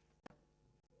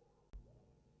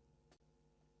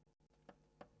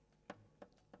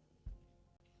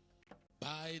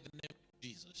 By the name of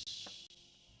Jesus.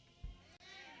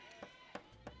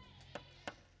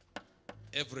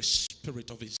 Every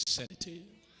spirit of insanity.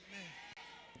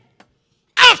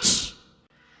 Out!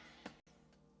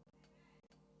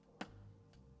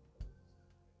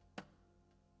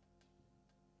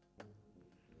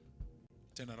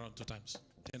 Turn around 2 times.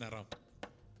 Turn around.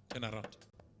 Turn around.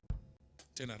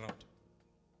 Turn around.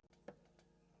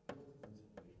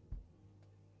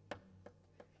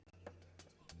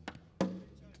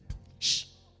 Shh.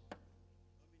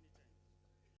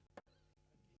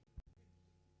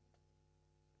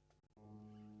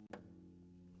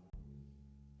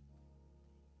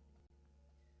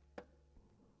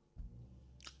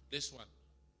 This one.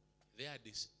 There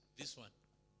this one.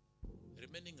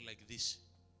 Remaining like this.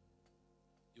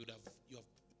 You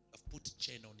have put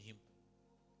chain on him.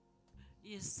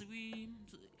 Yes,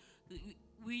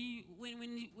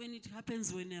 when it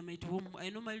happens when I'm at home, I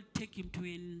normally take him to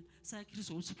a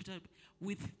psychiatrist hospital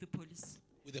with the police.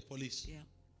 With the police? Yeah.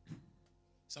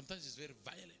 Sometimes it's very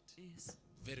violent. Yes.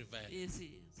 Very violent. Yes, he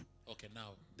is. Okay,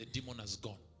 now the demon has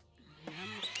gone.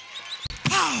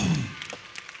 Pow!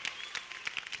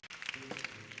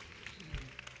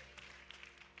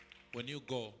 When you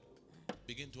go,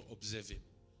 begin to observe him.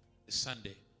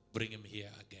 Sunday, bring him here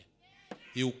again.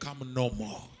 He will come no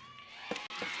more.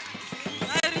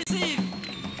 I receive.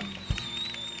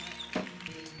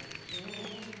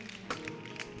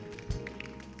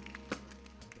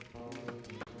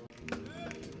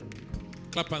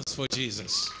 Clap hands for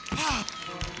Jesus.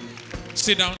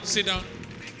 Sit down, sit down,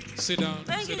 sit down.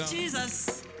 Thank sit you, down.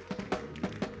 Jesus.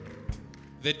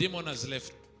 The demon has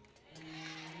left.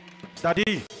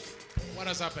 Daddy. What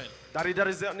has happened? Daddy, there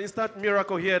is an instant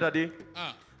miracle here, Daddy.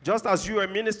 Ah. Just as you were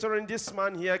ministering, this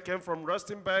man here came from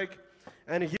Rustenburg,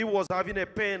 and he was having a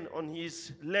pain on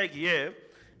his leg here.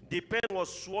 The pain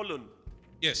was swollen.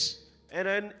 Yes. And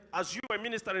then as you were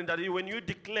ministering, Daddy, when you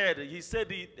declared, he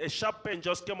said a sharp pain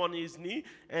just came on his knee,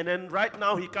 and then right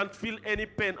now he can't feel any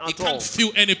pain at all. He can't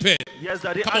feel any pain. Yes,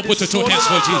 Daddy. Come on, And put your it's two hands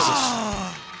for swollen. Jesus.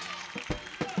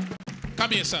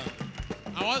 Come here, sir.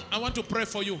 I want to pray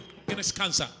for you against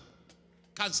cancer.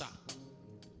 Cancer.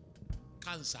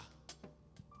 Cancer.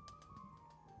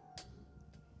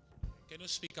 Can you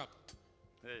speak up?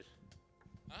 Yes.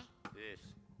 Huh? Yes.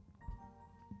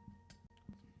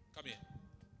 Come here.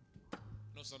 You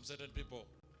know some certain people,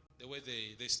 the way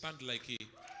they stand like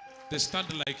they stand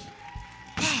like.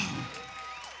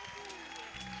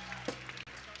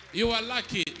 You are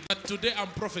lucky that today I'm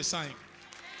prophesying.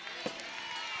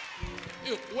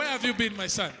 You, where have you been, my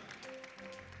son?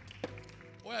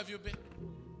 Where have you been?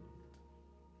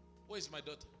 Where is my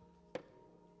daughter?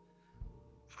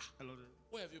 Hello.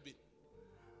 Where have you been?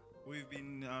 We've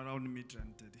been around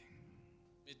Midrand, Daddy.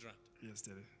 Midrand. Yes,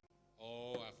 Daddy.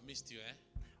 Oh, I've missed you, eh?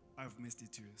 I've missed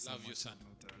it too. So Love you, much, son.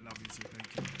 Love you too.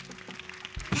 Thank you.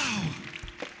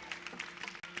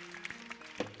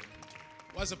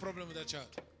 What's the problem with that child?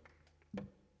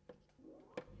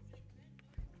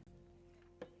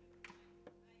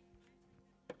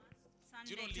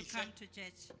 Sunday to come to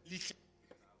church. Liche.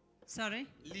 Sorry?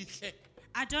 Liche.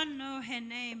 I don't know her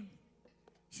name.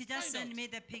 She just Find sent out. me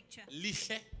the picture.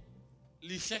 Liche.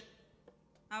 Liche.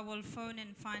 I will phone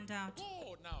and find out.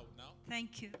 Oh, now.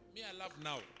 Thank you. Me, I love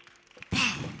now.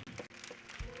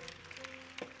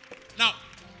 Now,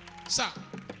 sir.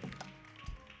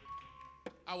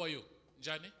 How are you,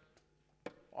 Johnny?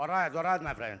 All right,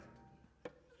 my friend.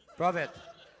 Prophet.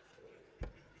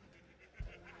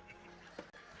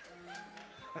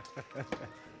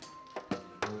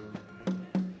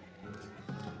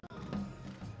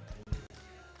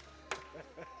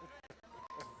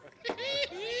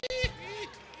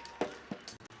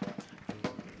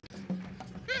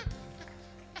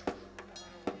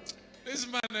 This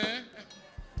man, eh?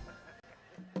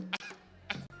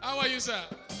 How are you, sir?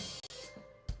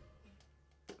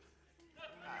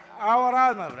 All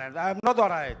right, my friend. I'm not all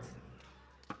right.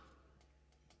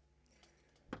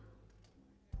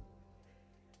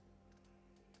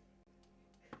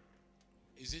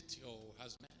 Is it your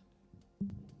husband?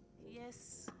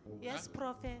 Yes. Yes,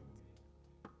 prophet.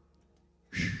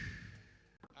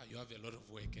 You have a lot of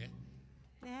work, eh?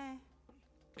 Yeah.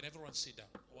 Can everyone sit down?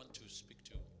 I want to speak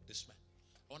to this man.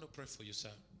 I want to pray for you, sir.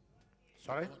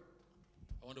 Sorry?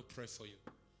 I want to pray for you.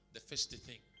 The first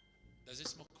thing. Does he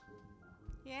smoke?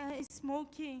 Yeah, he's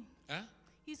smoking. Huh?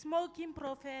 He's smoking,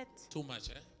 prophet. Too much,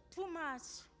 eh? Too much.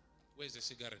 Where's the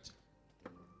cigarette?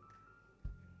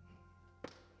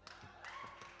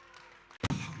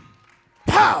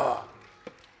 Power!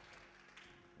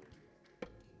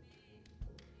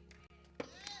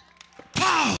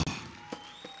 Power!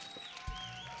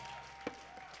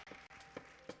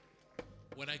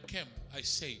 When I came, I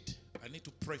said, I need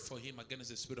to pray for him against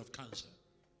the spirit of cancer.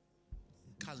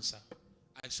 Cancer.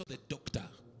 I saw the doctor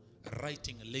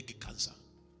writing leg cancer.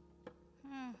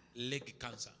 Leg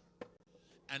cancer.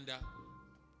 And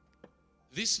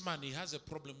this man, he has a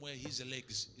problem where his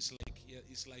legs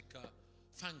is like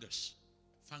fungus.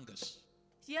 Fungus.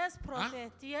 Yes,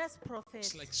 prophet. Yes, prophet.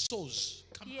 It's like sores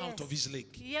come Yes. out of his leg.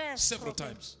 Yes, Several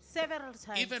prophet. times. Several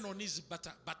times. Even on his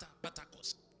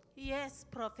buttocks. Yes,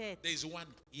 prophet. There is one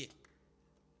here.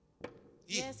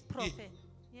 Yes, prophet.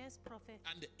 Yes, prophet.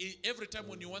 And every time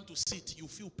when you want to sit, you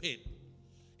feel pain.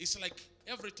 It's like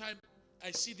every time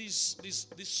I see these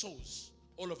sores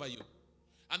all over you.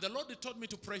 And the Lord told me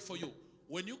to pray for you.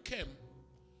 When you came,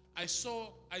 I saw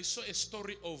a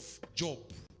story of Job.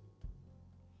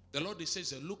 The Lord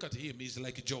says, look at him, he's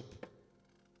like Job.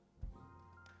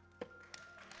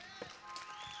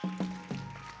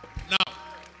 Now,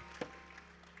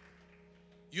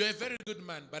 you're a very good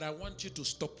man, but I want you to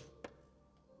stop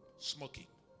smoking.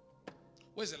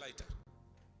 Where's the lighter?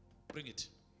 Bring it.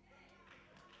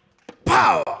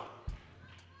 Power!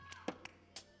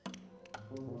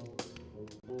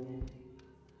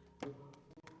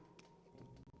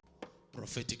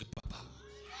 Prophetic Papa.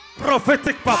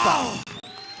 Prophetic Papa.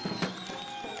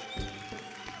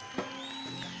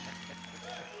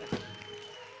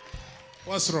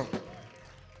 What's wrong?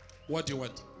 What do you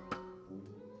want?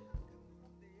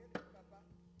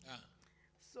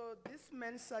 So So this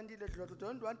man, Sandy Ledloto,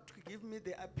 don't want to give me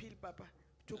the appeal, Papa,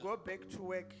 to go back to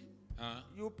work.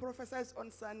 You prophesied on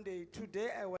Sunday. Today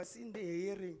I was in the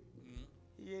hearing.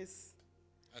 Yes.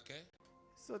 Okay.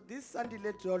 So this Sandy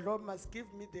Ledloto must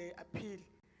give me the appeal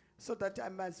so that I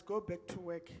must go back to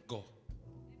work. Go.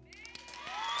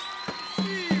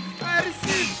 I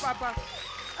receive, Papa.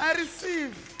 I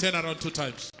receive. Turn around 2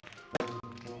 times.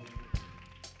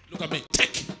 Look at me.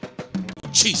 Take.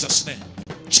 In Jesus' name.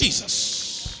 Jesus.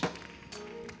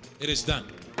 It is done.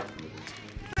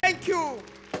 Thank you.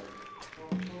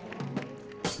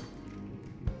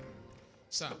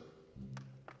 Sir,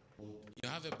 you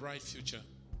have a bright future.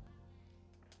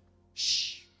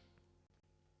 Shh.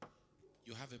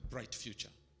 You have a bright future.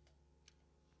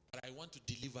 But I want to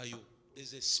deliver you.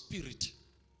 There's a spirit.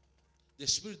 The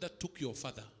spirit that took your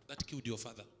father, that killed your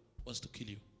father, wants to kill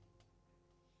you.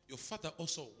 Your father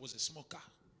also was a smoker.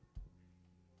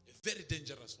 A very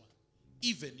dangerous one.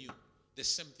 Even you, the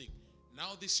same thing. Now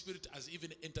this spirit has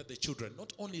even entered the children.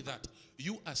 Not only that,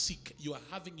 you are sick. You are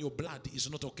having your blood is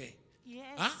not okay. Yes.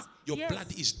 Huh? Your blood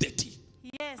is dirty.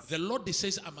 Yes. The Lord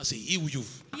says, I must heal you.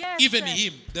 Yes, Even sir.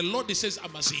 him, the Lord says, I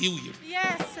must heal you.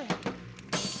 Yes.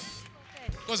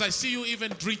 Because I see you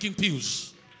even drinking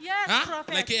pills. Yes, Huh?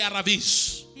 prophet. Like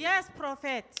ARVs. Yes,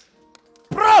 prophet.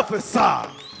 Professor.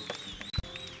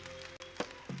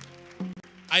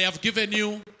 I have given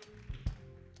you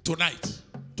tonight.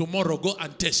 Tomorrow, go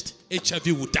and test. HIV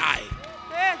will die.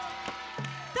 Yes.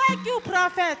 Thank you,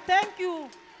 prophet. Thank you.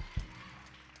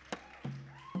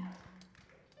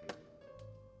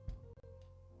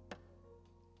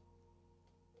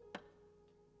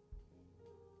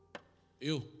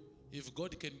 You, if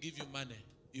God can give you money,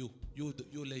 you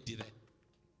lady there.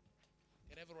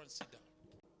 Can everyone sit down?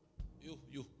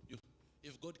 You.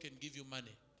 If God can give you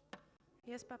money,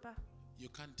 Yes, Papa. you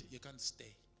can't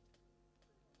stay.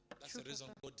 That's True, the reason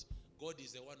Papa. God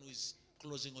is the one who is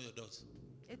closing all your doors.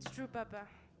 It's true, Papa.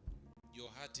 Your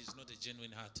heart is not a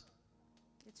genuine heart.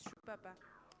 It's true, Papa.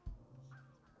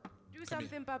 Do Come something,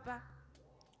 here. Papa.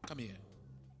 Come here.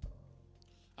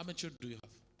 How many children do you have?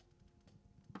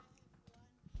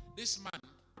 This man,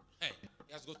 hey,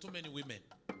 he has got too many women.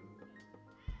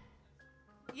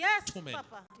 Yes, Too many.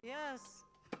 Papa. Yes.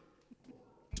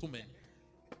 Too many.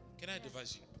 Can I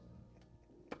advise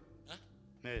you? Huh?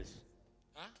 Yes.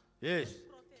 Huh? Yes.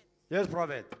 Yes,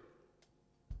 prophet.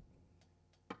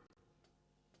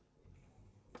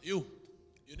 You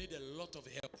need a lot of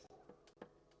help.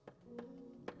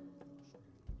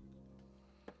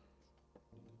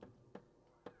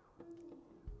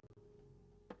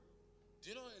 Do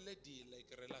you know a lady like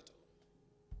Relato?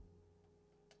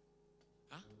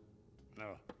 Huh?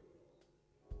 No.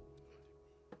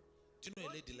 Do you know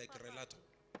a lady like Relato?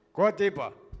 Go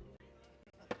deeper.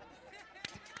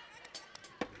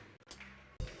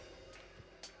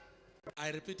 I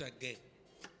repeat again.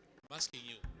 I'm asking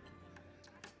you.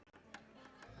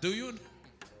 Do you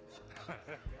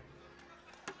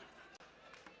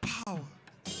Power.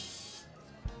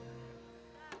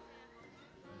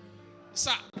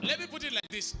 Sir, let me put it like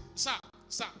this. Sir.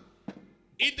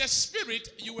 In the spirit,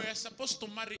 you were supposed to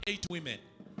marry 8 women.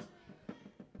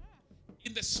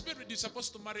 In the spirit, you're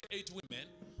supposed to marry 8 women.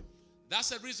 That's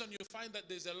the reason you find that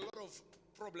there's a lot of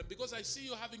problem. Because I see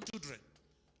you having children.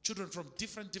 Children from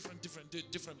different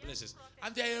places.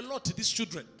 And there are a lot, these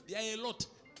children. There are a lot.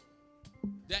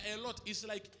 There are a lot. It's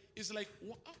like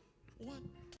 1,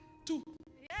 2,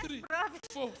 3,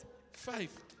 4, 5,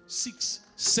 6,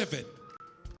 7.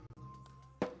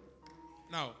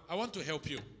 Now, I want to help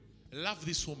you. Love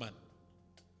this woman.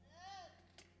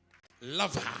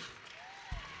 Love her.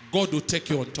 God will take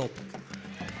you on top.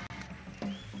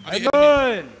 Have you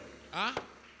heard me? Amen. Huh?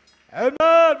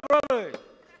 Amen, brother.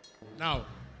 Now,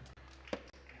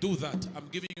 do that. I'm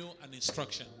giving you an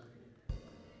instruction.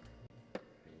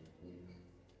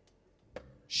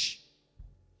 Shh.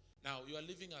 Now you are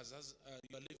living as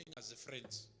a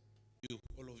friends. You,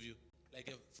 all of you, like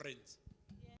a friends.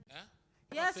 Huh?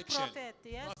 No Yes, affection. prophet.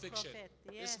 Yes, No affection. prophet.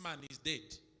 Yes. This man is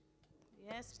dead.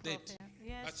 Yes, He's dead. prophet.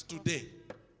 Yes, But prophet. today,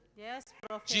 Yes,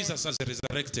 prophet. Jesus has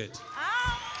resurrected.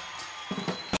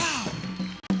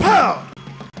 Power.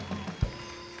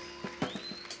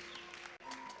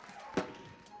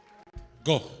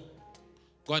 Go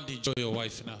and enjoy your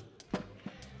wife now.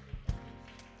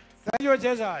 Thank you,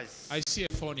 Jesus. I see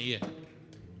a phone here.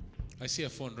 I see a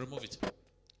phone. Remove it.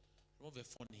 Remove a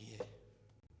phone here.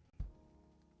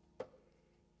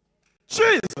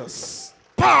 Jesus.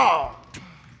 Power.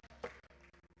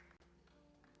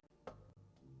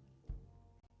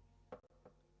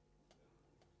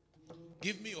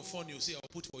 Give me your phone. You see, I'll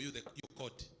put for you your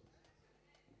code.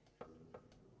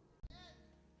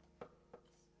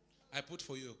 I put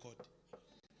for you a code.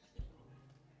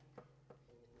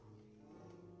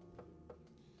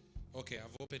 Okay,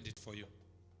 I've opened it for you.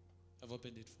 I've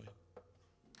opened it for you.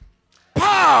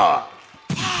 Power!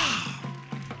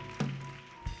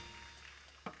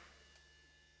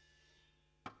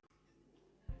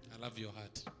 I love your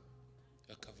heart.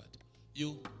 You're covered.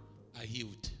 You are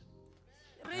healed.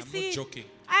 I'm not Receive. joking.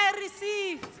 I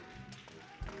receive.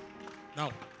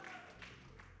 Now,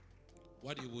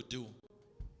 what you will do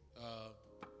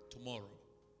tomorrow,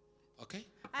 okay?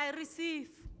 I receive.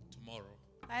 Tomorrow,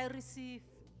 I receive.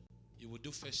 you will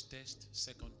do first test,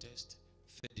 second test,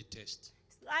 third test.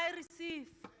 I receive.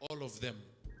 All of them,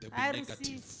 they'll be I negative.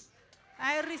 receive.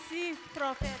 I receive,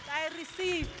 prophet. I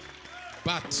receive.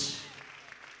 But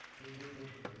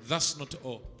that's not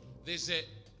all. There's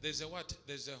a what?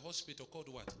 There's a hospital called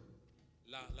what?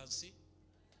 Lansing?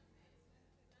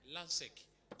 Lansec.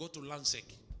 Go to Lansec.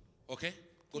 Okay?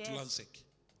 Go to Yes. Lansec.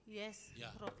 Yes,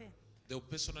 Yeah. prophet. They'll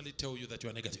personally tell you that you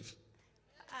are negative.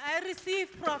 I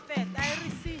receive, prophet. I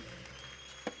receive.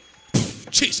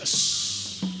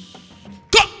 Jesus.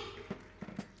 Come.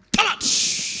 Come out.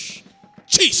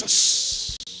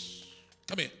 Jesus.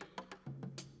 Come here.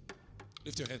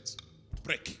 Lift your hands.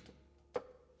 Break.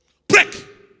 Break.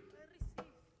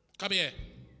 Come here.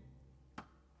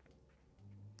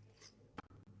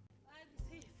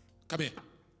 Come here.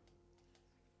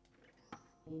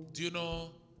 Do you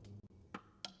know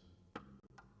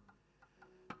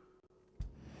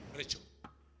Rachel?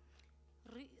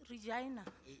 Regina.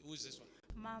 Who is this one?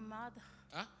 My mother.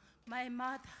 Huh? My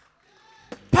mother.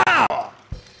 Power!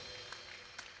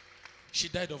 She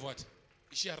died of what?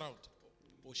 Is she around?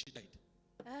 Or she died?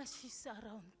 She's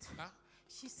around. Huh?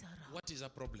 She's around. What is her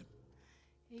problem?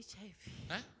 HIV.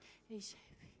 Huh? HIV.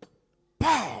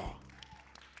 Power!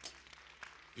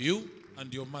 You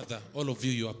and your mother, all of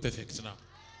you, you are perfect now.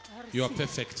 You are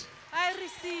perfect. I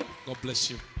receive. God bless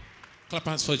you. Clap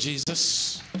hands for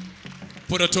Jesus.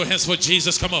 Put your 2 hands for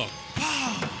Jesus. Come on.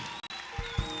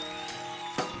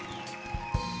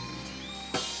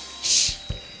 Shh.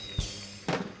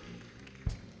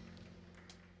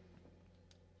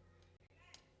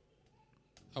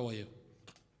 How are you?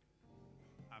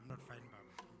 I'm not fine,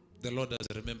 Baba. The Lord has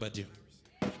remembered you.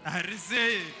 I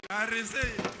receive. I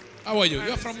receive. How are you?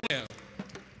 You're from where?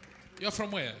 You're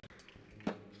from where?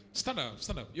 Stand up,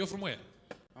 stand up. You're from where?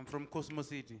 I'm from Cosmo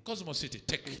City. Cosmo City.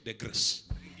 Take the grace.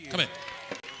 Come here.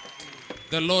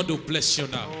 The Lord will bless you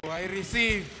now. Oh, I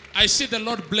receive. I see the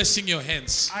Lord blessing your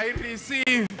hands. I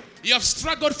receive. You have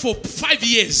struggled for 5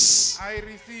 years. I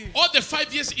receive. All the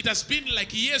 5 years, it has been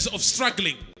like years of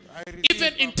struggling. I receive.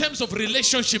 Even in terms of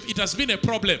relationship, it has been a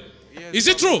problem. Yes, Is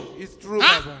it true? It's true,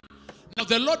 Huh? Baba. Now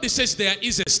the Lord says there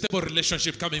is a stable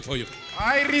relationship coming for you.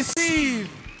 I receive.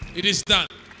 It is done.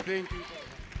 Thank you, Baba.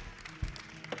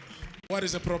 What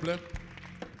is the problem?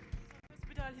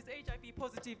 Hospital, he's HIV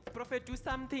positive. Prophet, do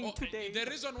something today. The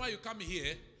reason why you come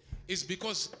here is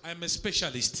because I'm a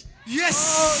specialist. Yes!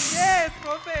 Oh, yes,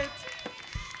 prophet.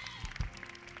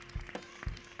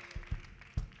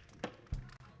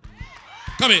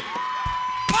 Come here.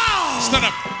 Stand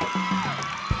up.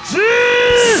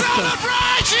 Jesus!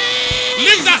 Celebrate Jesus!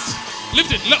 Lift that.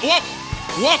 Lift it. Walk.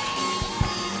 Walk.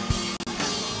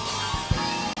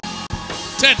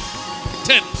 10.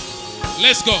 10.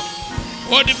 Let's go.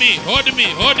 Hold me. Hold me.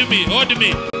 Hold me. Hold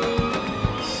me.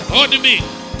 Hold me.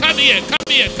 Come here. Come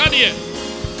here. Come here.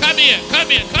 Come here. Come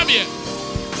here. Come here.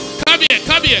 Come here.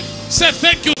 Come here. Say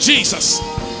thank you, Jesus.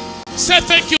 Say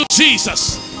thank you,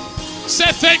 Jesus.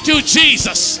 Say thank you,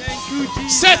 Jesus.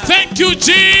 Say thank you,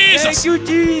 Jesus. Thank you,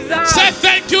 Jesus. Say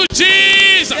thank you,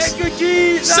 Jesus. Thank you,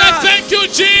 Jesus. Say thank you,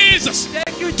 Jesus.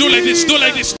 Thank you, Do like this. Do Jesus.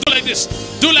 like this. Do like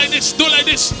this. Do like this. Do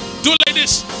like this. Do like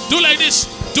this. Do like this.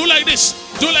 Do like this.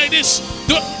 Do like this.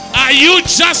 Do. Are you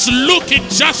just looking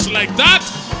just like that?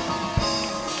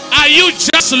 Are you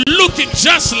just looking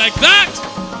just like that?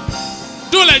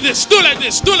 Do like this. Do like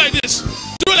this. Do like this.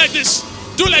 Do like this.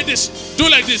 Do like this. Do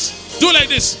like this. Do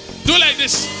like this. Do like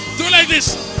this. Do like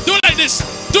this. Do like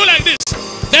this. Do like this.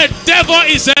 The devil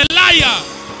is a liar.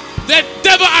 The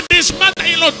devil and his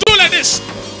mother-in-law. Do like this.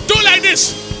 Do like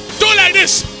this. Do like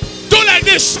this. Do like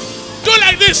this. Do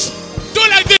like this. Do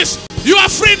like this. You are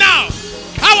free now.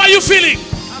 How are you feeling?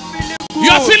 You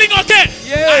are feeling okay?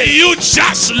 Yes. Are you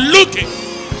just looking?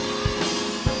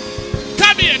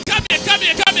 Come here. Come here. Come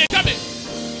here. Come here. Come here.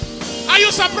 Are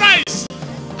you surprised?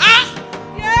 Huh?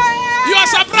 Yes. You are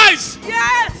surprised?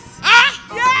 Yes.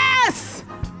 Huh? Yes.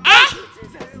 Huh?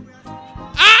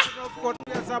 Huh? God,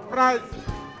 we are surprised.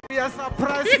 We are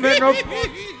surprised, men of God.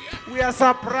 We are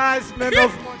surprised, men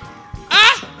of God.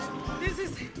 Huh? This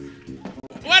is.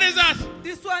 What is that?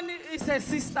 This one is a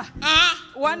sister.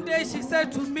 One day she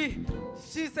said to me,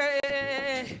 she's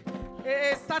a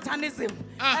Satanism.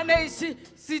 And then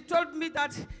she told me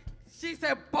that she's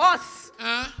a boss.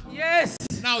 Yes.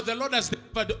 Now the Lord has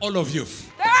delivered all of you.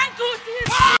 Thank you,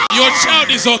 Jesus. Your child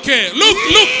is okay. Look.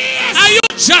 Are you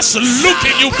just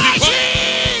looking, you people?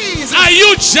 Are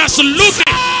you just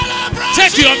looking?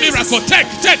 Take your miracle. Take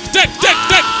your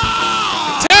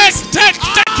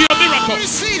miracle.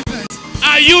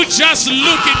 Are you just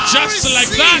looking just like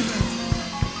that?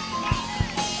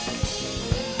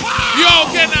 You're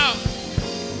okay now.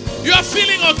 You are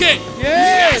feeling okay.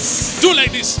 Yes. Do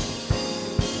like this.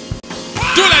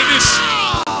 Do like this.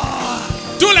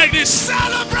 Do like this.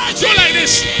 Do like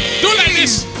this. Do like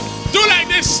this. Do like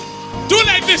this. Do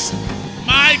like this.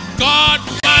 My God,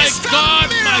 my God,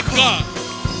 my God.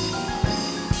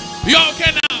 You're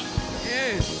okay now.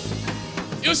 Yes.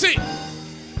 You see,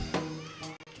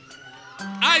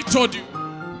 I told you.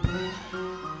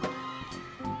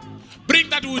 Bring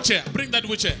that wheelchair. Bring that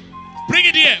wheelchair. Bring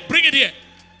it here. Bring it here.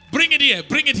 Bring it here.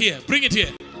 Bring it here. Bring it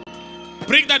here.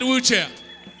 Bring that wheelchair.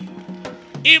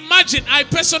 Imagine, I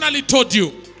personally told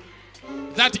you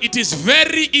that it is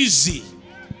very easy.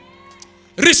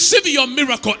 Receive your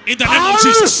miracle in the name of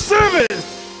Jesus. Receive it.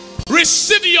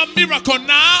 Receive your miracle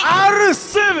now. I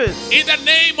receive it. In the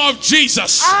name of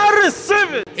Jesus. I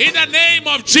receive it. In the name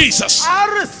of Jesus.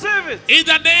 I receive it. In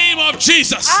the name of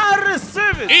Jesus. I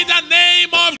receive it. In the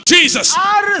name of Jesus.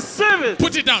 I receive it.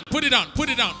 Put it down. Put it down. Put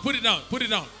it down. Put it down. Put it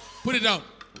down. Put it down.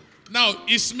 Now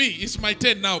it's me. It's my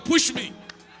turn now. Push me.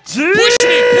 Jesus. Push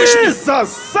me. Push me.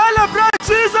 Celebrate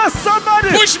Jesus, somebody.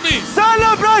 Push me.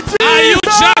 Celebrate Jesus. Are you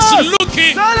just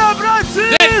looking? Celebrate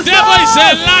Jesus. The devil is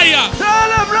a liar.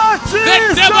 Celebrate Jesus.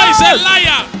 The devil is a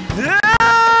liar. Yeah.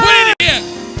 Put it here.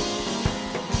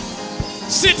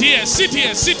 Sit here. Sit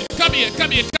here. Sit. Come here.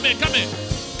 Come here. Come here. Come here.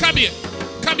 Come here.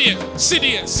 Come here. Sit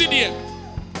here. Sit here.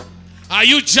 Are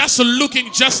you just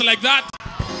looking just like that?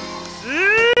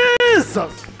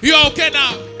 Jesus. You're okay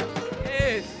now?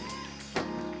 Yes.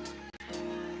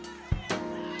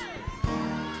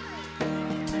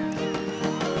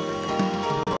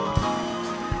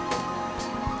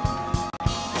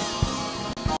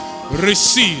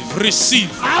 Receive, receive.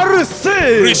 I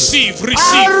receive. Receive, receive.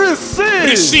 I receive.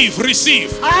 Receive,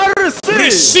 receive. I receive.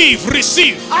 Receive,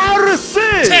 receive. I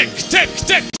receive. Take.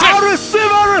 I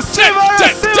receive. I receive. I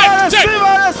receive.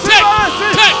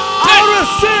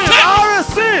 I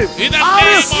receive. In the I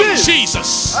name receive. of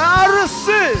Jesus. I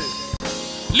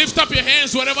receive. Lift up your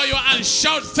hands wherever you are and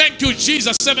shout, thank you,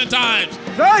 Jesus, 7 times.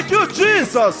 Thank you,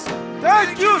 Jesus.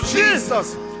 Thank you,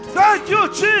 Jesus. Thank you,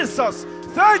 Jesus.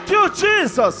 Thank you,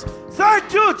 Jesus.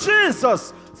 Thank you,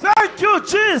 Jesus. Thank you,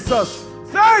 Jesus.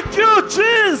 Thank you,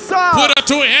 Jesus. Put up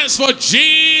 2 hands for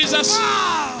Jesus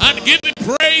and give him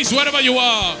praise wherever you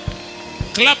are.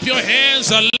 Clap your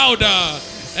hands louder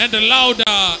and louder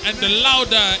and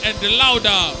louder and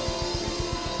louder.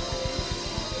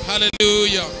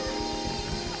 Hallelujah.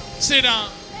 Sit down.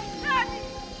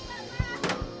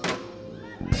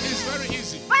 It's very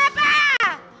easy.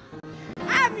 Papa,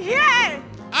 I'm here.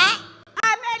 Huh?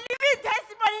 I'm a living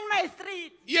testimony in my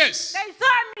street. Yes. They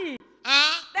saw me.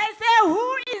 They say,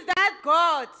 who is that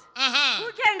God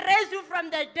who can raise you from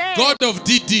the dead? God of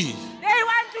DD. They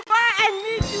want to go and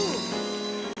meet you.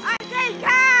 I say,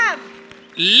 come.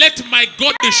 Let my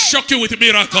God shock you with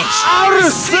miracles. I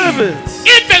receive it.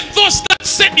 Even those that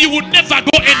said you would never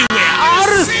go anywhere. I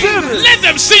receive it. Let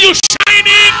them see you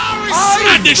shining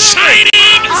and the shining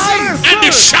and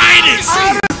the shining.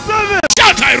 I receive it.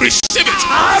 Shout, I receive it.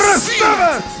 I receive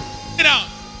it. You know.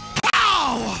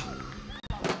 Power.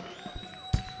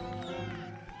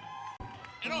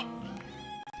 You know.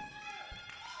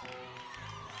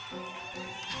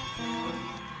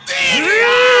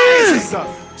 Jesus.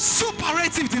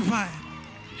 Superative divine.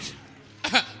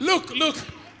 Look.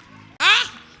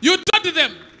 You told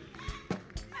them.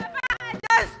 I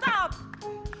don't stop.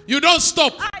 You don't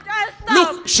stop. I don't stop.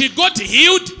 Look, she got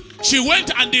healed. She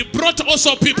went and they brought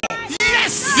also people.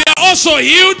 Yes. They are also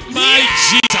healed. My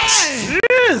Jesus.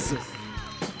 Jesus.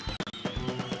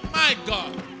 My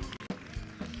God.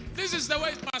 This is the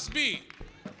way it must be.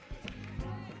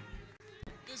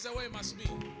 This is the way it must be.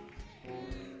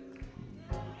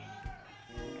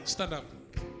 Stand up.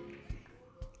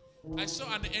 I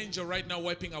saw an angel right now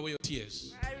wiping away your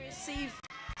tears. I receive.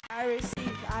 I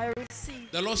receive. I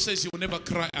receive. The Lord says you will never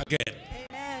cry again.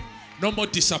 Amen. No more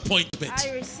disappointment.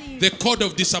 I receive. The cord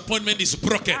of disappointment is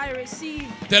broken. I receive.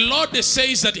 The Lord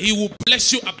says that He will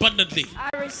bless you abundantly. I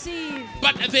receive.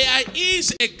 But there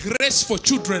is a grace for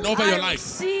children over your life.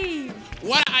 Receive.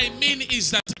 What I mean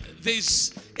is that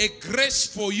there's a grace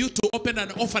for you to open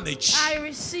an orphanage. I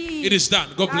receive. It is done.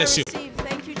 God bless you. I receive.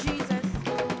 Thank you, Jesus.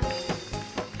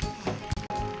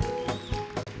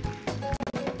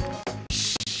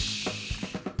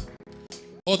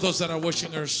 All those that are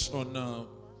watching us on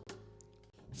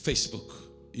Facebook,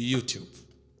 YouTube,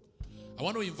 I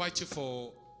want to invite you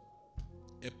for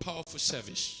a powerful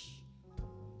service,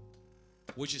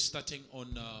 which is starting on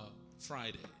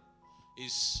Friday.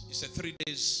 It's a 3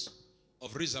 days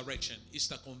of resurrection,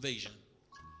 Easter conversion.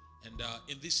 And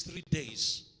in these 3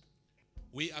 days,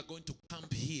 we are going to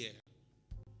camp here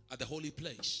at the holy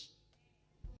place.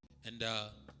 And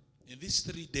in these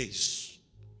 3 days,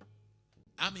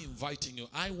 I'm inviting you.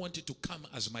 I want you to come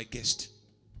as my guest.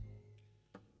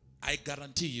 I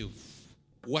guarantee you,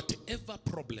 whatever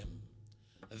problem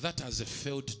that has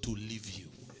failed to leave you,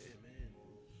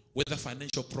 whether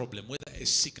financial problem, whether a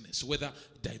sickness, whether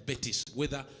diabetes,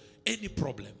 whether any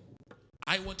problem,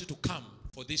 I want you to come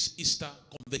for this Easter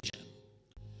conversion.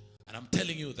 And I'm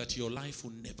telling you that your life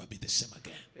will never be the same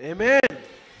again. Amen.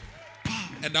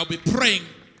 And I'll be praying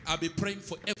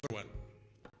for everyone.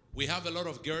 We have a lot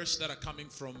of girls that are coming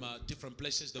from different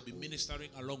places. They'll be ministering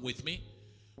along with me.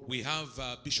 We have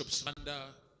Bishop Sanda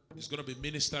is going to be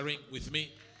ministering with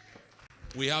me.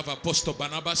 We have Apostle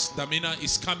Barnabas Damina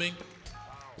is coming.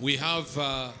 We have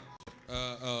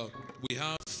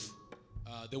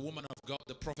the woman of God,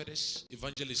 the prophetess,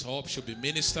 Evangelist Hope, should be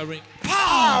ministering.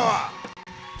 Power!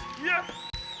 Yeah.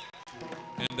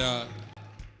 And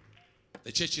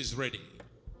the church is ready.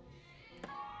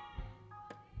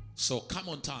 So come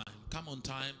on time,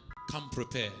 come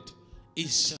prepared.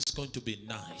 It's just going to be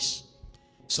nice.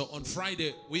 So on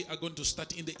Friday, we are going to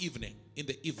start in the evening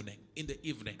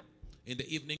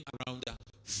around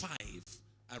 5.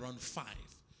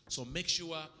 So make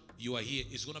sure you are here.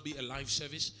 It's going to be a live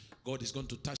service. God is going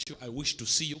to touch you. I wish to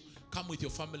see you. Come with your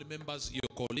family members, your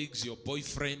colleagues, your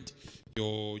boyfriend,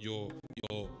 your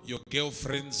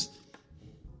girlfriends,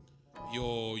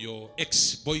 your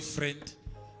ex-boyfriend,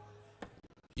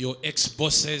 your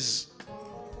ex-bosses.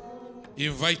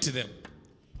 Invite them.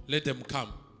 Let them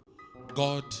come.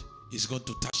 God is going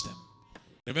to touch them.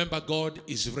 Remember, God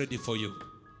is ready for you.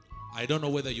 I don't know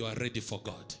whether you are ready for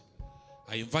God.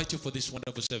 I invite you for this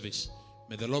wonderful service.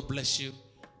 May the Lord bless you.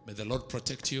 May the Lord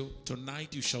protect you.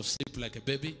 Tonight you shall sleep like a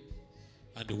baby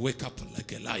and wake up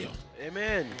like a lion.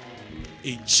 Amen.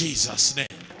 In Jesus' name.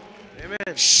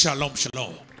 Amen. Shalom,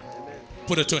 shalom. Amen.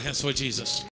 Put it to your hands for Jesus.